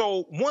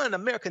 So one,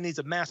 America needs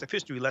a massive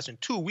history lesson.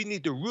 Two, we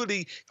need to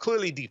really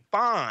clearly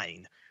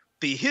define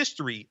the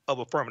history of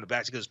affirmative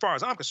action, because as far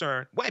as I'm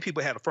concerned, white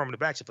people had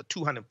affirmative action for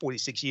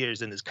 246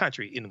 years in this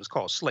country, and it was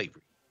called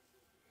slavery.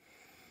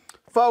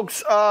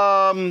 Folks,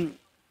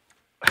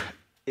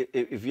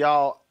 if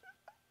y'all,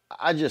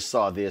 I just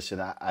saw this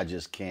and I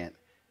just can't.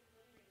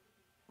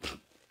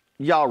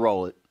 Y'all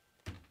roll it.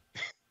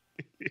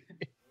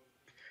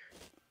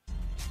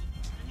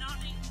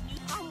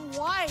 I'm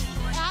white.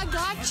 I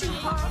got you,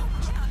 huh?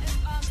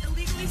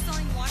 Illegally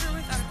selling water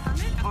without a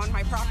permit on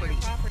my property.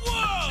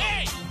 Whoa!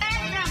 Hey!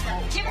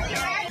 Give us your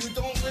ID. You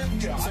don't live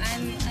here.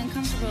 I'm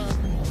uncomfortable.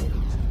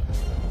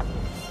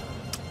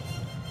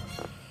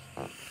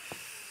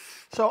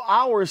 So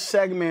our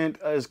segment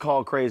is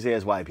called Crazy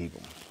Ass White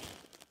People.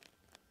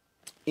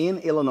 In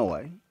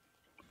Illinois,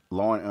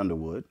 Lauren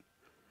Underwood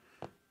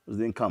was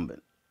the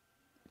incumbent.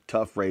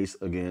 Tough race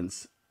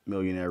against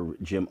millionaire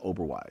Jim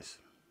Oberweis.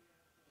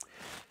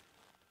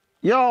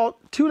 Y'all,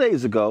 2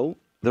 days ago,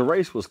 the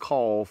race was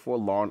called for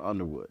Lauren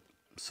Underwood.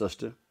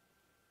 Sister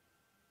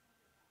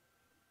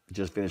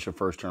just finished her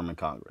first term in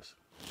Congress.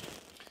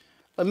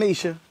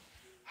 Amisha,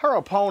 her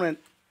opponent,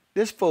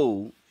 this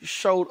fool,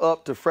 showed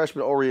up to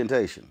freshman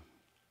orientation.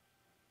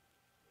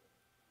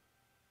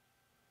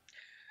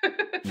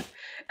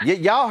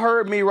 Y'all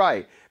heard me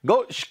right.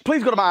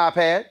 Please go to my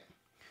iPad.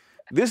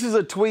 This is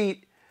a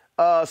tweet.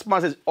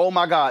 Somebody says, "Oh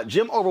my God,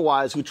 Jim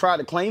Oberweis, who tried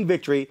to claim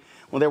victory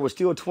when there were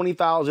still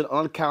 20,000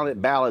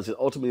 uncounted ballots and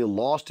ultimately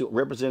lost to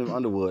Representative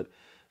Underwood,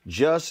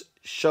 just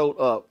showed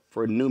up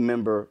for new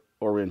member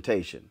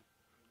orientation."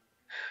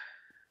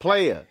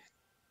 player,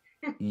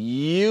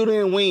 you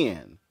didn't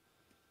win.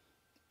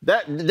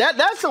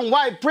 That's some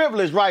white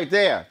privilege right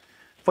there.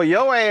 For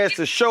your ass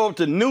to show up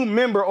to new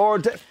member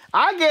orientation.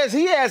 I guess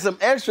he had some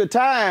extra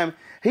time.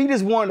 He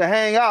just wanted to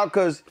hang out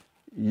because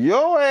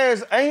your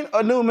ass ain't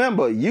a new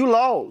member. You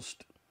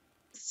lost.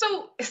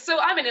 So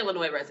I'm an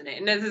Illinois resident,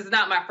 and this is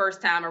not my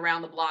first time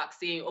around the block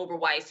seeing Ober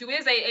Weiss, who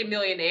is a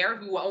millionaire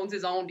who owns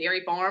his own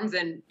dairy farms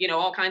and, you know,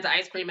 all kinds of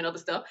ice cream and other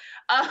stuff.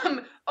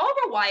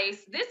 Ober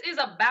Weiss, this is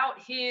about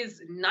his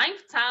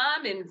 9th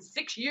time in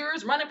 6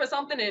 years running for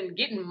something and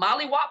getting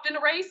mollywopped in the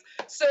race.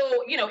 So,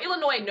 you know,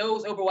 Illinois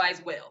knows Ober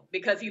Weiss well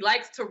because he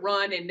likes to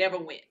run and never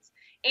wins.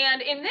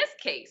 And in this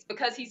case,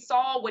 because he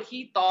saw what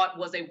he thought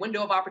was a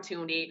window of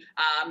opportunity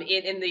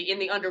in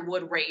the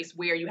Underwood race,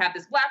 where you have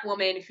this black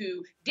woman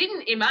who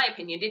didn't, in my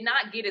opinion, did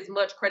not get as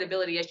much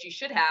credibility as she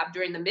should have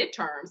during the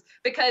midterms,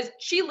 because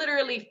she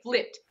literally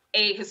flipped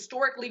a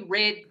historically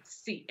red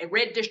seat, a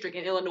red district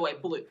in Illinois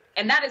blue.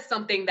 And that is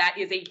something that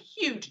is a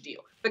huge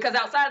deal, because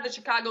outside of the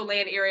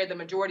Chicagoland area, the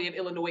majority of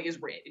Illinois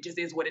is red. It just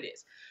is what it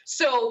is.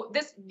 So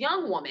this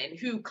young woman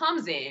who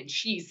comes in,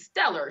 she's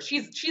stellar.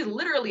 She's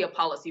literally a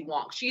policy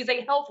wonk. She's a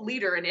health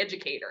leader and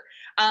educator.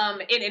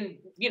 And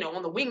you know,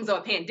 on the wings of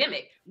a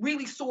pandemic,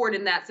 really soared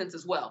in that sense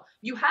as well.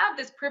 You have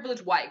this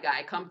privileged white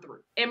guy come through.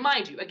 And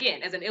mind you,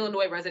 again, as an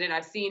Illinois resident,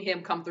 I've seen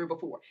him come through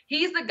before.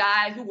 He's the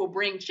guy who will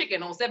bring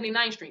chicken on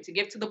 79th Street to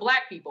give to the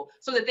black people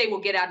so that they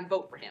will get out and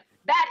vote for him.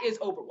 That is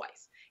Ober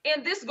Weiss.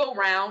 And this go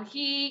round,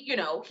 he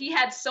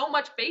had so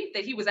much faith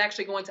that he was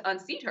actually going to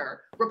unseat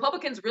her.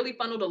 Republicans really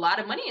funneled a lot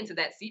of money into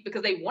that seat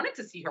because they wanted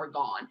to see her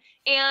gone.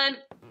 And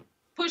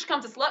push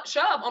comes to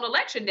shove on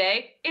election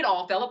day, it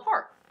all fell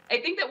apart. I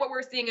think that what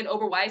we're seeing in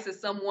Ober Weiss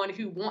is someone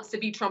who wants to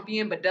be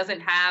Trumpian but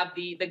doesn't have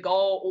the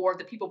gall or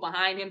the people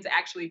behind him to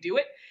actually do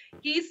it.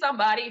 He's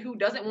somebody who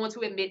doesn't want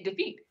to admit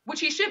defeat,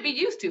 which he should be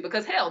used to,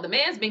 because hell, the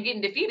man's been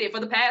getting defeated for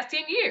the past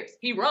 10 years.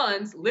 He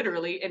runs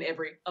literally in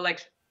every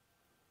election.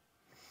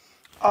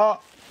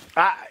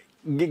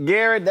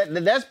 Gary,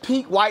 that's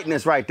peak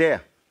whiteness right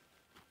there.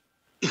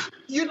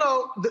 You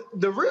know,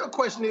 the real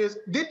question is,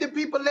 did the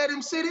people let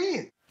him sit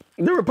in?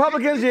 The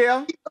Republicans,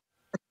 yeah.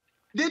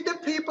 Did the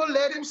people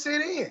let him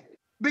sit in?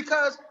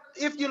 Because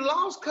if you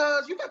lost,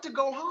 cuz, you got to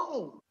go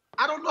home.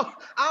 I don't know.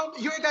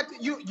 You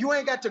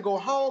ain't got to go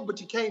home, but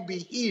you can't be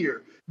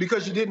here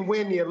because you didn't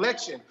win the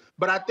election.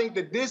 But I think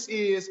that this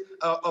is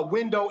a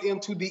window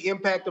into the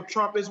impact of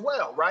Trump as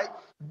well, right?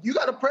 You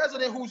got a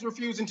president who's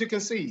refusing to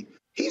concede.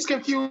 He's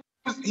confused.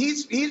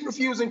 He's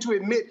refusing to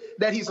admit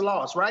that he's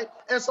lost, right?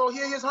 And so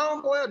here his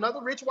homeboy,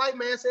 another rich white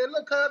man, said,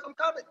 look, cuz, I'm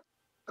coming.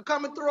 I'm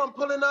coming through. I'm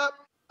pulling up.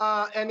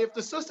 And if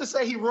the sister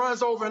say he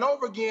runs over and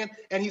over again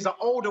and he's an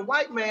older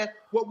white man,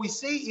 what we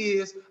see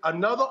is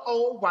another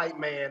old white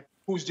man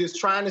who's just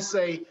trying to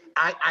say,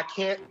 I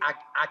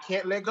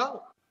can't let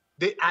go.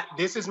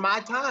 This is my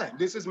time.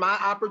 This is my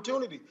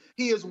opportunity.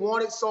 He has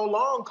wanted so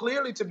long,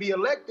 clearly, to be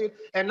elected,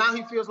 and now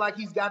he feels like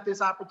he's got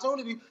this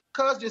opportunity.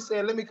 Cuz just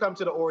said, let me come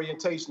to the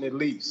orientation at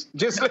least.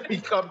 Just let me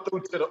come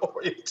through to the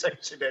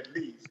orientation at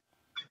least.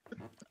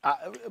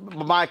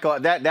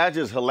 Michael, that's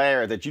just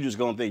hilarious that you just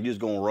gonna think you're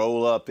just gonna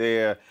roll up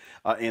there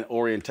in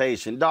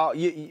orientation. Dog,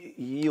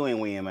 you ain't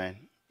win, man.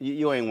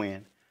 You ain't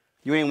win.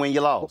 You ain't win,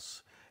 you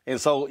lost. And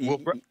so you're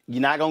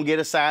not gonna get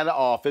assigned to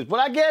office. But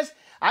I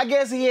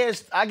guess he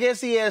has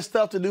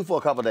stuff to do for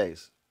a couple of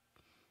days.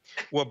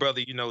 Well,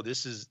 brother, you know,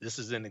 this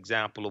is an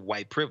example of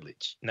white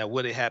privilege. Now,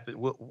 what do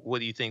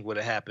you think would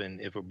have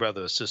happened if a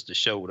brother or sister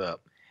showed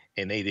up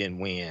and they didn't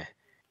win?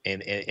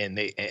 And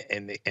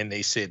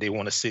they said they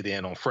want to sit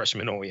in on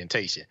freshman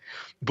orientation.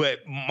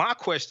 But my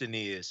question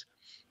is,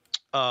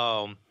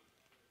 for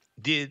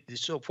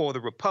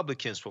the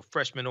Republicans for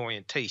freshman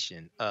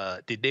orientation,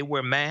 did they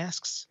wear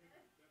masks?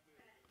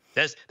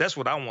 That's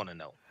what I want to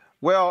know.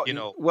 Well, you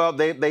know,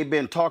 they've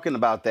been talking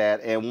about that,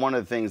 and one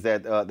of the things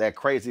that that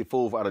crazy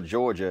fool out of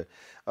Georgia,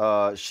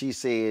 she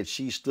said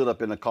she stood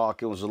up in the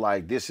caucus and was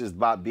like, "This is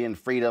about being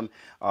freedom.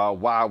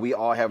 Why are we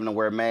all having to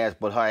wear masks?"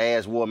 But her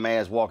ass wore a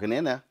mask walking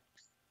in there.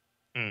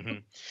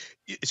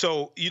 Mm-hmm.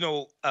 So, you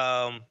know,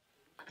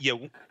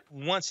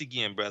 once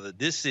again, brother,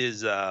 this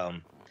is,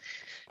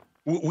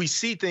 we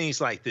see things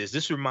like this.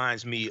 This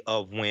reminds me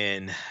of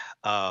when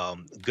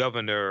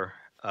Governor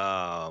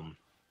of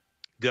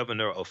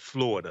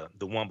Florida,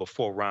 the one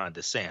before Ron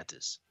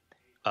DeSantis,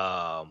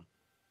 and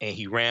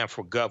he ran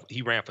for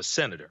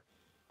senator,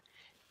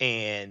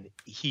 and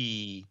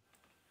the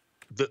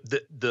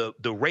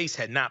race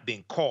had not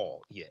been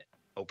called yet,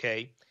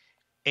 okay,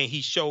 and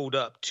he showed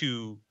up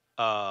to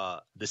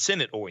the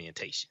Senate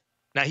orientation.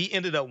 Now, he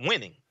ended up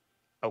winning,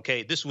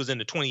 okay? This was in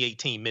the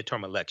 2018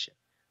 midterm election,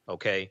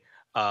 okay?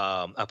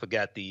 I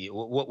forgot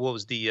what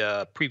was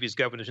the previous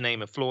governor's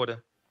name in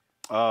Florida?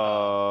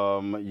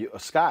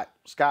 Scott,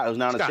 who's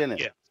now in the Senate.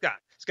 Yeah,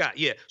 Scott,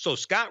 yeah. So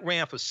Scott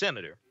ran for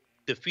senator,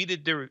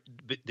 defeated the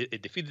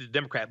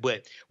Democrat,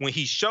 but when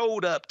he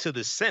showed up to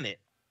the Senate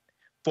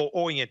for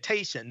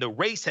orientation, the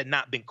race had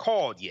not been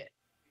called yet,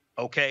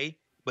 okay?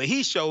 But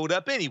he showed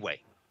up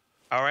anyway.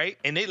 All right,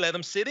 and they let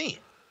him sit in.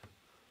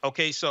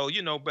 Okay, so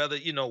brother,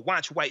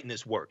 watch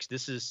whiteness works.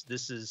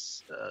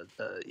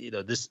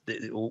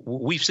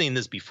 We've seen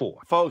this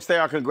before. Folks,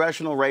 there are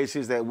congressional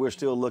races that we're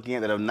still looking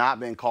at that have not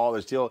been called.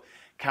 They're still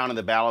counting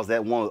the ballots.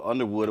 That one with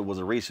Underwood was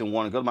a recent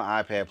one. Go to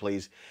my iPad,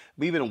 please.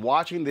 We've been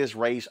watching this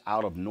race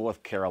out of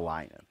North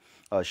Carolina.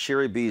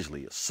 Cheri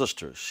Beasley, a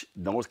sister,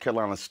 North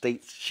Carolina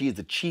State. She's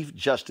the Chief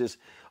Justice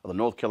of the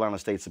North Carolina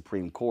State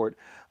Supreme Court.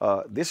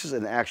 This is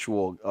an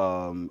actual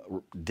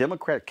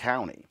Democrat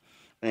county.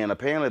 And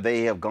apparently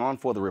they have gone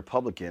for the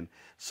Republican.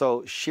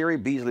 So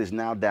Cheri Beasley is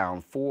now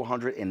down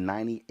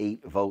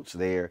 498 votes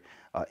there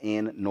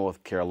in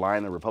North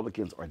Carolina.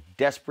 Republicans are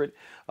desperate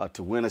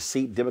to win a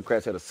seat.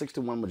 Democrats had a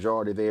 6-1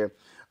 majority there.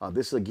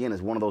 This, again,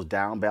 is one of those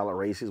down ballot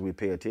races we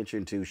pay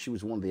attention to. She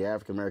was one of the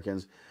African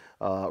Americans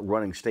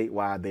running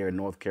statewide there in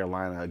North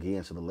Carolina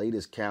again. So the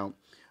latest count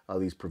of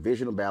these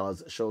provisional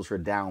ballots shows her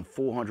down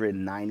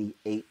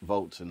 498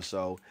 votes. And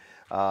so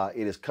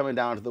it is coming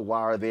down to the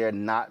wire there,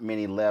 not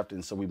many left,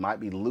 and so we might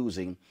be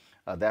losing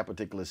that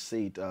particular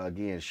seat.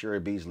 Again,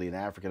 Cheri Beasley, an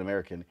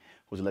African-American,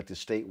 was elected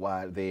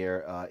statewide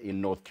there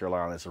in North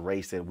Carolina. It's a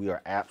race that we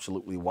are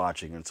absolutely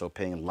watching, and so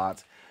paying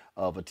lots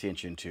of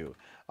attention to.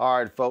 All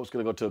right, folks,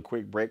 going to go to a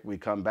quick break. When we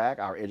come back,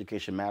 our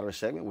Education Matters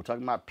segment. We're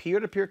talking about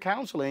peer-to-peer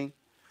counseling.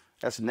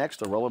 That's next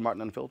to Roland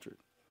Martin Unfiltered.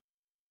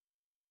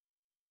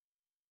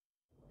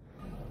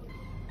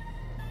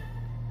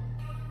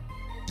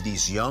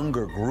 These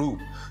younger group,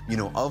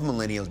 of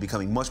millennials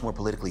becoming much more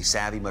politically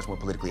savvy, much more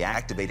politically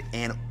activated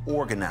and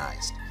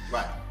organized.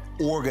 Right.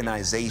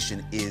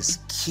 Organization is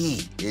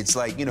key. It's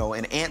like,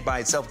 an ant by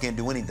itself can't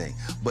do anything,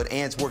 but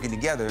ants working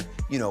together,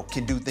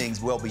 can do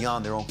things well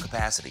beyond their own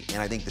capacity.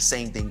 And I think the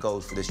same thing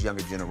goes for this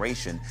younger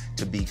generation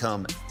to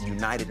become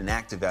united and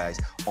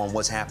activized on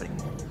what's happening.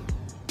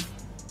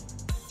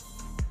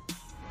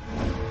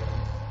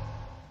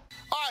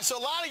 So a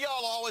lot of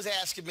y'all always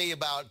asking me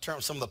about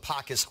some of the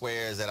pocket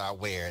squares that I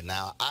wear.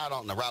 Now,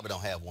 Robert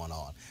don't have one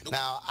on. Nope.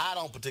 Now, I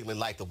don't particularly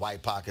like the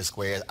white pocket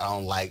squares. I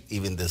don't like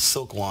even the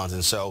silk ones.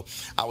 And so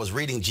I was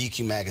reading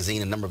GQ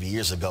magazine a number of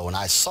years ago, and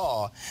I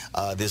saw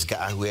this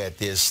guy who had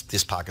this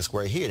pocket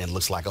square here, and it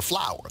looks like a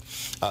flower.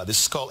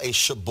 This is called a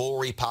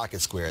shibori pocket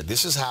square.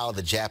 This is how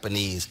the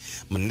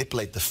Japanese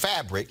manipulate the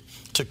fabric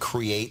to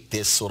create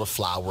this sort of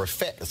flower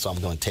effect. So I'm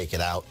going to take it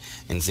out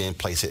and then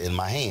place it in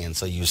my hand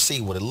so you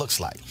see what it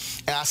looks like.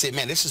 And I said,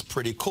 man, this is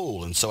pretty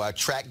cool. And so I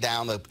tracked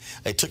down,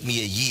 it took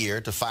me a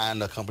year to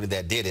find a company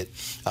that did it.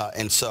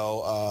 And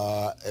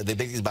so they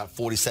make these about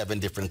 47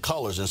 different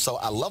colors. And so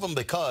I love them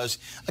because,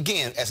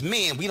 again, as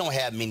men, we don't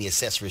have many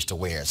accessories to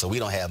wear, so we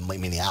don't have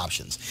many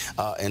options.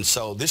 And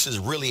so this is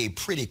really a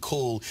pretty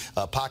cool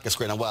pocket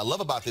square. Now, what I love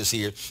about this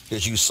here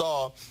is you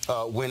saw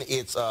when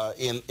it's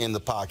in the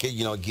pocket,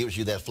 it gives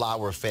you that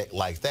flower effect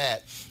like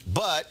that.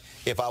 But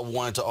if I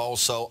wanted to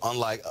also,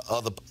 unlike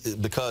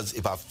because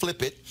if I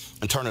flip it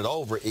and turn it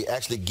over, it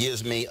actually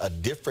gives me a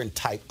different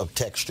type of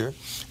texture.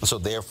 And so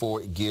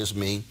therefore it gives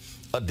me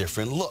a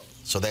different look.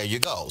 So there you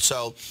go.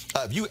 So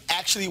if you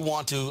actually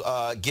want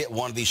to get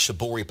one of these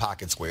shibori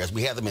pocket squares,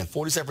 we have them in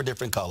 47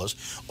 different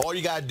colors. All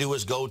you got to do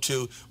is go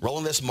to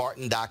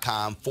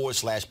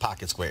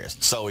RolandSMartin.com/pocket squares.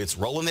 So it's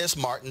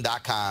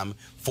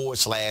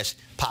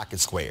RolandSMartin.com/pocket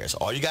squares.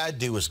 All you got to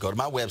do is go to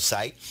my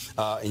website,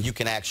 and you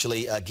can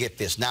actually get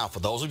this. Now,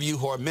 for those of you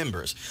who are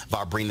members of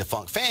our Bring the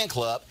Funk fan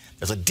club,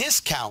 there's a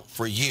discount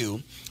for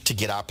you to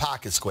get our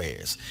pocket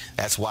squares.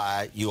 That's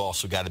why you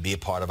also got to be a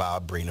part of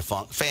our Bring the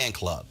Funk fan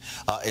club.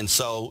 And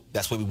so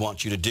that's what we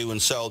want you to do.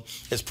 And so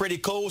it's pretty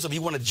cool. So if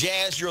you want to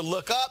jazz your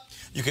look up,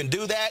 you can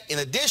do that. In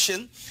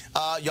addition,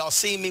 y'all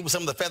see me with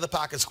some of the feather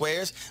pocket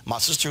squares. My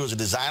sister, who's a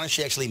designer,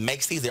 she actually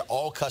makes these. They're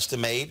all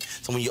custom made.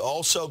 So when you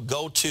also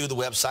go to the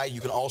website,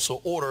 you can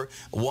also order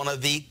one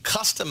of the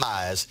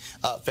customized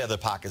feather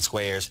pocket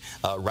squares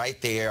right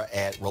there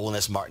at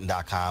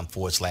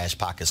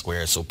RolandSMartin.com/pocket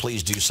squares. So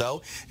please do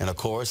so. And of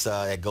course,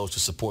 it goes to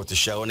support the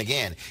show. And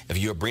again, if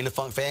you're a Bring the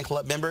Funk fan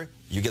club member,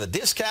 you get a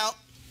discount.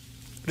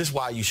 This is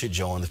why you should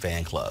join the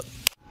fan club.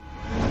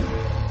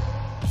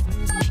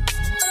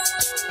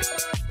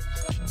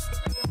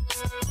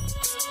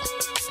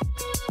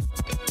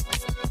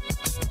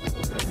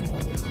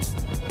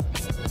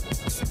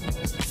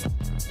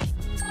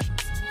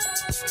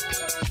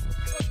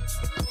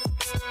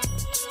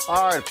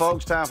 All right,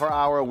 folks, time for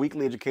our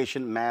weekly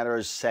Education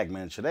Matters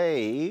segment.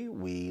 Today,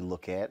 we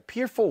look at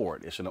Peer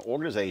Forward. It's an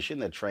organization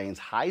that trains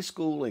high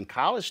school and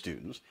college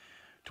students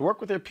to work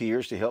with their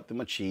peers to help them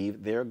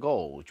achieve their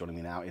goals. Joining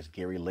me now is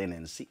Gary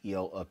Lennon,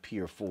 CEO of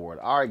Peer Forward.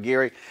 All right,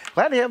 Gary,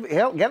 glad to have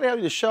you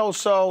on the show.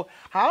 So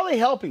how are they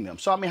helping them?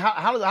 So, I mean,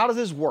 how does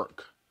this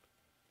work?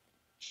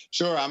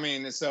 Sure. I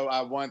mean, so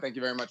one, thank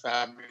you very much for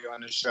having me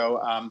on the show.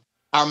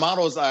 Our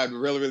models are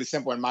really, really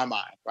simple in my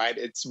mind, right?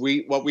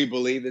 What we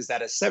believe is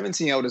that a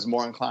 17-year-old is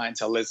more inclined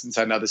to listen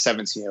to another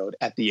 17-year-old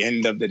at the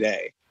end of the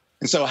day.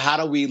 And so how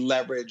do we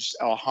leverage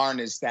or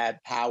harness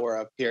that power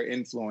of peer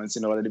influence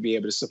in order to be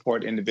able to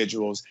support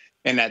individuals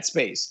in that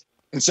space?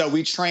 And so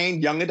we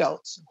train young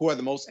adults who are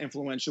the most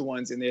influential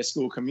ones in their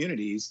school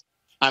communities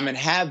and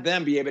have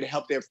them be able to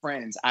help their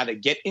friends either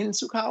get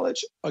into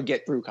college or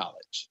get through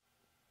college.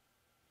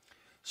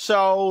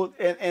 So,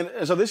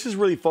 and so this is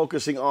really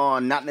focusing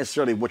on not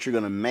necessarily what you're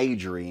going to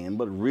major in,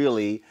 but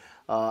really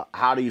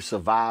how do you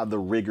survive the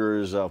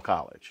rigors of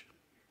college?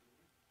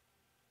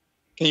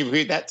 Can you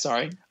repeat that?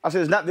 Sorry. I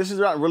said this is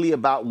not really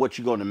about what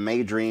you're going to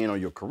major in or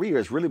your career.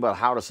 It's really about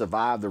how to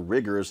survive the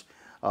rigors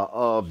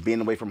of being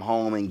away from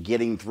home and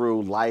getting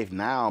through life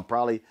now,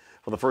 probably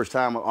for the first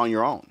time on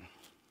your own.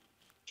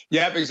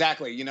 Yep,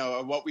 exactly. You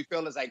know, what we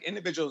feel is like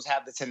individuals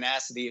have the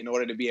tenacity in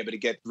order to be able to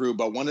get through.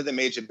 But one of the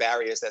major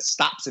barriers that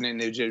stops an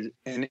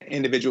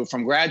individual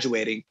from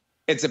graduating,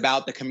 it's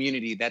about the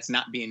community that's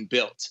not being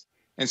built.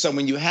 And so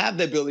when you have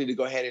the ability to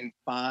go ahead and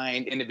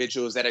find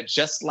individuals that are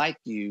just like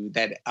you,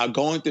 that are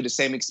going through the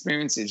same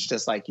experiences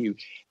just like you,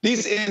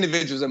 these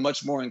individuals are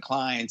much more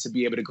inclined to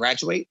be able to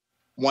graduate,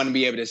 want to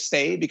be able to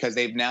stay because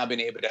they've now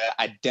been able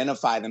to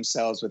identify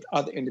themselves with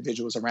other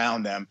individuals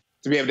around them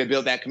to be able to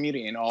build that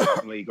community and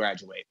ultimately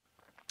graduate.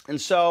 And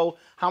so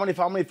how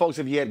many folks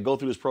have you had go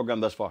through this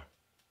program thus far?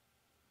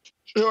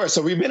 Sure.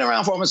 So we've been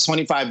around for almost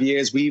 25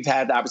 years. We've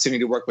had the opportunity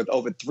to work with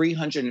over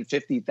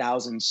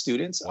 350,000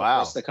 students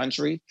across the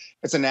country.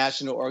 It's a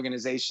national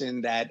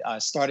organization that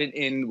started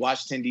in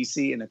Washington,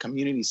 D.C. in a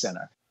community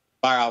center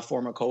by our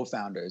former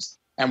co-founders.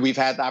 And we've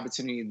had the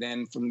opportunity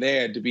then from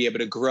there to be able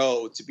to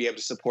grow, to be able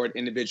to support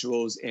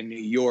individuals in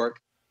New York,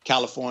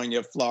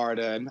 California,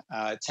 Florida,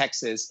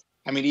 Texas.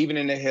 I mean, even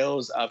in the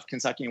hills of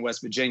Kentucky and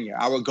West Virginia.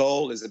 Our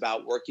goal is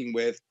about working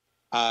with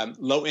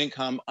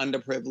low-income,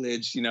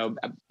 underprivileged,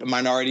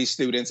 minority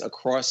students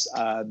across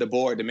the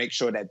board to make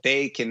sure that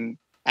they can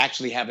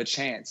actually have a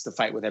chance to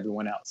fight with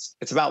everyone else.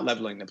 It's about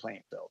leveling the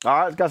playing field.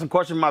 All right, got some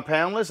questions from my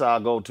panelists. I'll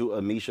go to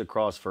Amisha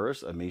Cross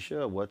first.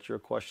 Amisha, what's your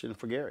question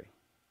for Gary?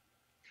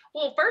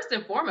 Well, first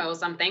and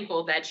foremost, I'm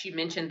thankful that you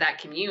mentioned that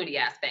community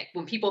aspect.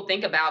 When people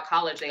think about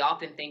college, they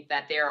often think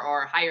that there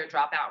are higher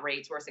dropout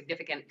rates or a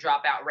significant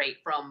dropout rate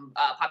from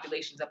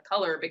populations of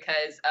color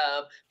because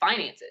of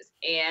finances.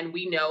 And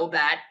we know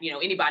that,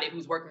 anybody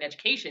who's worked in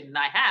education, and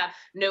I have,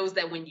 knows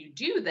that when you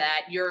do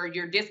that,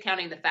 you're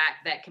discounting the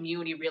fact that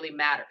community really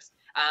matters.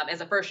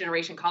 As a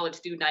first-generation college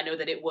student, I know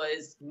that it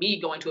was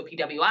me going to a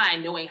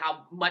PWI, knowing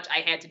how much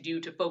I had to do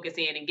to focus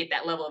in and get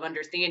that level of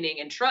understanding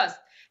and trust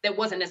that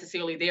wasn't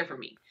necessarily there for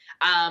me.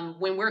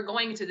 When we're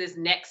going to this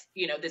next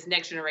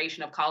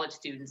generation of college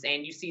students,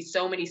 and you see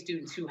so many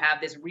students who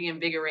have this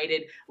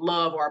reinvigorated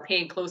love or are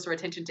paying closer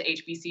attention to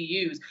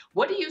HBCUs,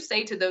 what do you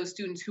say to those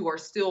students who are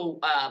still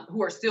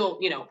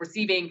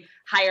receiving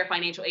higher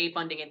financial aid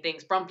funding and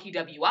things from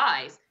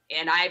PWIs?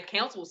 And I've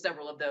counseled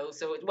several of those.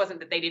 So it wasn't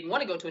that they didn't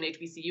want to go to an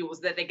HBCU, it was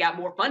that they got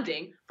more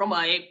funding from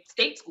a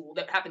state school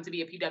that happened to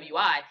be a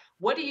PWI.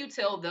 What do you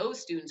tell those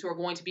students who are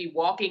going to be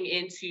walking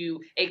into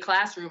a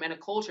classroom and a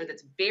culture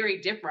that's very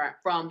different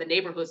from the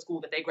neighborhood school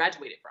that they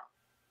graduated from?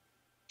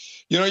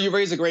 You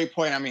raise a great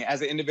point. I mean,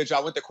 as an individual,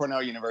 I went to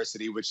Cornell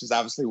University, which is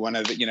obviously one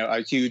of the,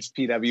 a huge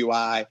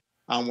PWI,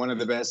 one of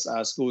the best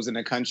schools in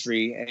the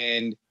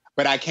country.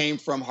 But I came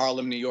from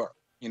Harlem, New York,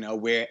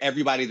 where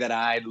everybody that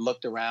I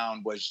looked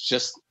around was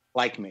just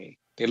like me.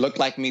 They looked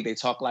like me, they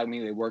talked like me,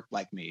 they worked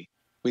like me.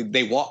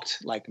 They walked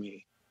like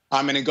me.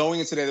 And in going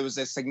into there was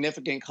a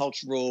significant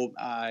cultural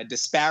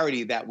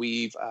disparity that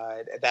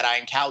that I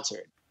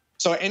encountered.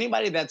 So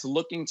anybody that's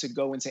looking to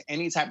go into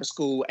any type of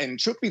school, and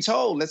truth be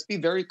told, let's be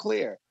very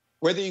clear,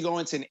 whether you go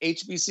into an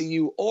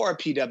HBCU or a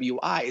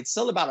PWI, it's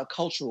still about a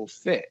cultural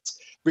fit,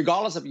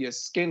 regardless of your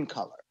skin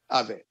color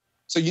of it.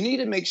 So you need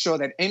to make sure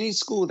that any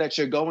school that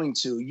you're going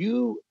to,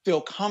 you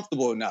feel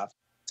comfortable enough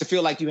to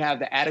feel like you have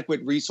the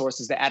adequate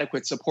resources, the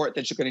adequate support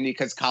that you're going to need,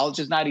 because college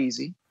is not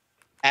easy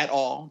at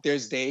all.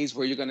 There's days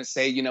where you're going to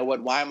say, you know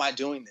what, why am I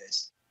doing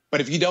this?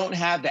 But if you don't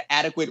have the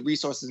adequate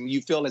resources and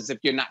you feel as if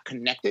you're not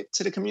connected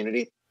to the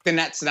community, then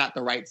that's not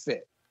the right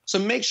fit. So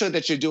make sure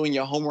that you're doing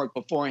your homework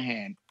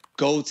beforehand.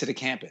 Go to the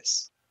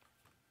campus.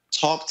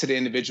 Talk to the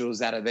individuals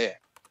that are there.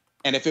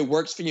 And if it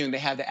works for you and they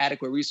have the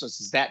adequate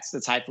resources, that's the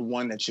type of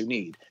one that you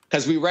need.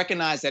 Because we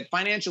recognize that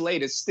financial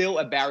aid is still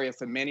a barrier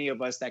for many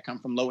of us that come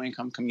from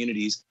low-income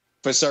communities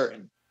for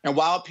certain. And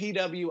while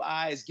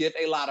PWIs give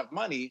a lot of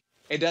money,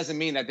 it doesn't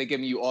mean that they're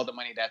giving you all the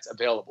money that's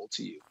available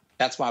to you.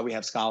 That's why we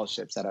have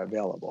scholarships that are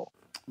available.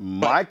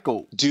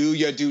 Michael. But do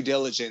your due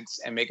diligence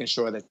and making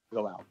sure that you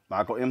go out.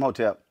 Michael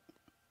Imhotep.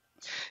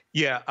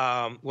 Yeah,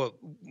 well,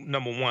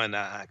 number one,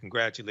 I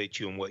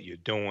congratulate you on what you're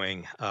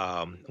doing.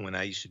 When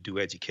I used to do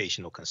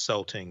educational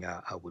consulting,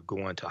 I would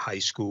go into high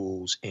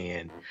schools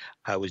and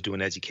I was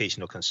doing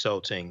educational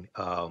consulting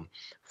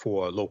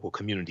for a local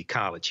community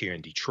college here in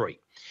Detroit.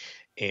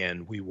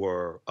 And we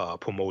were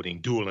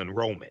promoting dual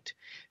enrollment.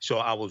 So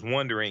I was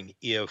wondering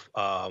if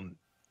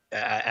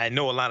I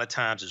know a lot of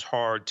times it's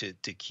hard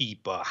to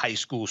keep high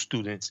school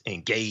students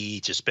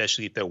engaged,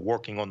 especially if they're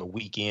working on the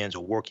weekends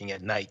or working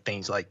at night,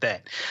 things like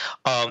that.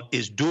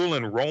 Is dual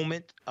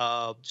enrollment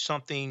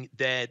something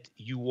that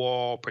you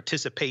all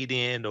participate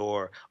in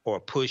or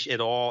push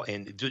at all?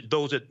 And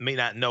those that may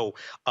not know,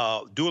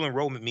 dual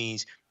enrollment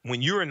means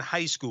when you're in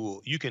high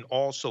school, you can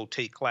also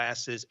take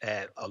classes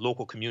at a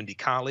local community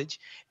college.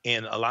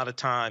 And a lot of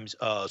times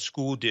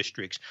school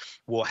districts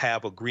will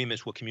have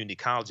agreements with community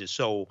colleges.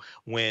 So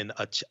when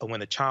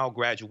a child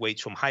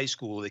graduates from high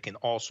school, they can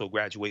also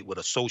graduate with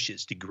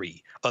associate's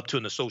degree, up to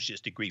an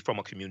associate's degree from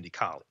a community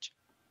college.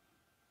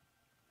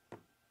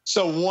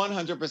 So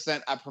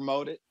 100% I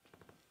promote it.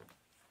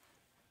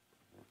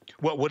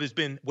 What have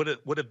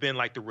been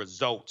like the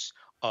results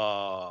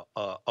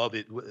of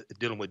it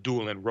dealing with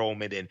dual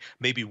enrollment, and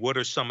maybe what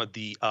are some of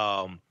the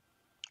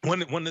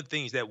one of the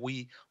things that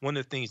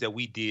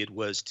we did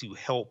was to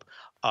help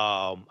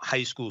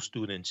high school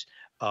students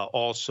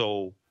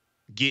also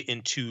get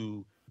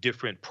into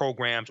different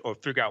programs or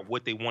figure out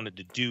what they wanted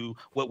to do,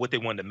 what they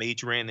wanted to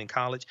major in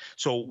college.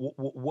 So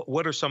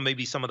what are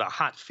maybe some of the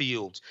hot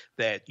fields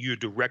that you're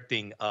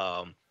directing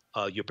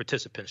your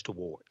participants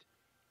toward?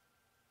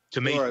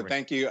 Sure,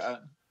 thank you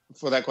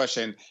for that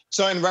question.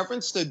 So in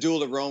reference to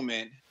dual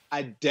enrollment,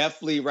 I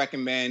definitely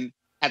recommend,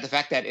 at the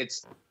fact that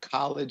it's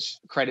college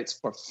credits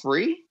for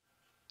free,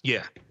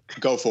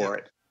 go for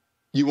it.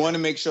 You want to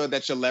make sure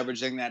that you're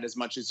leveraging that as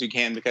much as you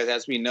can, because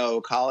as we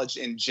know, college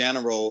in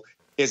general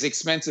is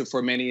expensive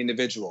for many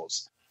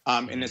individuals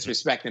in this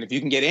respect. And if you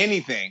can get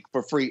anything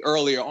for free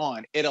earlier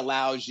on, it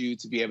allows you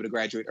to be able to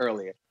graduate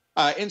earlier.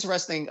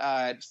 Interesting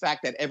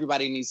fact that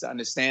everybody needs to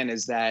understand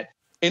is that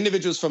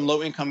individuals from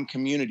low-income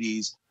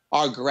communities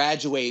are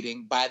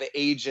graduating by the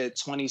age of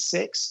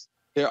 26.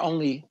 There are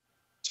only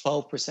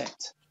 12%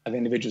 of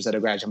individuals that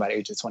are graduating by the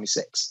age of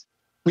 26.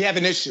 We have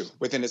an issue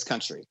within this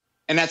country,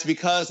 and that's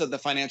because of the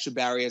financial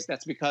barriers.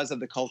 That's because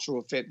of the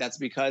cultural fit. That's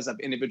because of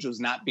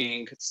individuals not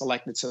being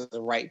selected to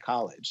the right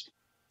college.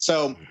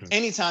 So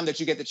anytime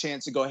that you get the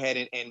chance to go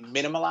ahead and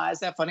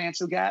minimize that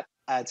financial gap,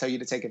 I tell you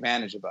to take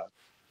advantage of it.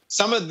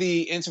 Some of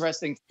the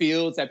interesting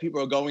fields that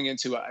people are going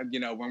into,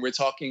 when we're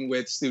talking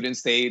with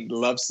students, they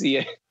love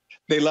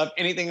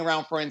anything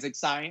around forensic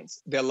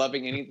science. They're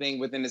loving anything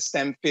within the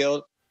STEM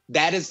field.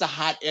 That is the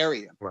hot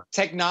area. Right.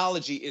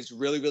 Technology is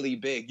really, really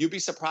big. You'd be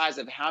surprised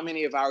at how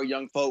many of our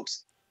young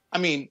folks, I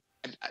mean,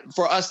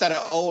 for us that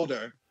are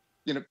older,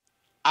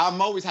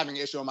 I'm always having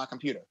an issue on my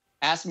computer.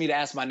 Ask me to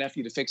ask my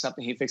nephew to fix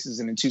something, he fixes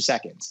it in 2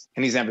 seconds,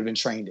 and he's never been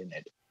trained in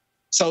it.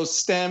 So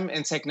STEM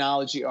and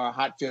technology are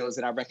hot fields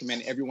that I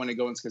recommend everyone to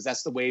go into, because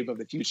that's the wave of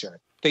the future.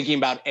 Thinking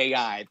about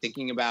AI,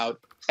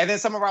 and then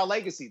some of our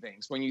legacy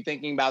things. When you're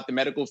thinking about the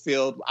medical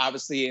field,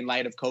 obviously in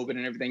light of COVID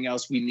and everything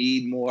else, we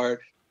need more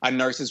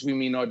nurses, we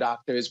need more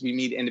doctors, we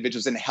need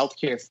individuals in the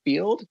healthcare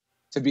field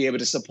to be able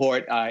to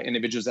support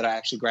individuals that are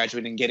actually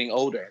graduating and getting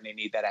older, and they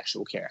need that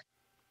actual care.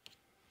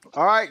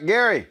 All right,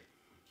 Gary.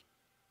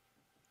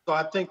 So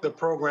I think the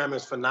program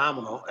is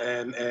phenomenal,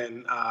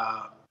 and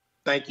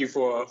thank you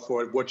for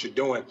what you're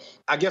doing.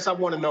 I guess I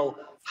want to know,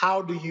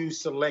 how do you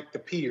select the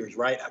peers,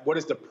 right? What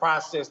is the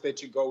process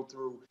that you go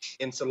through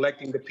in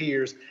selecting the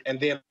peers? And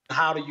then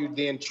how do you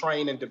then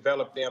train and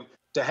develop them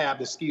to have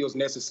the skills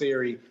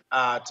necessary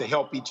to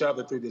help each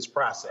other through this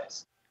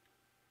process?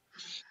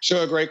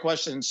 Sure, great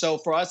question. So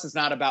for us, it's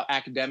not about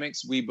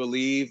academics. We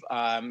believe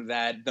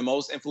that the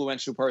most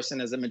influential person,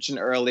 as I mentioned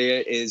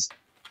earlier, is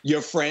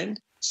your friend.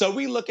 So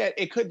we look at,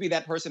 it could be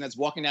that person that's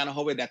walking down the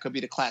hallway, that could be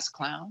the class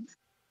clown.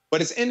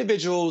 But it's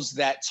individuals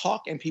that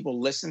talk and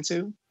people listen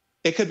to.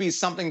 It could be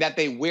something that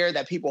they wear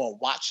that people are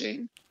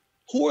watching.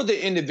 Who are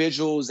the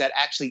individuals that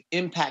actually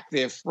impact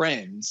their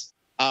friends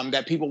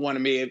that people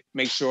want to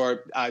make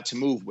sure to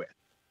move with?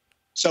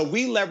 So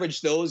we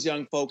leverage those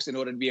young folks in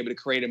order to be able to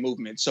create a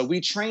movement. So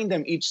we train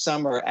them each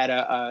summer at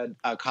a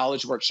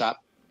college workshop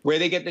where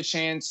they get the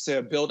chance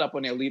to build up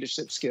on their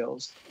leadership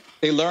skills.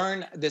 They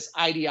learn this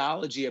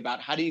ideology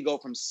about how do you go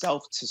from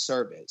self to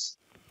service?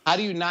 How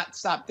do you not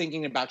stop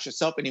thinking about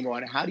yourself anymore?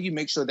 And how do you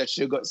make sure that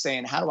you're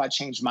saying, how do I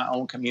change my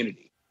own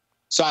community?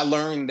 So I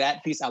learned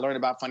that piece. I learned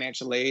about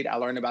financial aid. I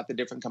learned about the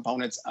different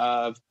components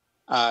of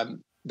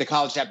the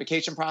college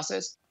application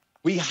process.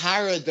 We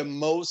hire the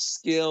most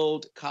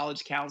skilled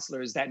college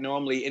counselors that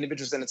normally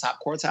individuals in the top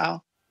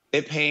quartile,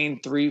 they're paying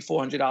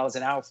 $300-400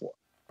 an hour for.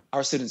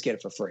 Our students get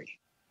it for free.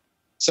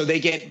 So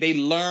they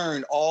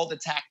learn all the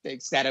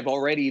tactics that have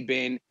already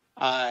been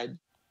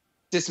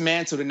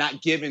dismantled and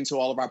not given to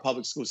all of our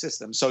public school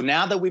systems. So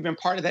now that we've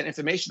imparted that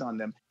information on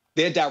them,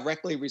 they're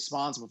directly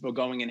responsible for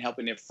going and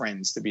helping their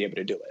friends to be able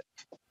to do it.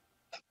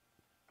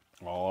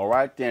 All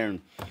right,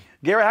 then.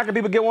 Gary, how can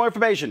people get more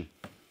information?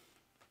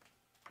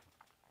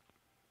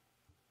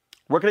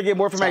 Where can they get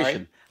more information?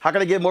 Sorry? How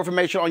can they get more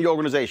information on your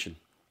organization?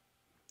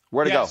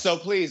 Where to go? So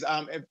please,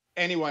 if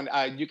anyone,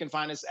 you can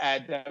find us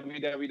at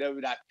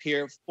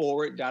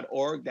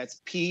www.peerforward.org.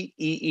 That's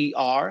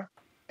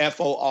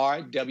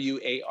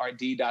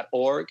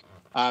PEERFORWARD.org.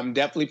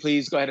 Definitely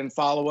please go ahead and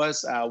follow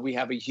us. We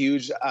have a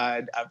huge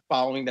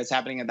following that's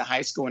happening at the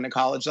high school and the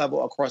college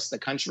level across the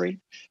country.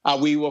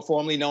 We were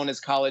formerly known as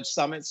College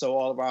Summit. So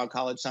all of our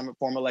College Summit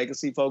former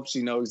legacy folks,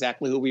 you know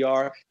exactly who we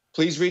are.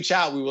 Please reach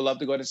out. We would love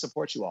to go ahead and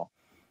support you all.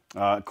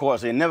 Of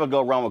course, you never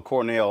go wrong with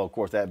Cornell, of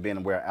course, that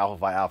being where Alpha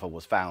Phi Alpha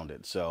was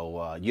founded. So,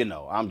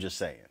 I'm just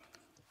saying.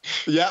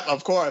 Yeah,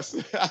 of course.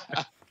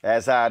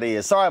 That's how it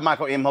is. Sorry,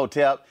 Michael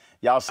Imhotep.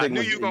 Y'all Sigmas. I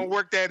knew you were gonna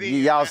work that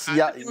in. Y'all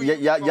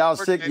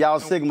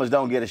Sigmas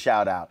don't get a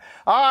shout out.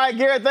 All right,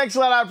 Garrett. Thanks a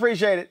lot. I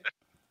appreciate it.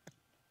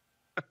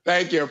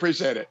 Thank you.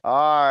 Appreciate it.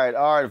 All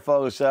right,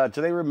 folks.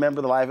 Today,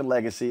 remember the life and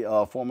legacy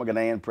of former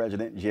Ghanaian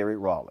President Jerry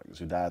Rawlings,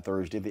 who died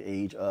Thursday at the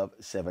age of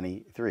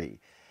 73.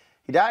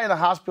 He died in a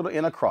hospital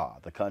in Accra,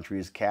 the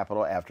country's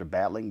capital, after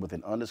battling with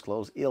an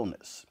undisclosed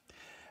illness.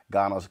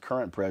 Ghana's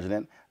current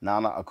president,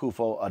 Nana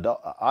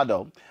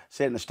Akufo-Addo,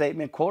 said in a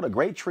statement, quote, "A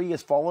great tree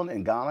has fallen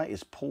and Ghana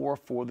is poor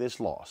for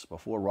this loss."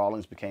 Before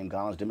Rawlings became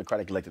Ghana's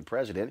Democratic elected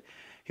president,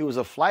 he was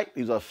a flight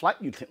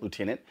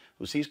lieutenant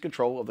who seized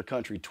control of the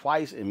country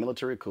twice in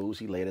military coups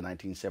he led in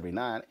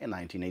 1979 and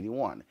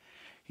 1981.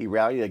 He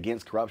rallied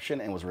against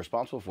corruption and was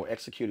responsible for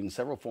executing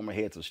several former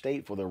heads of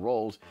state for their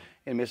roles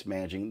in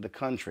mismanaging the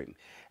country.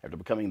 After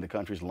becoming the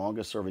country's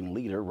longest-serving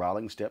leader,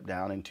 Rawlings stepped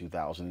down in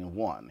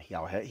 2001.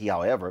 He,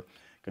 however,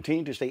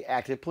 continued to stay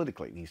active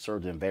politically. He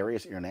served in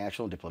various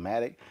international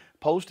diplomatic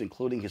posts,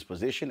 including his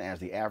position as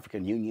the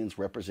African Union's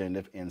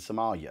representative in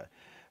Somalia.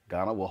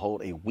 Ghana will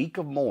hold a week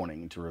of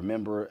mourning to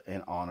remember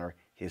and honor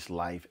his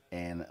life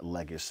and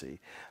legacy.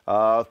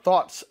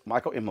 Thoughts,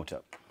 Michael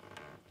Imhotep?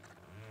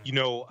 You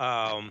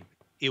know,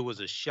 it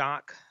was a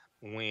shock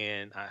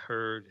when I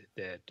heard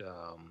that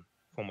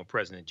former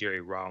President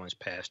Jerry Rawlings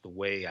passed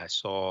away. I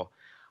saw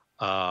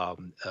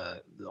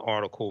the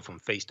article from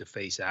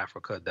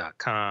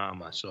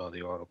FaceToFaceAfrica.com. I saw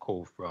the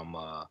article from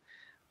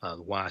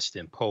the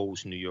Washington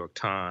Post, New York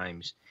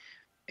Times.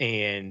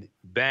 And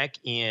back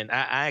in,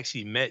 I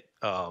actually met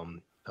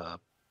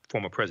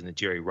former President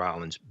Jerry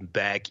Rawlings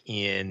back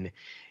in,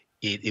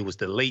 it was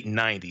the late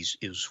 90s.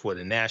 It was for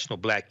the National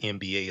Black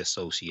MBA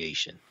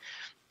Association.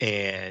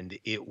 And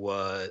it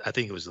was, I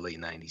think it was the late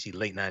 90s,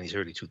 late 90s,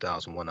 early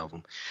 2000, one of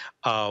them.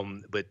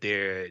 But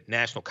their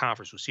national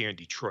conference was here in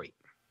Detroit.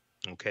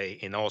 Okay,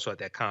 and also at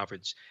that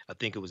conference, I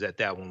think it was at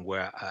that one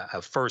where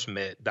I first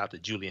met Dr.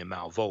 Julian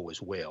Malveaux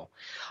as well.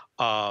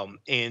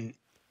 And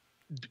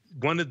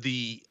one of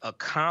the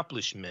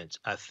accomplishments,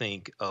 I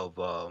think, of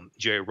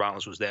Jerry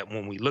Rawlings was that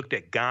when we looked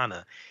at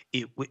Ghana,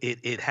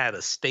 it had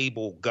a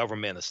stable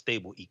government, a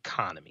stable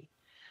economy.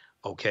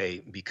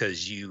 Okay,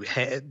 because you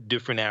had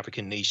different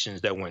African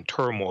nations that were in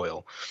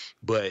turmoil,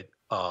 but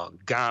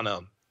Ghana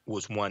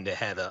was one that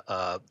had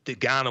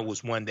Ghana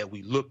was one that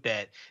we looked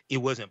at. It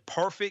wasn't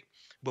perfect,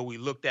 but we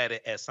looked at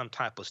it as some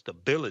type of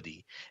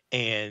stability.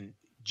 And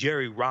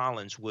Jerry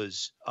Rawlings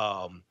was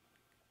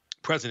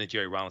President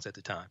Jerry Rawlings at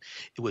the time.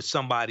 It was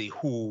somebody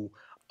who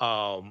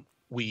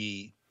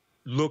we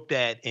looked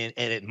at and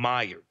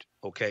admired.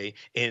 Okay.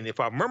 And if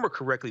I remember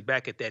correctly,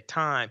 back at that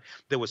time,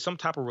 there was some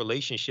type of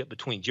relationship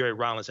between Jerry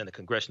Rawlings and the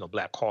Congressional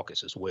Black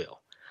Caucus as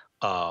well.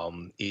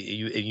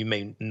 You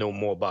may know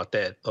more about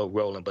that,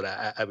 Roland, but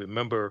I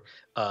remember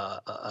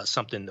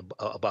something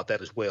about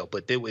that as well.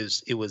 But it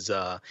was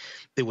a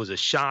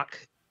shock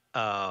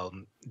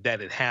that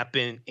had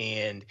happened,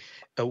 and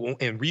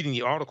reading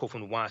the article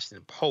from the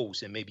Washington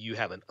Post, and maybe you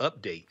have an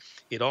update,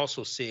 it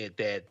also said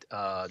that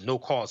no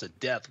cause of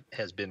death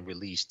has been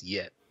released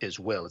yet as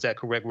well. Is that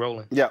correct,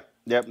 Roland?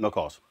 Yep, no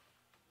cause.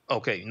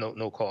 Okay,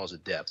 no cause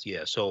of death.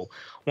 Yeah. So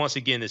once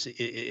again,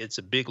 it's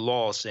a big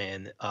loss,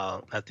 and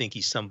I think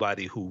he's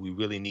somebody who we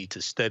really need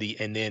to study.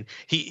 And then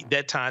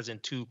that ties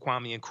into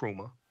Kwame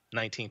Nkrumah,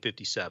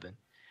 1957,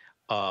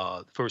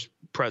 first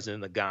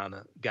president of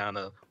Ghana.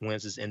 Ghana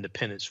wins its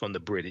independence from the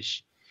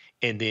British,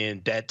 and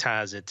then that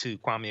ties into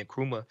Kwame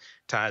Nkrumah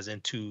ties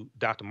into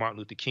Dr. Martin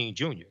Luther King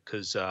Jr.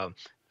 because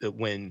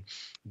when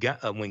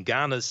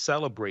Ghana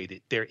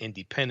celebrated their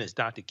independence,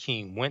 Dr.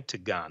 King went to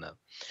Ghana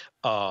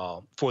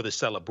for the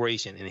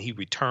celebration, and he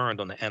returned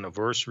on the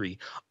anniversary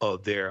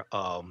of their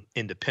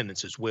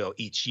independence as well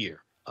each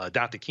year.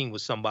 Dr. King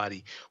was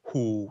somebody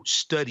who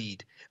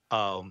studied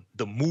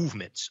the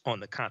movements on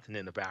the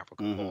continent of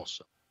Africa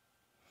also.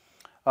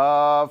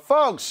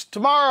 Folks,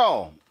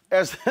 tomorrow,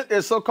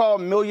 it's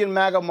so-called Million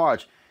MAGA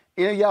March.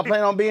 Any of y'all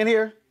plan on being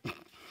here?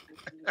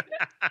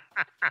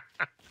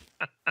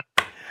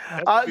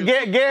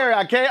 Gary,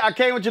 I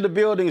came into the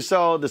building,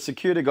 so the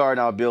security guard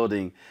in our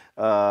building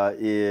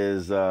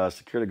is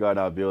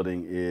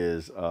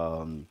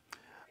an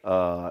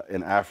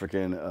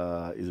African.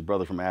 He's a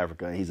brother from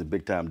Africa, and he's a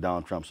big-time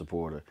Donald Trump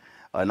supporter.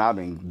 And I've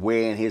been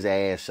wearing his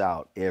ass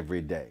out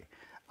every day.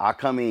 I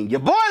come in, your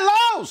boy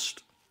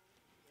lost.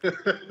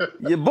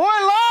 Your boy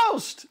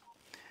lost.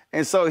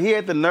 And so he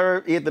had the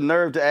nerve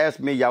to ask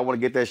me, y'all want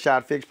to get that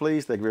shot fixed,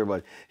 please? Thank you very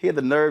much. He had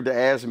the nerve to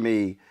ask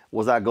me,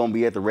 was I going to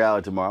be at the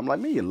rally tomorrow? I'm like,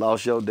 man, you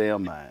lost your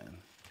damn mind.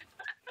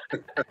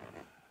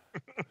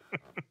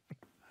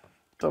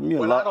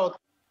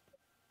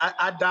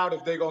 I doubt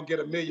if they're going to get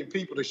 1 million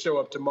people to show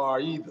up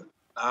tomorrow either,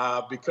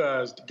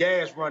 because the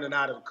gas running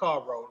out of the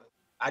car rolling.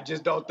 I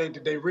just don't think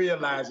that they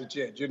realize it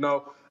yet, you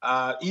know.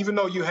 Even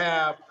though you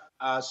have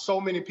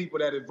so many people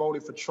that have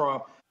voted for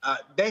Trump,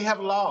 they have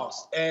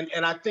lost. And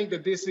I think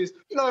that this is,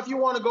 you know, if you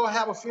want to go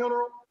have a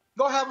funeral,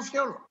 go have a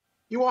funeral.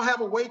 You want to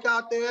have a wake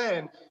out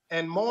there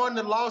and mourn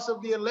the loss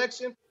of the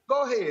election,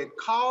 go ahead.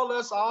 Call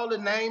us all the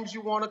names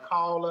you want to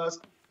call us.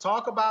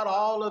 Talk about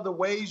all of the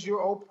ways you're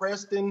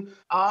oppressed and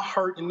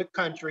hurt in the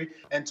country,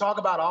 and talk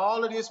about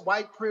all of this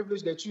white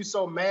privilege that you're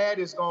so mad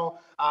is going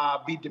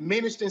to be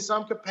diminished in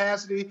some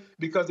capacity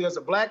because there's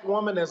a black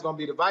woman that's going to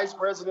be the vice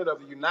president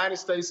of the United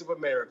States of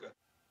America.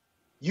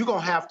 You're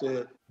going to have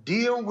to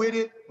deal with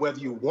it whether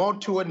you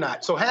want to or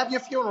not. So have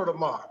your funeral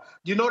tomorrow.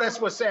 You know that's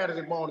what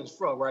Saturday morning's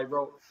from, right,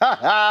 bro?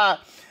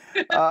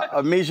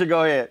 Misha,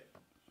 go ahead.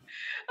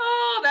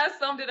 Oh, that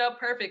summed it up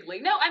perfectly.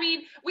 No, I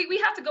mean, we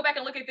have to go back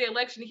and look at the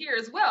election here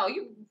as well.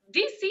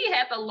 DC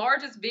had the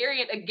largest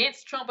variant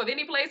against Trump of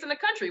any place in the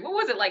country. What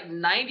was it, like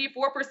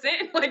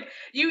 94%? Like,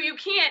 you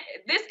can't,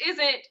 this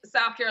isn't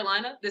South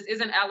Carolina. This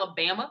isn't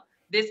Alabama.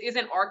 This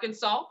isn't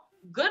Arkansas.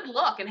 Good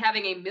luck in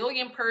having a 1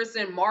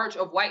 million-person march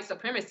of white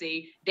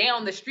supremacy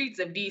down the streets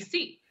of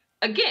DC.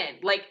 Again,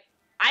 like,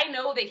 I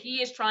know that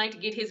he is trying to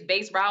get his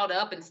base riled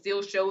up and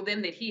still show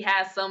them that he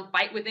has some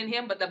fight within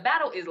him, but the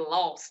battle is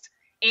lost.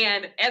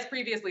 And as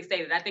previously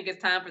stated, I think it's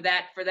time for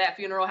that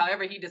funeral,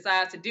 however he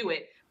decides to do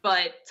it.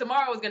 But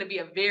tomorrow is going to be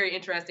a very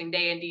interesting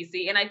day in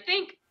D.C. And I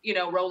think,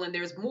 Roland,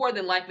 there's more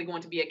than likely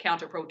going to be a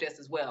counter protest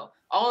as well.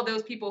 All of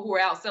those people who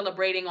are out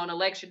celebrating on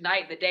election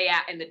night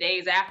and the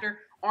days after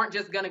aren't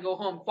just going to go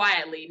home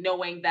quietly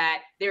knowing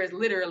that there is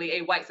literally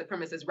a white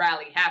supremacist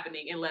rally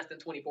happening in less than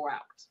 24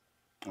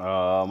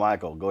 hours.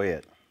 Michael, go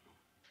ahead.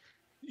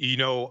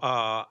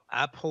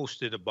 I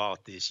posted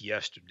about this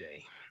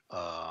yesterday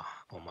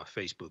on my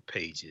Facebook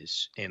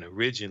pages. And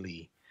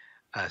originally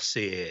I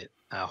said,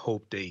 I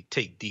hope they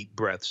take deep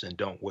breaths and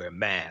don't wear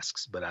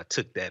masks. But I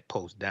took that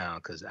post down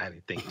because I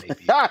didn't think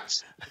maybe it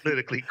was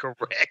politically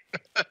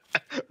correct.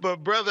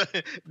 But brother,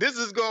 this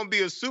is going to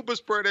be a super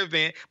spread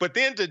event. But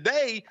then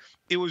today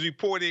it was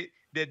reported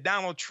that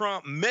Donald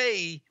Trump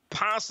may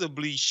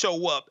possibly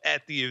show up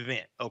at the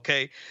event.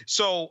 OK,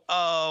 so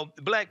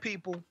black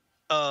people,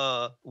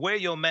 wear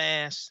your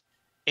mask.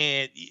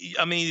 And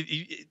I mean,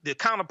 the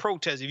counter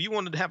protest, if you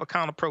wanted to have a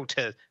counter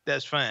protest,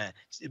 that's fine.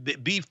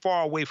 Be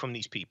far away from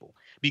these people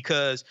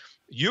because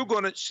you're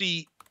going to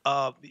see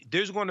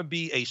there's going to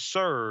be a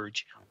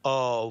surge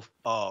of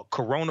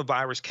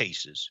coronavirus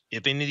cases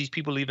if any of these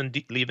people live in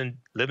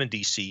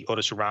D.C. or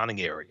the surrounding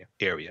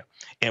area.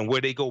 And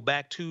where they go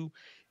back to,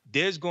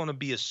 there's going to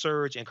be a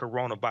surge in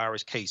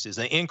coronavirus cases,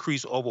 an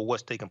increase over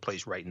what's taking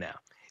place right now.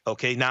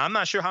 OK, now I'm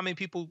not sure how many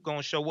people are going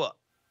to show up.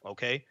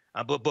 OK,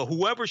 but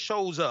whoever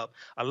shows up,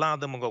 a lot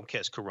of them are going to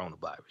catch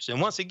coronavirus. And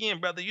once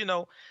again, brother,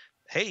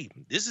 hey,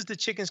 this is the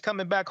chickens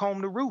coming back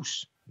home to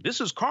roost.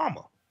 This is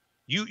karma.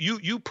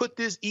 You put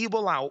this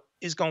evil out,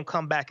 it's going to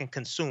come back and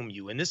consume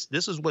you. And this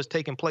is what's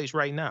taking place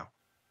right now.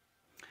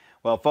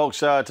 Well, folks,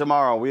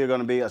 tomorrow we are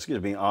going to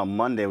be, on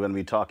Monday, we're going to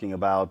be talking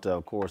about,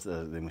 of course,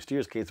 the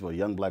mysterious case of a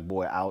young black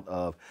boy out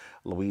of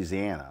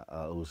Louisiana,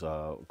 who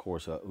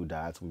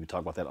died. So we'll be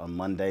talking about that on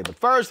Monday. But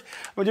first,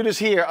 we'll do this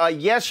here.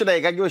 Yesterday, I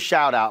got to give a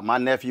shout out, my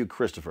nephew,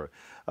 Christopher.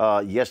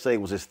 Yesterday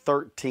was his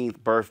 13th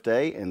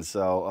birthday, and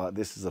so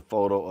this is a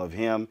photo of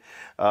him.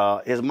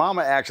 His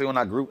mama actually,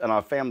 in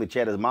our family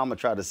chat, his mama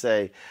tried to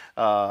say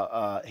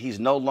he's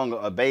no longer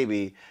a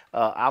baby.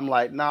 I'm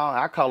like, no,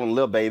 I call him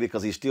Lil Baby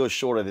because he's still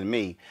shorter than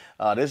me.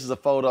 This is a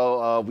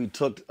photo we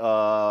took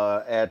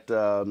at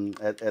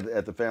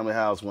the family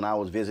house when I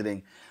was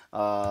visiting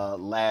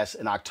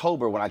in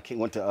October when I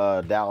went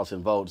to Dallas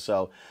and vote.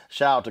 So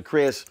shout out to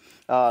Chris.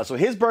 So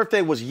his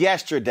birthday was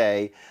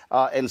yesterday.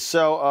 And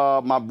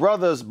so my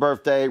brother's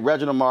birthday,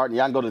 Reginald Martin,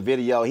 y'all can go to the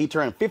video. He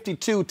turned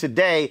 52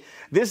 today.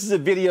 This is a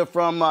video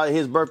from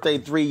his birthday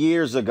 3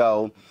 years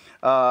ago.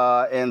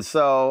 And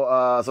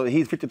so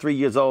he's 53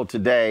 years old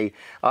today.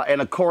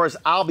 And of course,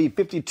 I'll be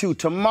 52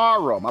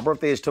 tomorrow. My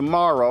birthday is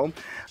tomorrow.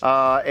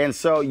 And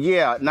so,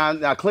 yeah,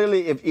 now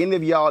clearly, if any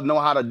of y'all know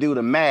how to do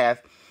the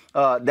math,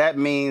 that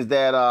means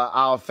that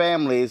our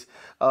families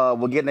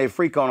were getting a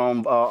freak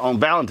on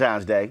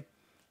Valentine's Day.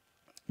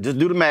 Just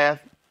do the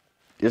math.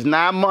 It's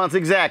 9 months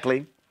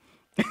exactly.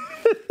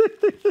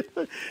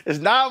 It's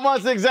 9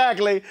 months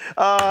exactly.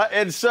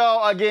 And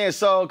so, again,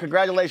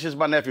 congratulations to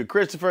my nephew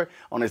Christopher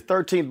on his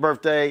 13th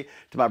birthday,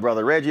 to my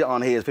brother Reggie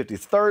on his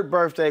 53rd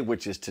birthday,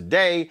 which is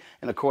today.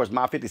 And, of course,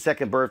 my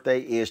 52nd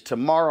birthday is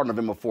tomorrow,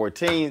 November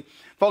 14th.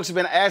 Folks have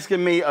been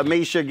asking me,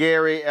 Amisha,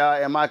 Gary,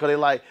 and Michael, they're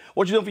like,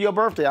 what you doing for your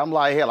birthday? I'm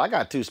like, hell, I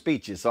got 2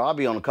 speeches, so I'll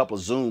be on a couple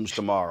of Zooms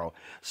tomorrow.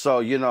 So,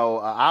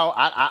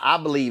 I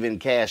believe in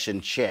cash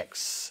and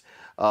checks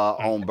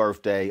on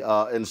birthday.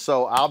 And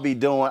so I'll be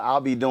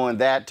doing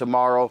that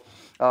tomorrow.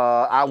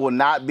 I will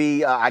not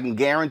be, I can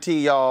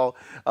guarantee y'all,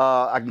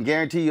 I can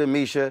guarantee you,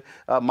 Amisha,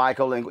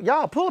 Michael, and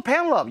y'all pull a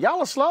panel up. Y'all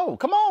are slow.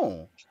 Come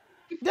on.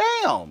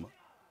 Damn.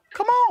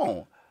 Come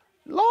on.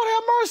 Lord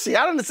have mercy.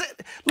 I don't say.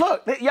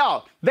 Look,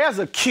 y'all, there's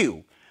a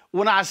cue.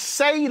 When I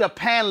say the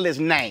panelist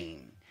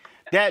name,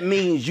 that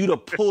means you to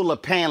pull a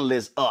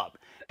panelist up.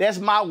 That's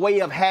my way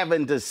of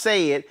having to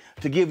say it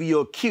to give you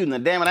a cue. Now,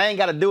 damn it, I ain't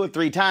got to do it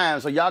 3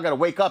 times, so y'all got to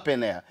wake up in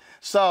there.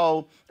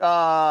 So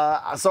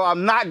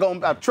I'm not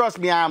going to, trust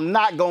me, I'm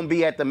not going to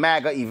be at the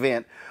MAGA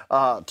event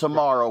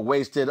tomorrow,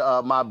 wasted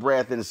my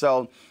breath. And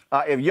so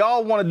If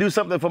y'all want to do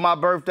something for my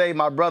birthday,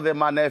 my brother and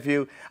my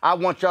nephew, I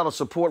want y'all to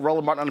support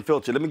Roland Martin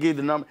Unfiltered. Let me give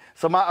you the number.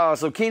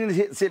 So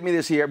Keenan sent me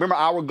this here. Remember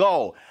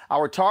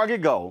our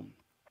target goal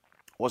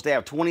was to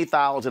have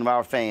 20,000 of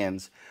our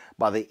fans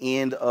by the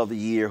end of the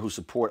year who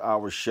support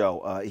our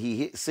show.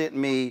 He sent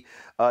me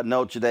a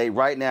note today.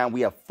 Right now,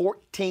 we have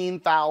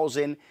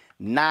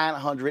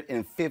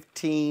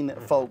 14,915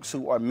 folks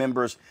who are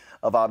members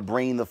of our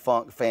Bring the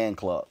Funk fan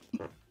club.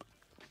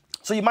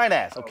 So you might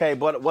ask, okay,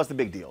 but what's the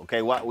big deal?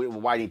 Okay, why do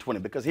you need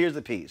 20? Because here's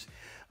the piece.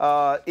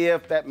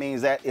 If that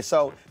means that,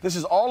 so this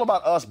is all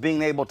about us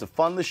being able to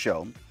fund the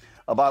show,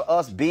 about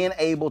us being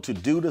able to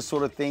do the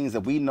sort of things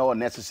that we know are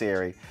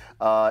necessary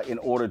in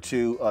order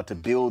to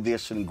build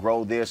this and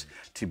grow this,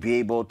 to be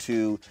able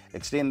to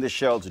extend the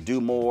show, to do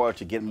more,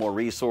 to get more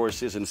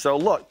resources. And so,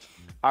 look,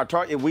 our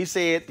target, if we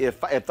said, if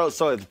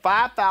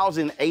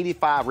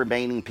 5,085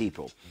 remaining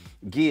people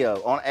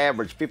give, on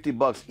average,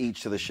 $50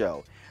 each to the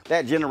show,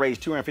 that generates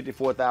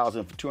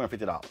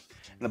 $254,250. And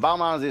the bottom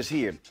line is this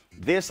here.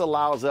 This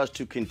allows us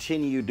to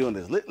continue doing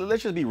this.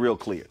 Let's just be real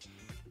clear.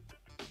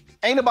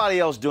 Ain't nobody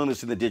else doing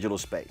this in the digital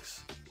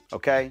space,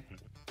 okay?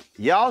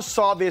 Y'all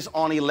saw this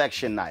on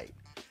election night.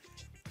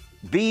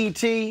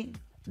 BET,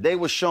 they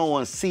were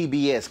showing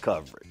CBS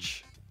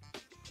coverage.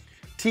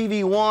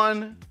 TV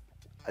One,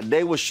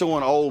 they were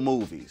showing old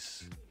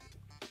movies.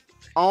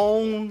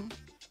 OWN,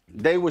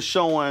 they were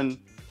showing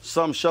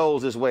some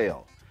shows as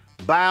well.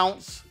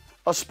 Bounce,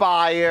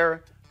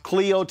 Aspire,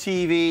 Clio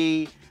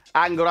TV,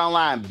 I can go down the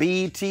line,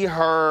 BET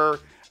Her,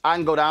 I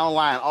can go down the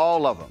line,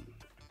 all of them.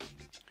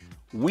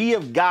 We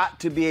have got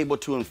to be able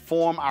to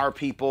inform our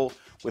people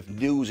with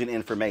news and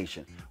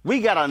information. We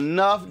got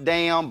enough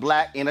damn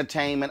black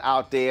entertainment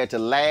out there to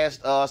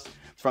last us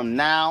from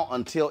now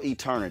until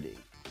eternity.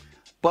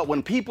 But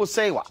when people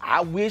say, well,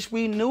 I wish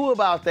we knew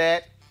about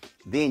that,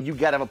 then you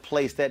got to have a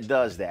place that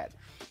does that.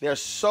 There are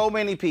so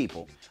many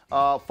people,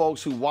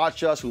 folks who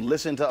watch us, who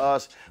listen to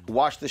us, who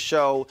watch the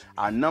show.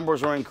 Our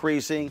numbers are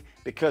increasing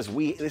because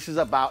this is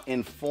about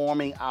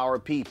informing our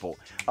people.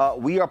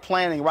 We are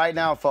planning right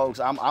now, folks.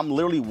 I'm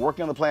literally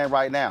working on the plan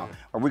right now.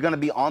 We're going to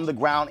be on the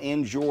ground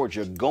in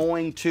Georgia,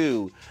 going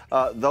to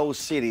those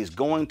cities,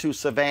 going to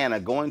Savannah,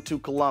 going to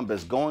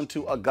Columbus, going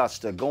to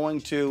Augusta, going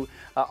to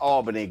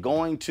Albany,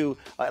 going to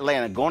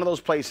Atlanta, going to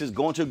those places,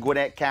 going to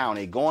Gwinnett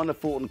County, going to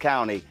Fulton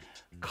County,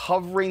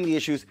 covering the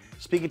issues,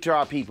 speaking to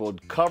our people,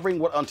 covering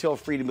what Until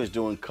Freedom is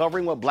doing,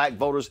 covering what Black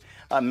Voters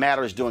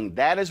Matter is doing.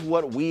 That is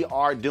what we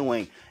are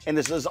doing. And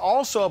this is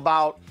also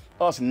about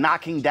us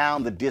knocking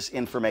down the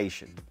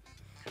disinformation.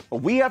 But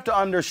we have to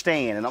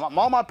understand, and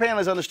all my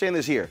panelists understand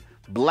this here,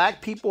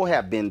 Black people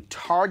have been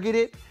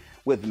targeted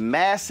with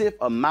massive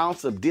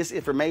amounts of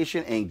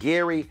disinformation, and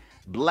Gary,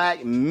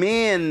 Black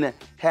men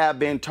have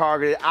been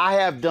targeted.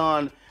 I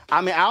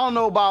don't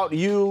know about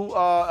you,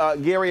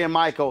 Gary and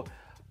Michael.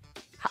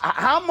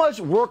 How much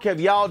work have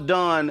y'all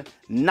done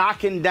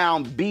knocking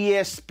down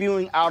BS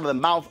spewing out of the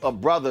mouth of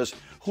brothers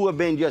who have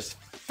been just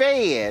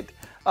fed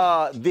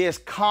this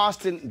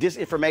constant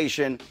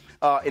disinformation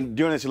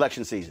during this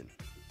election season?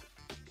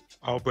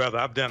 Oh, brother,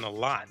 I've done a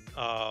lot.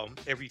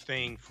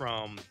 Everything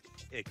from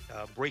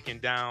breaking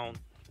down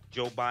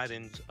Joe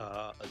Biden's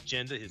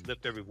agenda, his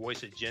Lift Every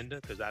Voice agenda,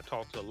 because I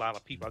talked to a lot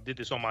of people. I did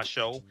this on my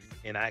show,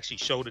 and I actually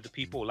showed it to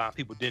people. A lot of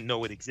people didn't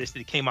know it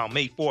existed. It came out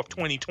May 4th,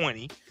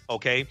 2020,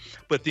 okay?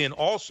 But then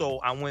also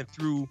I went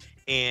through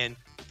and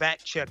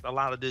fact-checked a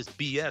lot of this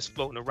BS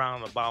floating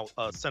around about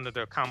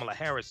Senator Kamala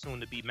Harris,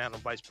 soon to be Madam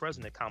Vice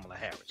President Kamala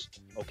Harris,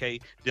 okay?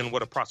 Then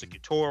with a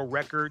prosecutorial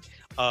record,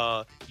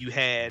 you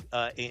had,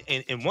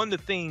 and one of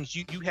the things,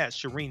 you had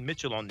Shireen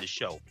Mitchell on this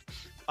show,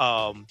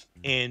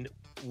 and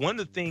one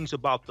of the things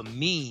about the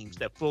memes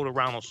that float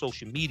around on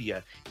social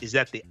media is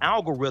that the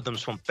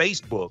algorithms from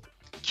Facebook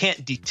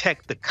can't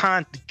detect the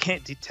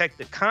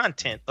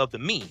content of the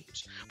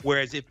memes.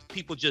 Whereas if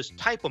people just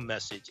type a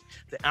message,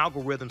 the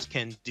algorithms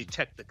can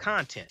detect the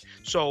content.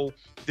 So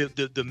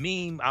the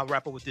meme, I'll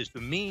wrap up with this, the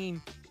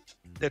meme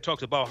that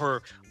talks about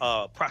her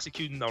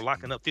prosecuting or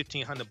locking up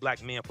 1,500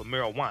 Black men for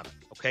marijuana,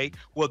 okay?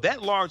 Well,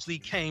 that largely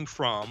came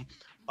from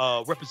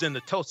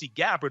Representative Tulsi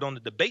Gabbard on the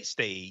debate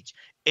stage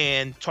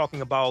and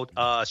talking about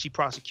she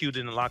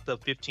prosecuted and locked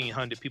up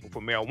 1,500 people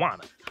for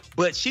marijuana.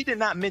 But she did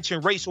not mention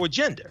race or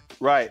gender.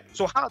 Right.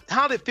 So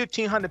how did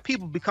 1,500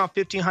 people become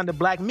 1,500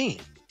 Black men?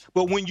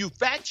 But when you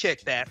fact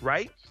check that,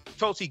 right,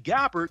 Tulsi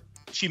Gabbard,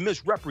 she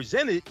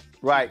misrepresented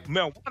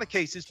marijuana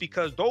cases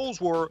because those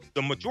were,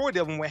 the majority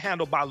of them were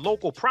handled by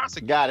local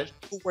prosecutors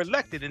who were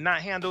elected and not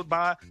handled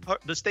by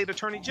the state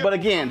attorney general. But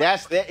again,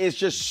 it's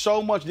just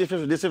so much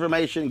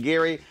disinformation.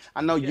 Gary,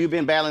 I know you've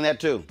been battling that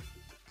too.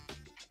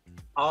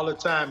 All the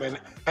time, and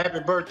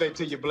happy birthday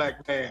to you,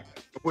 Black man.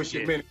 I wish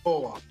you many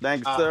more.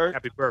 Thank you, sir.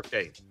 Happy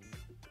birthday.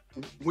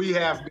 We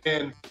have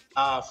been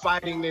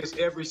fighting this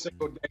every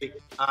single day,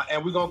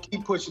 and we're going to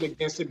keep pushing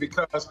against it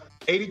because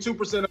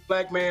 82% of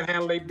Black men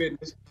handle their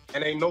business,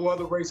 and ain't no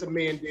other race of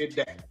men did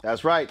that.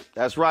 That's right.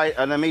 That's right.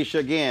 And Amisha,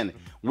 again,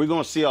 we're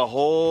going to see a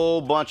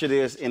whole bunch of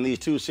this in these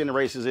two Senate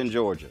races in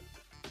Georgia.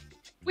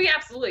 We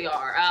absolutely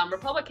are.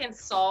 Republicans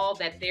saw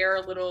that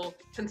their little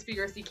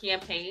conspiracy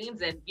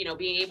campaigns and,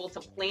 being able to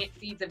plant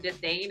seeds of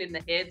disdain in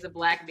the heads of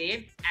Black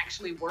men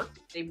actually worked.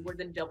 They more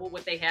than double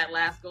what they had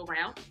last go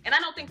round. And I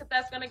don't think that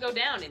that's going to go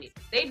down any.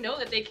 They know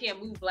that they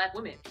can't move Black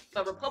women,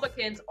 but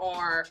Republicans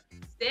are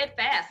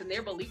steadfast in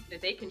their belief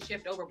that they can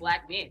shift over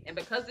Black men. And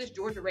because this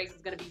Georgia race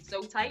is going to be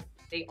so tight,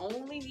 they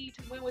only need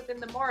to win within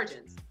the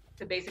margins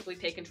to basically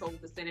take control of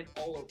the Senate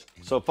all over.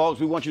 So, folks,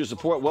 we want you to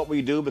support what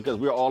we do because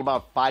we're all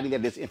about fighting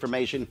that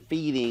disinformation,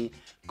 feeding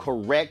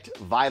correct,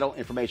 vital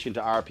information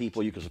to our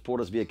people. You can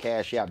support us via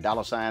Cash App,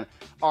 $RM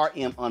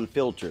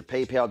Unfiltered,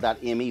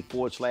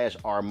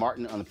 paypal.me/R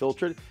Martin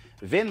Unfiltered,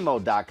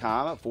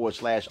 Venmo.com/RM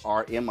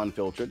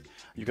Unfiltered.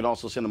 You can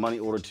also send a money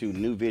order to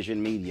New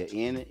Vision Media,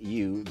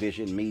 NU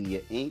Vision Media,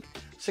 Inc.,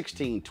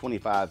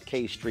 1625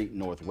 K Street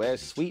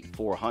Northwest, Suite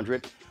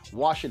 400,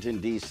 Washington,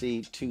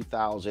 D.C.,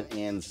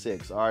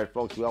 2006. All right,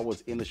 folks, we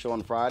always end the show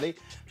on Friday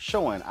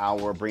showing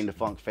our Bring the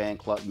Funk fan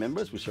club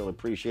members. We certainly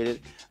appreciate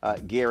it.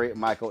 Gary,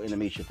 Michael, and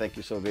Amisha, thank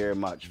you so very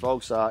much.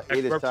 Folks,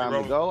 it is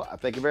time to go.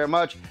 Thank you very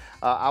much.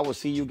 I will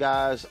see you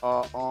guys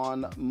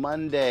on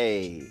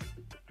Monday.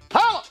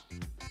 Holla!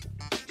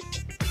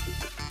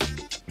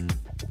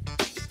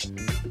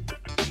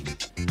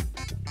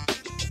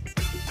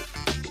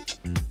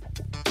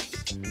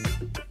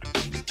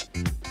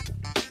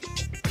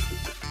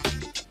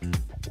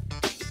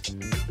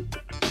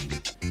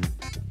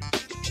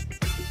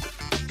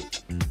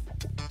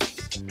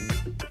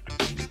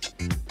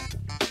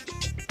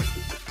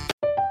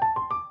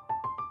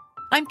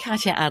 I'm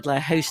Katya Adler,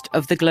 host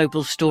of The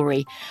Global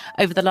Story.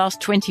 Over the last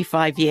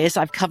 25 years,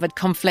 I've covered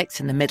conflicts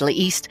in the Middle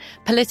East,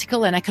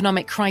 political and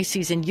economic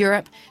crises in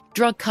Europe,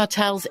 drug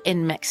cartels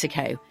in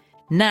Mexico.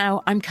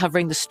 Now I'm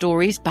covering the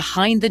stories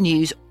behind the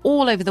news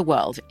all over the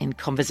world in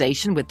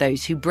conversation with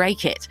those who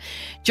break it.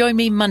 Join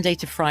me Monday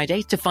to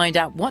Friday to find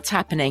out what's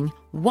happening,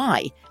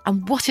 why,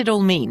 and what it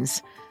all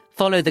means.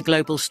 Follow The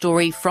Global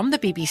Story from the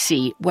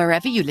BBC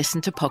wherever you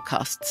listen to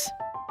podcasts.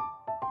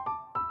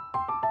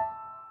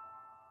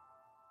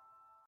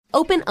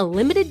 Open a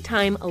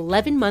limited-time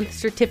 11-month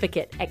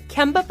certificate at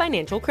Kemba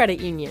Financial Credit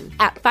Union.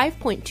 At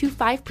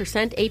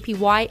 5.25%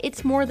 APY,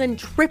 it's more than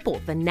triple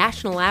the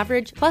national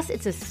average, plus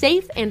it's a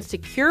safe and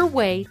secure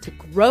way to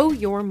grow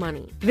your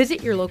money.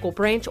 Visit your local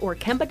branch or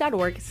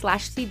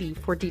kemba.org/cb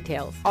for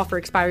details. Offer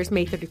expires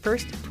May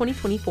 31st,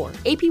 2024.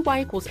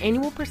 APY equals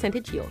annual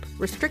percentage yield.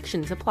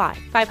 Restrictions apply.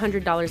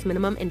 $500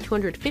 minimum and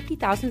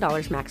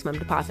 $250,000 maximum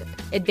deposit.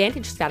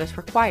 Advantage status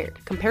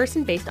required.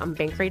 Comparison based on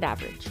bank rate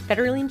average.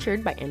 Federally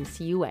insured by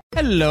NCUA.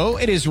 Hello,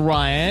 it is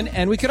Ryan,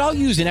 and we could all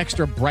use an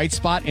extra bright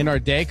spot in our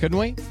day, couldn't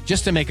we?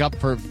 Just to make up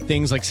for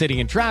things like sitting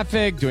in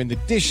traffic, doing the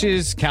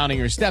dishes, counting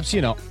your steps,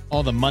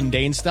 all the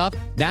mundane stuff.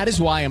 That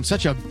is why I'm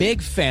such a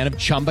big fan of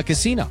Chumba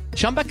Casino.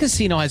 Chumba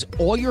Casino has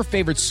all your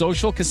favorite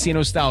social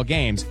casino-style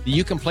games that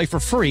you can play for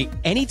free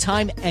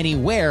anytime,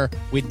 anywhere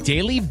with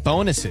daily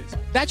bonuses.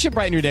 That should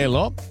brighten your day a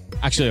little.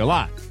 Actually, a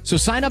lot. So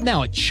sign up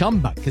now at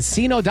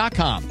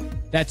ChumbaCasino.com.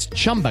 That's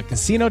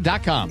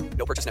ChumbaCasino.com.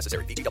 No purchase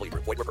necessary. VGW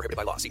Group. Void where prohibited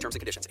by law. See terms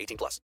and conditions.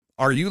 18+.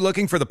 Are you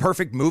looking for the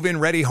perfect move-in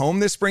ready home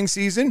this spring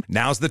season?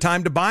 Now's the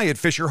time to buy at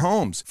Fisher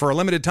Homes. For a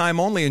limited time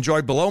only,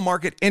 enjoy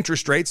below-market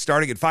interest rates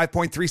starting at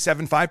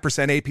 5.375%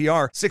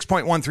 APR,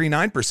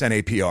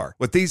 6.139% APR.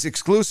 With these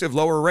exclusive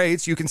lower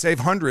rates, you can save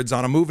hundreds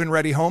on a move-in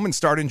ready home and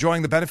start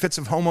enjoying the benefits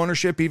of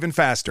homeownership even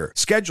faster.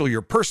 Schedule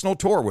your personal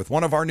tour with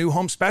one of our new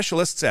home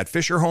specialists at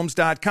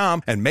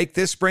FisherHomes.com and make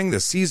this spring the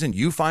season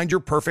you find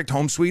your perfect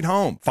home sweet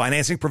home.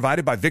 Financing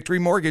provided by Victory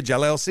Mortgage,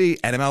 LLC,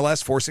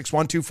 NMLS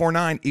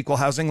 461249, Equal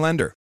Housing Lender.